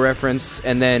Diablo reference,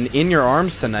 and then "In Your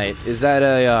Arms Tonight." Is that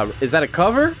a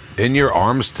cover? In Your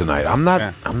Arms Tonight. I'm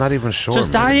not even sure.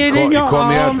 Just dying in your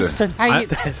arms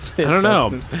tonight. I don't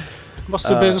know. Must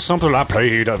have been something I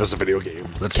played as a video game.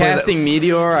 Casting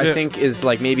Meteor, I think, is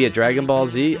like maybe a Dragon Ball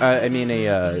Z.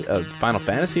 A Final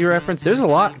Fantasy reference. There's a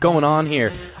lot going on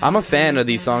here. I'm a fan of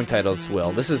these song titles,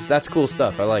 Will. That's cool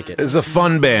stuff. I like it. It's a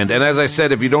fun band, and as I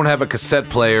said, if you don't have a cassette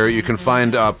player, you can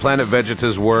find Planet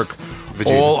Vegeta's work.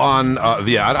 Vegeta. All on,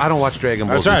 I don't watch Dragon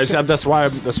Ball. That's right. That's why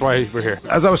we're here.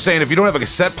 As I was saying, if you don't have a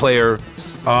cassette player,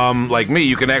 like me,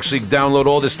 you can actually download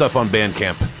all this stuff on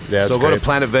Bandcamp. Yeah, so go to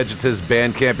Planet Vegeta's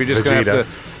Bandcamp. You're just gonna have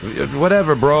to,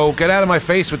 whatever, bro. Get out of my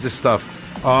face with this stuff.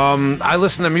 I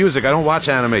listen to music. I don't watch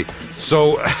anime.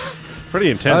 So, pretty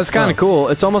intense. That's kind of cool.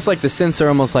 It's almost like the synths are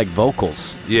almost like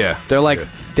vocals. Yeah, they're like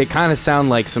they kind of sound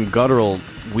like some guttural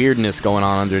weirdness going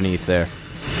on underneath there.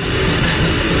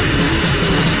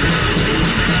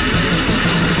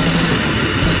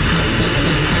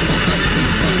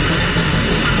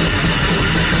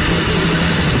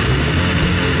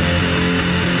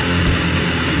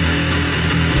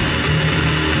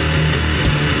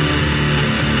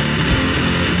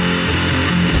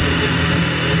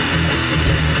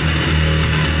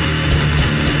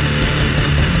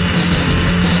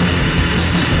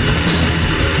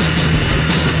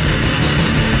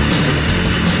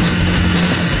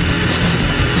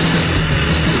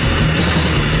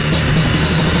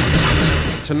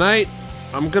 Tonight,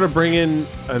 I'm going to bring in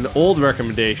an old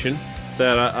recommendation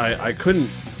that I couldn't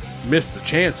miss the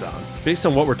chance on. Based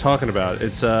on what we're talking about,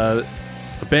 it's a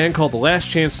band called The Last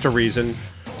Chance to Reason.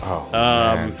 Oh,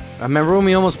 man. I remember when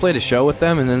we almost played a show with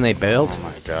them and then they bailed. Oh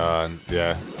my god,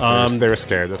 yeah. They were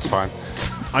scared, that's fine.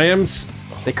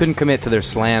 They couldn't commit to their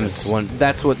slams.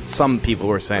 That's what some people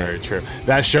were saying. Very true.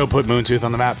 That show put Moontooth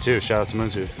on the map, too. Shout out to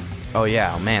Moontooth. Oh,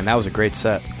 yeah. Oh, man, that was a great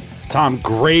set. Tom,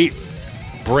 great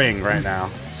bring right now.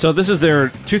 So this is their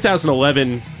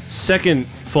 2011 second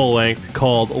full-length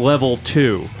called Level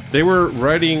 2. They were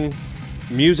writing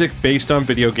music based on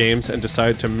video games and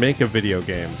decided to make a video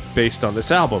game based on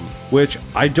this album, which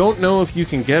I don't know if you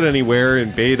can get anywhere in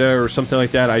beta or something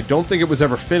like that. I don't think it was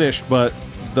ever finished, but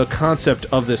the concept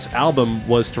of this album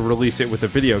was to release it with a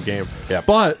video game. Yeah.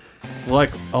 But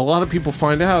like a lot of people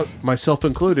find out, myself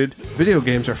included, video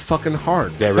games are fucking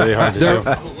hard. They're really hard to do.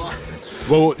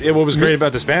 Well, what was great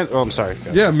about this band? Oh, I'm sorry.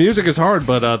 Yeah, music is hard,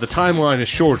 but the timeline is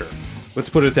shorter. Let's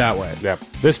put it that way. Yeah,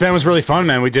 this band was really fun,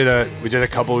 man. We did a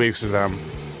couple weeks of them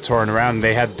touring around.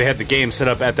 They had the game set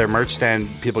up at their merch stand.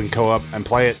 People can go up and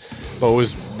play it. But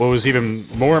what was even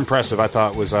more impressive, I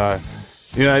thought, was I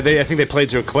think they played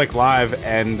to a click live,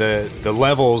 and the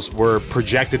levels were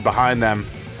projected behind them,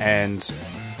 and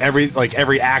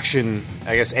every action,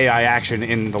 I guess AI action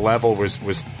in the level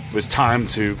was timed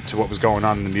to what was going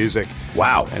on in the music.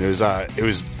 Wow. And it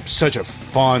was such a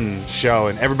fun show,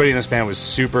 and everybody in this band was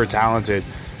super talented.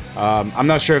 I'm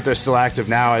not sure if they're still active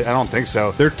now. I don't think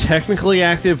so. They're technically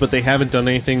active, but they haven't done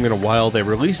anything in a while. They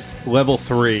released Level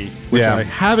 3, which I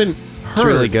haven't heard. It's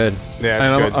really good. Yeah,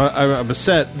 it's good. I'm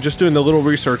upset just doing the little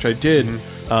research I did,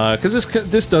 because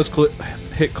this does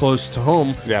hit close to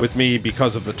home with me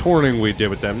because of the touring we did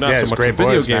with them. Not so much the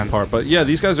video game part, but yeah,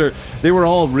 these guys they were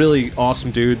all really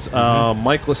awesome dudes.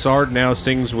 Mike Lassard now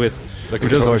sings with the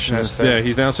Contortionist. Yeah,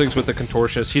 he now sings with the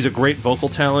Contortionist. He's a great vocal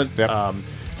talent. Yep.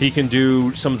 He can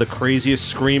do some of the craziest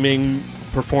screaming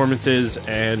performances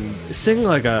and sing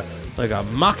like a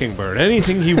mockingbird.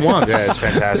 Anything he wants. Yeah, it's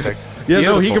fantastic. Yeah,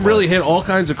 no, he can really hit all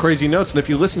kinds of crazy notes. And if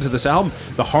you listen to this album,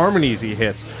 the harmonies he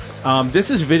hits, this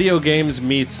is video games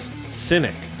meets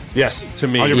Cynic. Yes, to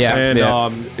me. 100%.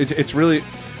 And it's really,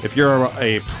 if you're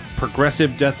a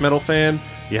progressive death metal fan,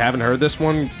 you haven't heard this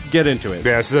one, get into it.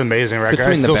 Yeah, this is an amazing record.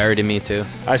 Between the Buried and Me too.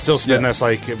 I still spin this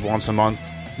like once a month.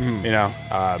 You know,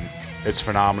 it's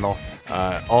phenomenal.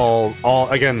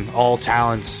 All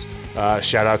talents.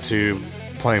 Shout out to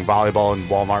playing volleyball in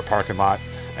Walmart parking lot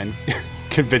and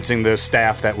convincing the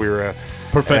staff that we were a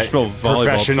professional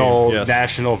team, yes.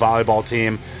 national volleyball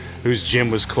team whose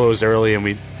gym was closed early, and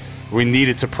we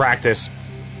needed to practice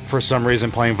for some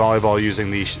reason playing volleyball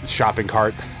using the shopping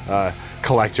cart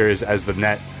collectors as the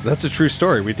net. That's a true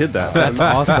story. We did that. That's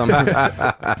awesome.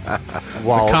 The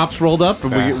cops rolled up,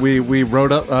 and we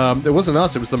rode up. It wasn't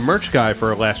us. It was the merch guy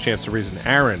for Last Chance to Reason,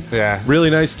 Aaron. Yeah. Really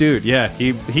nice dude. Yeah,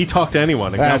 he talked to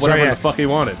anyone and got That's whatever right, yeah. the fuck he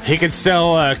wanted. He could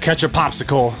sell ketchup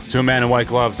popsicle to a man in white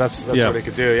gloves. That's what he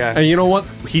could do, yeah. And you know what?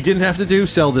 He didn't have to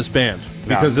sell this band.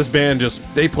 No. Because this band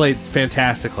they played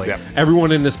fantastically. Yep.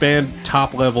 Everyone in this band,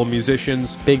 top level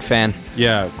musicians. Big fan.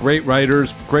 Yeah, great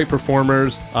writers, great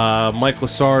performers. Mike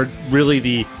Lassard, really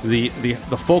the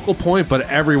focal point, but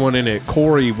everyone in it.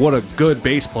 Corey, what a good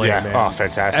bass player, Yeah. man. Oh,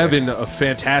 fantastic. Evan, a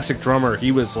fantastic drummer.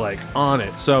 He was like on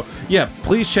it. So yeah,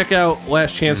 please check out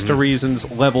Last Chance to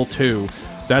Reason's Level 2.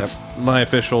 That's my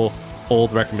official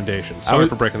old recommendation. Sorry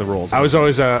for breaking the rules. I was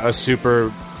always a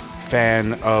super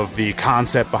fan of the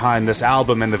concept behind this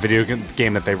album and the video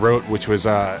game that they wrote, which was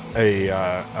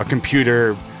a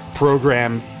computer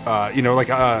program, like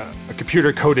a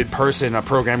computer coded person, a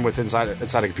program with inside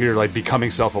a computer, like becoming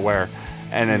self-aware,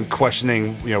 and then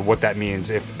questioning, what that means,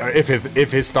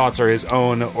 if his thoughts are his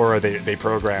own or are they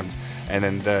programmed, and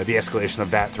then the escalation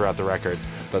of that throughout the record.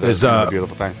 That's a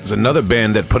beautiful thing. There's another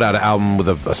band that put out an album with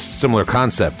a similar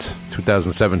concept,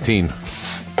 2017.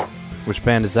 Which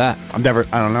band is that? I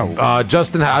don't know.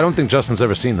 Justin, I don't think Justin's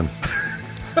ever seen them.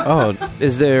 Oh,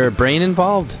 is there brain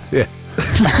involved? Yeah.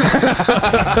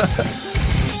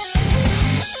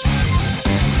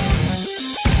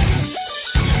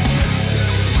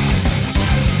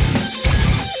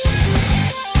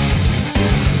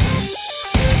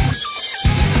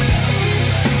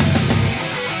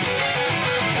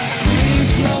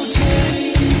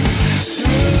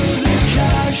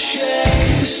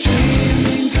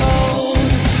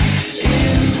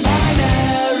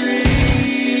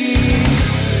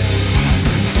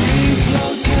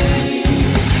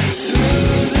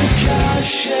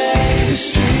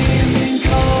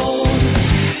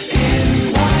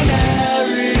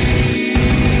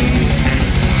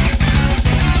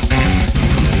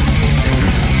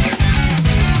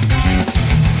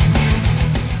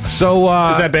 So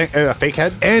is that a fake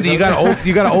head? Andy, you got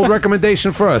an old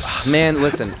recommendation for us? Man,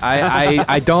 listen, I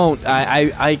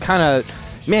kind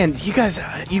of, man, you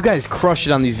guys crush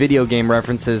it on these video game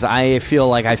references. I feel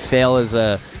like I fail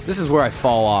this is where I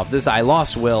fall off. I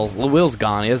lost Will. Will's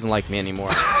gone. He doesn't like me anymore.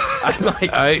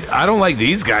 I don't like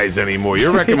these guys anymore.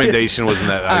 Your recommendation wasn't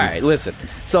that. All right, listen.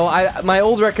 So my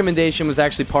old recommendation was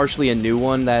actually partially a new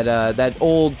one. That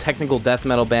old technical death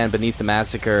metal band Beneath the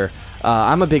Massacre.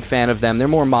 I'm a big fan of them. They're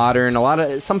more modern.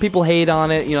 Some people hate on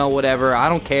it, whatever. I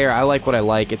don't care. I like what I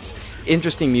like. It's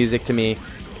interesting music to me.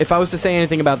 If I was to say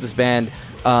anything about this band,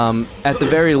 at the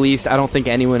very least, I don't think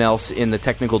anyone else in the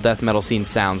technical death metal scene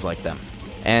sounds like them.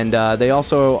 And they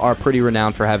also are pretty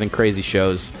renowned for having crazy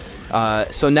shows.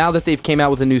 So now that they've came out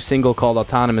with a new single called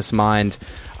Autonomous Mind,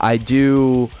 I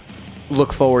do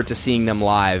look forward to seeing them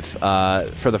live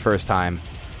for the first time.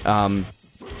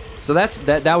 So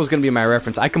that was going to be my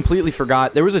reference. I completely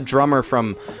forgot. There was a drummer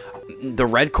from the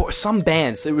Red Core, some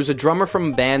bands. There was a drummer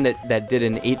from a band that did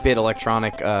an 8-bit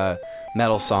electronic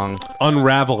metal song.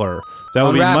 Unraveler. That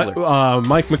would be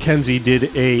Mike McKenzie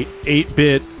did a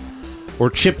 8-bit or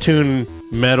chiptune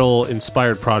metal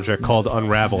inspired project called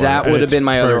Unraveler. That would have been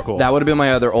my other. Cool. That would have been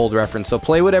my other old reference. So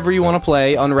play whatever you want to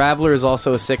play. Unraveler is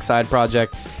also a 6-side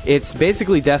project. It's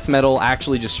basically death metal,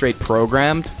 actually just straight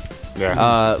programmed.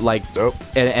 Yeah. Dope.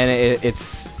 And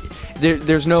it's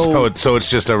there's no. So it's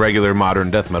just a regular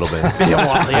modern death metal band.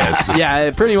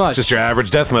 Yeah, pretty much. Just your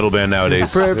average death metal band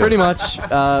nowadays. Pretty much.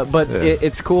 But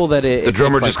it's cool that the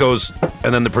drummer just goes,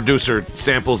 and then the producer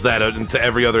samples that into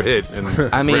every other hit and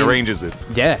rearranges it.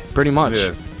 Yeah, pretty much.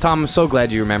 Yeah. Tom, I'm so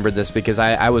glad you remembered this because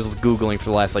I was Googling for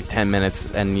the last 10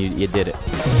 minutes and you did it.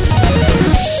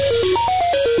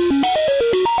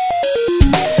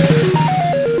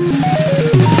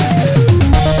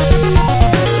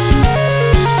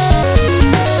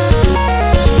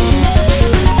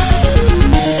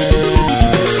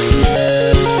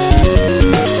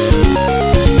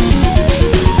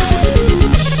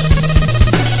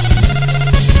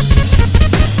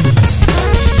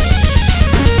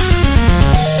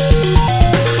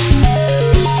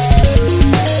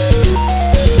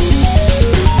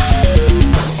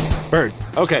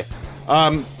 Okay,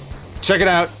 check it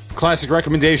out. Classic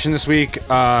recommendation this week.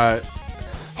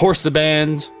 Horse the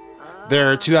Band,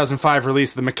 their 2005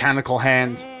 release, The Mechanical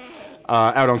Hand.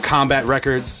 out on Combat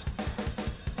Records.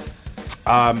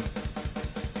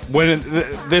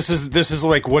 This is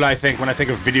like what I think when I think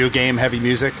of video game heavy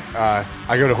music. I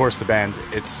go to Horse the Band.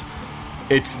 It's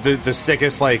the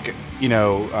sickest, like,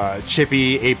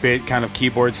 chippy 8-bit kind of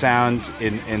keyboard sound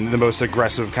in the most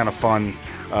aggressive kind of fun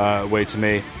way to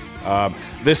me.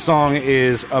 This song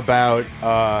is about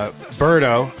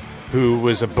Birdo, who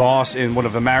was a boss in one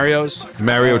of the Marios.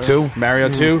 Mario 2? Mario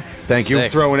 2. Thank you.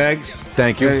 Sick. Throwing eggs.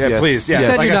 Thank you. Yeah, Yes. please. Yeah, You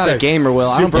said like you're I not said, a gamer, Will.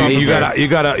 I don't super- believe You that.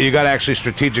 gotta actually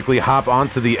strategically hop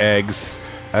onto the eggs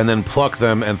and then pluck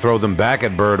them and throw them back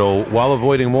at Birdo while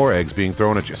avoiding more eggs being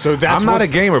thrown at you. So that's I'm not what- a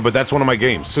gamer, but that's one of my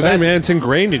games. So Hey, that's man, it's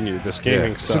ingrained in you, this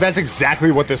gaming stuff. so that's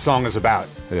exactly what this song is about.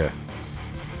 Yeah.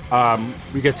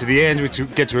 We get to the end. We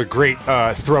get to a great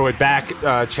throw it back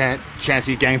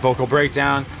chanty gang vocal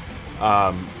breakdown.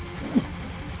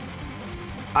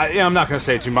 I'm not going to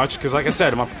say too much because, like I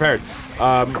said, I'm unprepared.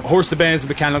 Horse the Band is the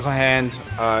mechanical hand.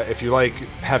 If you like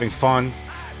having fun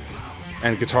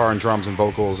and guitar and drums and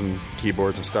vocals and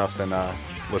keyboards and stuff, then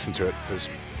listen to it because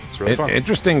it's really fun.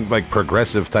 Interesting, like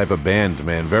progressive type of band,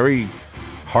 man. Very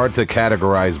hard to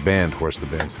categorize band, Horse the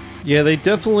Band. Yeah, they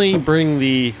definitely bring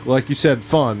the, like you said,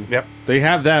 fun. Yep. They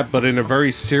have that, but in a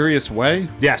very serious way.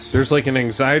 Yes. There's like an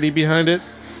anxiety behind it.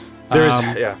 There's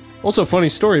yeah. Also, funny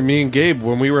story. Me and Gabe,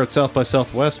 when we were at South by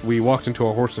Southwest, we walked into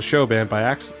a Horse the Show band by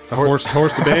accident. Horse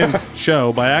the Band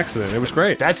show by accident. It was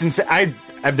great. That's insane.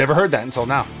 I've never heard that until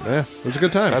now. Yeah, it was a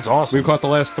good time. That's awesome. We caught the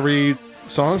last 3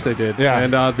 songs they did. Yeah.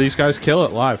 And these guys kill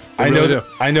it live. They I really know do.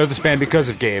 I know this band because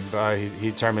of Gabe.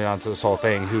 He turned me on to this whole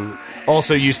thing. Who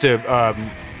also used to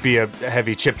be a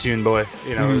heavy chiptune boy,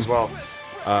 as well.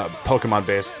 Pokemon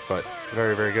based, but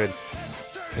very, very good.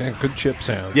 Yeah, good chip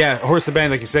sound. Yeah, Horse the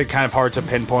Band, like you said, kind of hard to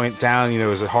pinpoint down.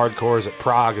 Is it hardcore? Is it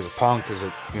prog? Is it punk? Is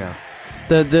it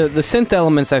The synth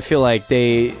elements, I feel like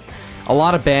a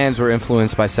lot of bands were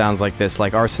influenced by sounds like this,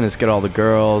 like Arsonists Get All the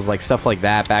Girls, like stuff like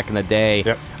that back in the day.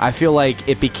 Yep. I feel like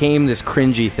it became this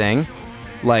cringy thing.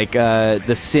 Like the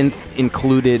synth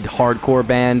included hardcore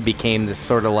band became this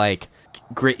sort of like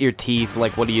grit your teeth,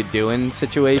 like what are you doing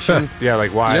situation. Yeah,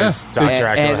 like why does Dr.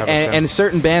 Acula have a synth? And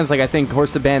certain bands, like I think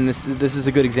Horse the Band, this is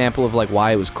a good example of like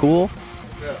why it was cool.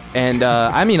 Yeah. And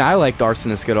I mean, I liked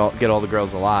Arsonists Get All the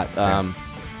Girls a lot.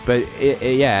 But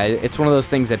it's one of those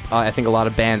things that I think a lot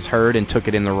of bands heard and took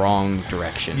it in the wrong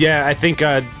direction. Yeah, I think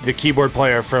the keyboard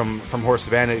player from Horse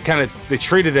the Band, they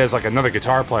treated it as like another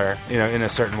guitar player, in a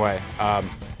certain way.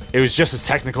 It was just as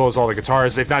technical as all the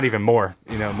guitars, if not even more,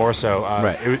 more so.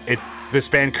 Right. This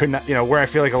band could not, where I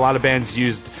feel like a lot of bands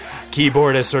used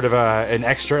keyboard as sort of an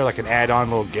extra, like an add-on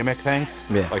little gimmick thing.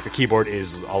 Yeah. Like the keyboard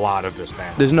is a lot of this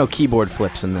band. There's no keyboard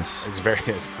flips in this. It's keyboard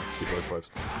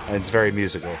flips, and it's very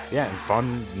musical. Yeah, and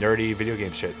fun, nerdy video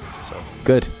game shit. So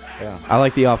Good. yeah, I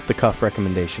like the off-the-cuff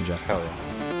recommendation, Justin. hell yeah.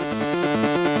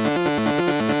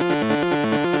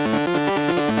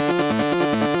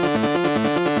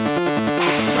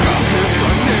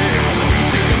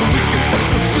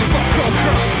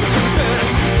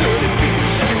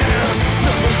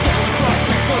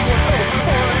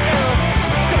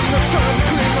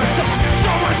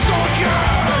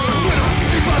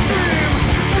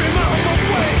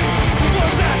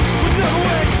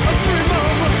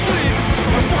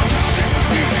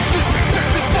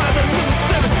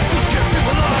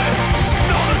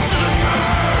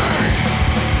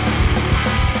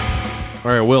 All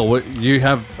right, Will, you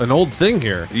have an old thing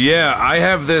here. Yeah, I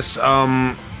have this,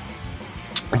 The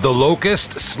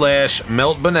Locust /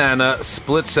 Melt Banana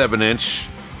Split 7-inch,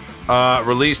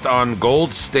 released on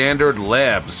Gold Standard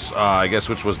Labs, I guess,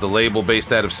 which was the label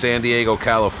based out of San Diego,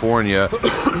 California.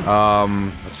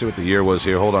 Let's see what the year was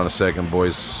here. Hold on a second,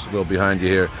 boys. A little behind you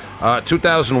here.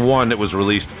 2001 it was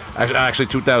released. Actually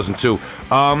 2002.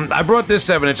 I brought this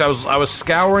 7-inch. I was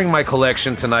scouring my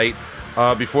collection tonight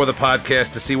before the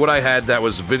podcast to see what I had that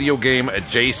was video game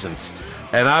adjacent.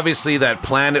 And obviously that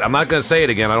Planet, I'm not going to say it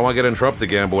again, I don't want to get interrupted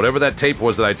again, but whatever that tape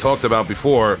was that I talked about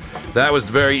before, that was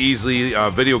very easily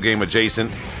video game adjacent.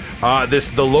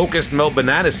 The Locust Melt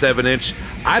Banana 7-inch,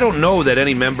 I don't know that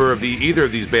any member of either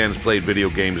of these bands played video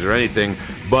games or anything,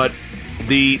 but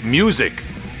the music,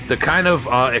 the kind of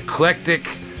eclectic,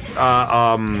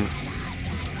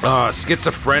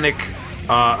 schizophrenic,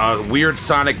 weird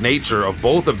sonic nature of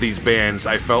both of these bands,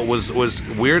 I felt was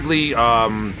weirdly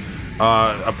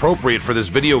appropriate for this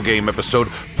video game episode,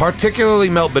 particularly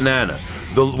Melt Banana.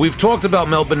 We've talked about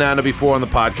Melt Banana before on the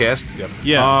podcast. Yep.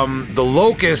 Yeah. The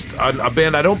Locust, a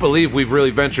band I don't believe we've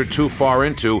really ventured too far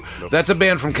into. That's a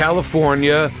band from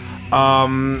California.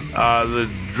 The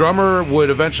drummer would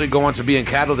eventually go on to be in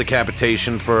cattle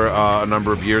decapitation for a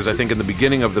number of years, I think in the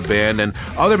beginning of the band, and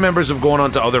other members have gone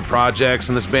on to other projects,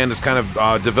 and this band has kind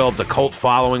of developed a cult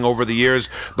following over the years,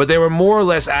 but they were more or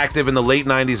less active in the late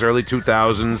 90s, early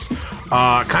 2000s,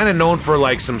 kind of known for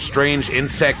like some strange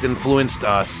insect-influenced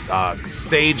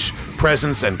stage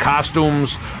presence and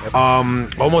costumes,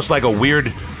 almost like a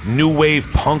weird new wave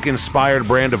punk-inspired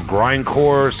brand of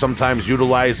grindcore, sometimes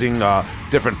utilizing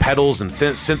different pedals and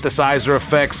synthesizer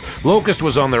effects. Locust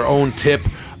was on their own tip,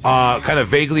 kind of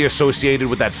vaguely associated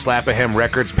with that Slap-A-Ham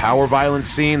Records power violence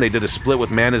scene. They did a split with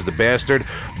Man is the Bastard,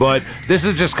 but this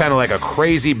is just kind of like a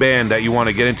crazy band that you want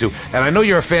to get into. And I know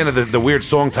you're a fan of the weird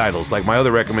song titles, like my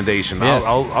other recommendation. Yeah.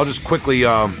 I'll just quickly...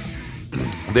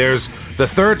 There's the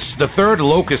third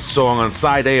Locust song on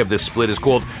side A of this split is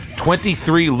called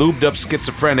 23 Lubed Up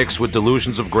Schizophrenics with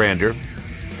Delusions of Grandeur.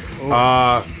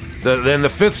 Then the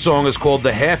fifth song is called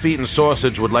The Half-Eaten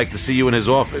Sausage Would Like to See You in His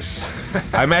Office.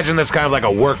 I imagine that's kind of like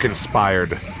a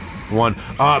work-inspired one.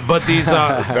 But these...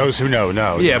 Those who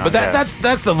know. Yeah, but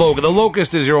that's the Locust. The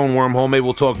Locust is your own wormhole. Maybe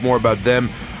we'll talk more about them.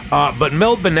 But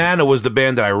Melt Banana was the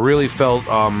band that I really felt...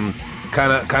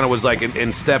 kind of was like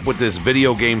in step with this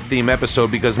video game theme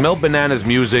episode, because Melt Banana's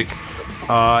music,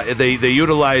 they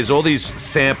utilize all these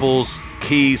samples,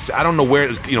 keys, I don't know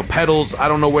where, pedals, I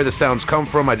don't know where the sounds come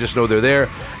from, I just know they're there,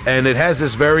 and it has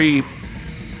this very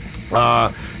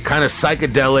kind of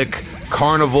psychedelic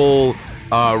carnival,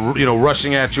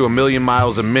 rushing at you a million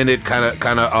miles a minute kind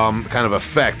of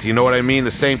effect. You know what I mean?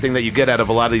 The same thing that you get out of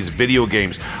a lot of these video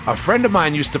games. A friend of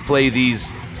mine used to play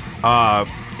these.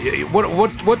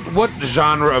 What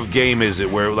genre of game is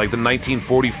it? Where like the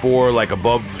 1944 like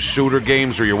above shooter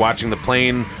games where you're watching the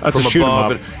plane That's from a shoot 'em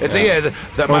above? up.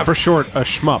 It's For short, a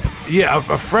shmup. Yeah, a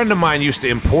friend of mine used to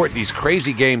import these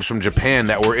crazy games from Japan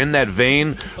that were in that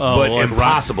vein, but like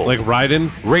impossible. Like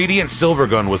Raiden? Radiant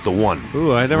Silvergun was the one.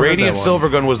 Ooh, I never heard Radiant that one.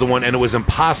 Silvergun was the one, and it was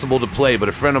impossible to play. But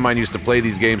a friend of mine used to play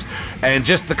these games, and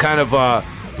just the kind of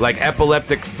like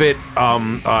epileptic fit,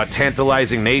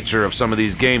 tantalizing nature of some of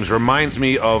these games reminds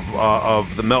me of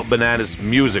the Melt Bananas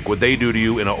music. What they do to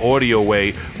you in an audio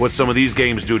way, what some of these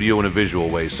games do to you in a visual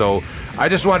way. So I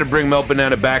just wanted to bring Melt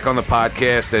Banana back on the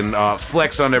podcast and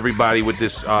flex on everybody with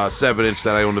this 7-inch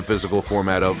that I own the physical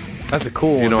format of. That's a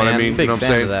cool one, You know what I man. mean? Big You know what I'm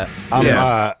fan saying? of that. I'm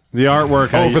Yeah. The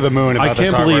artwork. over the moon about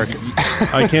this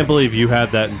artwork. I can't believe you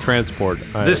had that in transport.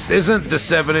 This isn't the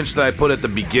 7-inch that I put at the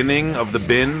beginning of the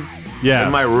bin. Yeah.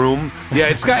 In my room. Yeah,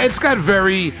 it's got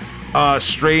very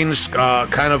strange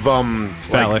kind of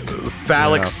Phallic.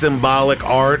 phallic symbolic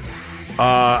art.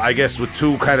 I guess with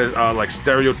two kind of like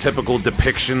stereotypical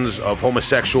depictions of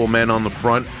homosexual men on the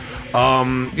front.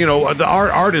 The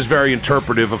art is very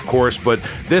interpretive, of course, but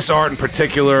this art in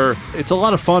particular, It's a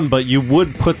lot of fun, but you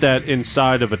would put that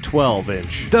inside of a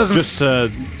 12-inch. Doesn't just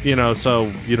to,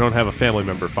 so you don't have a family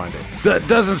member find it.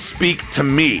 doesn't speak to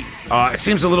me. It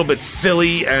seems a little bit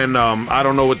silly, and I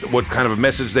don't know what kind of a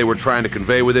message they were trying to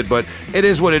convey with it, but it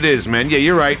is what it is, man. Yeah,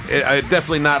 you're right.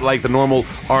 Definitely not like the normal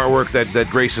artwork that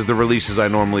graces the releases I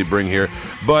normally bring here,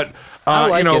 but... I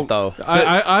like it though.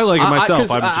 I like it myself.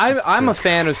 'Cause I'm a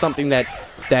fan of something that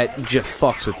just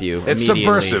fucks with you. It's immediately.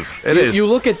 subversive. It is. You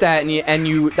look at that and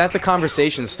you that's a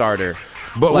conversation starter.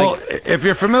 But Like- well, if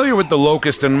you're familiar with the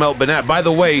Locust and Melt Banana, by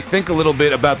the way, think a little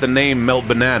bit about the name Melt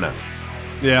Banana.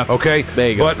 Yeah. Okay, There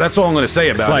you go. But that's all I'm going to say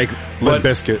about It's like it. Limp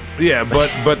Bizkit. Yeah,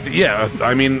 but yeah,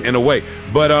 I mean, in a way.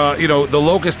 But the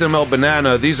Locust and Melt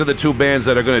Banana, these are the two bands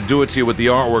that are going to do it to you with the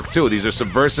artwork too. These are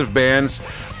subversive bands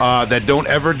that don't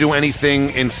ever do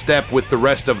anything in step with the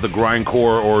rest of the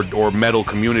grindcore or metal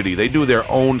community. They do their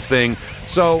own thing.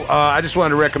 So I just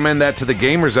wanted to recommend that to the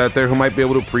gamers out there who might be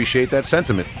able to appreciate that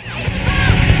sentiment.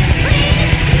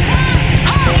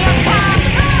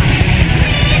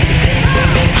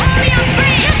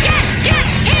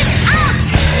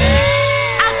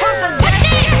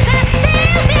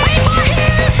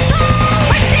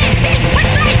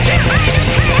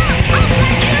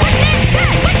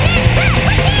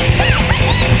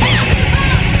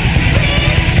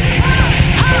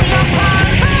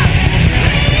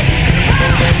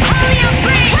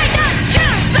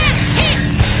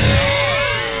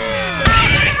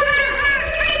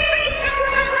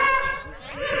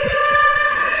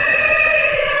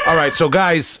 All right, so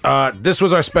guys, this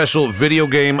was our special video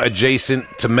game adjacent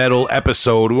to metal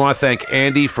episode. We want to thank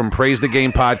Andy from Praise the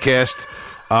Game podcast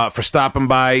for stopping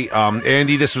by.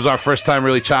 Andy, this was our first time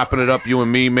really chopping it up, you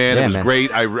and me, man. Yeah, It was man.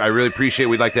 great. I really appreciate it.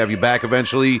 We'd like to have you back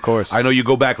eventually. Of course. I know you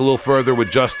go back a little further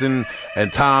with Justin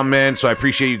and Tom, man, so I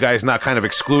appreciate you guys not kind of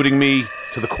excluding me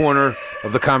to the corner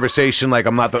of the conversation like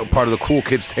I'm not the part of the cool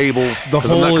kids table The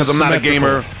whole because is I'm not a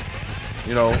symmetrical. gamer.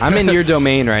 You know, I'm in your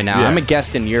domain right now. Yeah. I'm a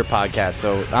guest in your podcast,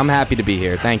 so I'm happy to be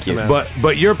here. Thank you.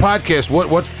 But your podcast,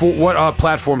 what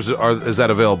platforms is that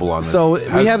available on? So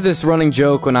we have this running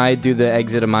joke when I do the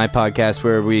exit of my podcast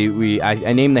where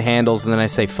I name the handles and then I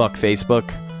say fuck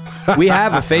Facebook. We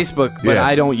have a Facebook, but Yeah.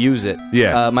 I don't use it.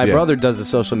 Yeah, my yeah. brother does the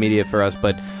social media for us,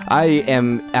 but I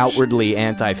am outwardly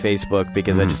anti-Facebook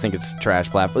because I just think it's a trash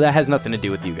platform. That has nothing to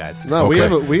do with you guys. No, we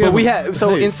Okay. have. We have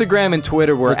so hey, Instagram and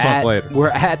Twitter. We're talk at later.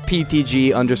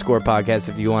 PTG_podcast.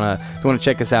 If you wanna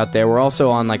check us out there, we're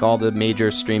also on like all the major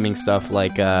streaming stuff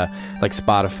like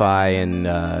Spotify and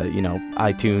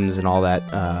iTunes and all that.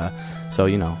 So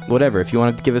whatever. If you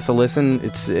want to give us a listen,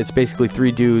 it's basically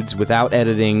three dudes without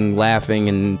editing, laughing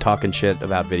and talking shit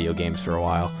about video games for a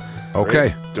while.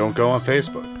 Okay. Don't go on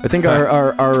Facebook. I think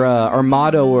our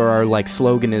motto or our like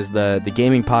slogan is the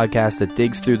gaming podcast that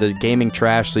digs through the gaming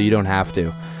trash so you don't have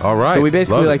to. All right. So we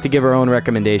basically Love like to give our own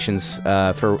recommendations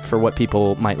for what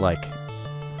people might like.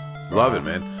 Love it,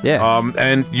 man. Yeah.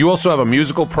 And you also have a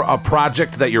musical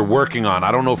project that you're working on.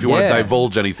 I don't know if you want to Yeah.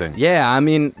 divulge anything. Yeah, I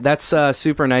mean that's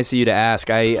super nice of you to ask.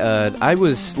 I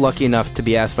was lucky enough to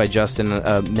be asked by Justin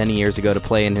many years ago to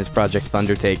play in his project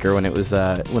Thundertaker when it was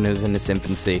in its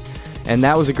infancy, and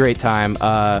that was a great time.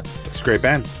 It's a great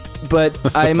band. But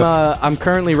I'm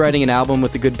currently writing an album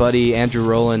with a good buddy Andrew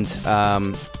Rowland.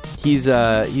 He's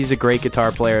a great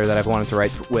guitar player that I've wanted to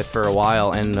write with for a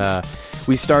while, and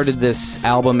we started this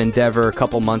album endeavor a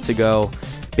couple months ago,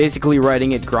 basically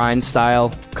writing it grind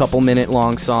style, couple minute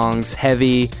long songs,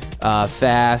 heavy,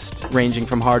 fast, ranging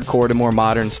from hardcore to more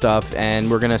modern stuff,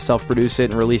 and we're going to self-produce it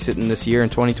and release it in this year in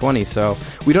 2020. So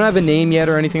we don't have a name yet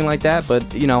or anything like that, but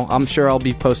I'm sure I'll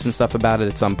be posting stuff about it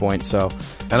at some point, so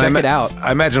check it out.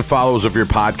 I imagine followers of your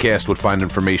podcast would find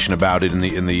information about it in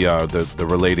the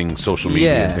relating social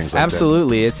media and things like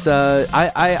absolutely. It's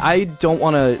I don't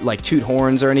want to like toot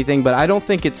horns or anything, but I don't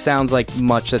think it sounds like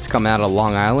much that's come out of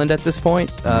Long Island at this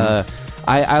point.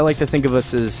 I like to think of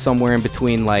us as somewhere in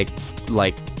between like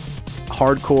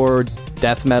hardcore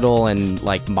death metal and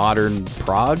like modern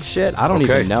prog shit. I don't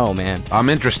even know, man. I'm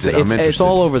interested. It's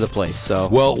all over the place. So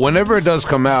well, whenever it does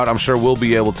come out, I'm sure we'll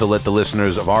be able to let the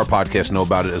listeners of our podcast know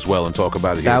about it as well and talk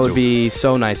about it here. That would too. be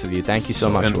so nice of you. Thank you so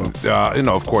much, And, Will.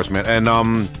 of course, man.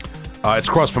 And it's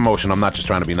cross promotion. I'm not just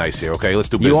trying to be nice here. Okay, let's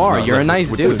do business. You are. No, You're a nice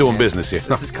we're dude. doing man. business here.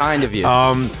 This is kind of you.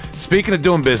 Speaking of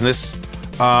doing business,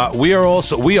 we are on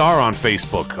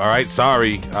Facebook. All right,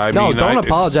 sorry. Don't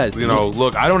apologize to me.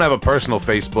 Look, I don't have a personal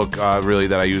Facebook really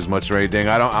that I use much or anything.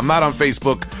 I'm not on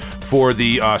Facebook for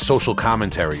the social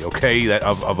commentary, okay, that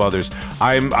of others. We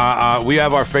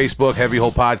have our Facebook, Heavy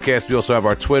Hole Podcast. We also have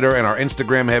our Twitter and our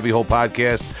Instagram, Heavy Hole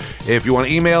Podcast. If you want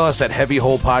to email us at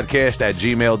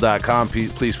heavyholepodcast@gmail.com,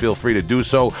 please feel free to do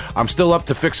so. I'm still up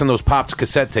to fixing those popped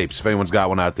cassette tapes, if anyone's got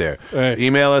one out there. Right.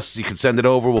 Email us. You can send it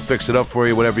over. We'll fix it up for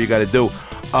you, whatever you got to do.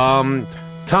 Tom,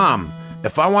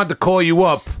 if I wanted to call you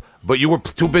up, but you were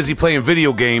too busy playing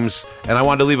video games, and I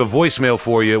wanted to leave a voicemail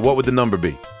for you, what would the number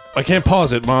be? I can't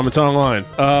pause it, Mom. It's online.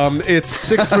 It's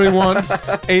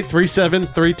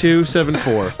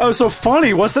 631-837-3274. Oh, so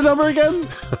funny. What's the number again?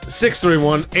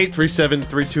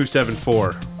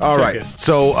 631-837-3274. All Check right. it.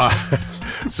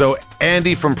 So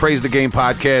Andy from Praise the Game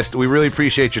Podcast, we really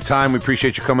appreciate your time. We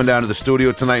appreciate you coming down to the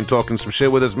studio tonight and talking some shit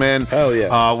with us, man. Hell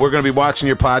yeah. We're going to be watching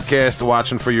your podcast,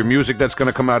 watching for your music that's going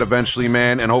to come out eventually,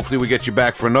 man, and hopefully we get you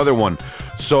back for another one.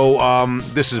 So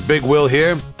this is Big Will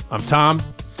here. I'm Tom.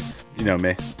 You know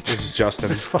me. This is Justin.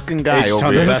 This fucking guy H-Ton,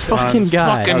 over the here. best fucking times.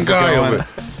 guy. Fucking How's it guy going? over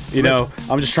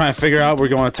I'm just trying to figure out. We're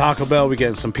going to Taco Bell. We're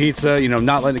getting some pizza.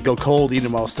 Not letting it go cold, eating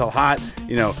it while it's still hot.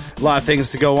 A lot of things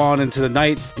to go on into the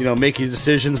night. Make your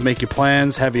decisions, make your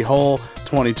plans. Heavy Hole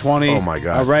 2020. Oh, my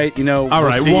God. All right. All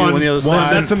right, see you one. on the other One.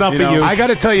 side. That's enough for you. I got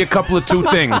to tell you a couple of two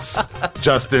things,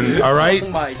 Justin, all right? Oh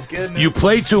my goodness. You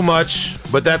play too much,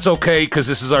 but that's okay because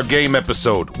this is our game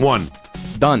episode. 1.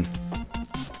 Done.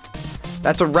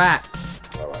 That's a rat.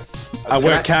 I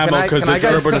wear camo because it's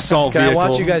urban assault Can vehicle. I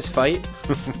watch you guys fight?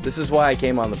 This is why I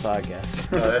came on the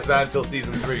podcast. No, that's not until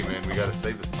season 3, man. We got to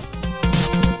save this.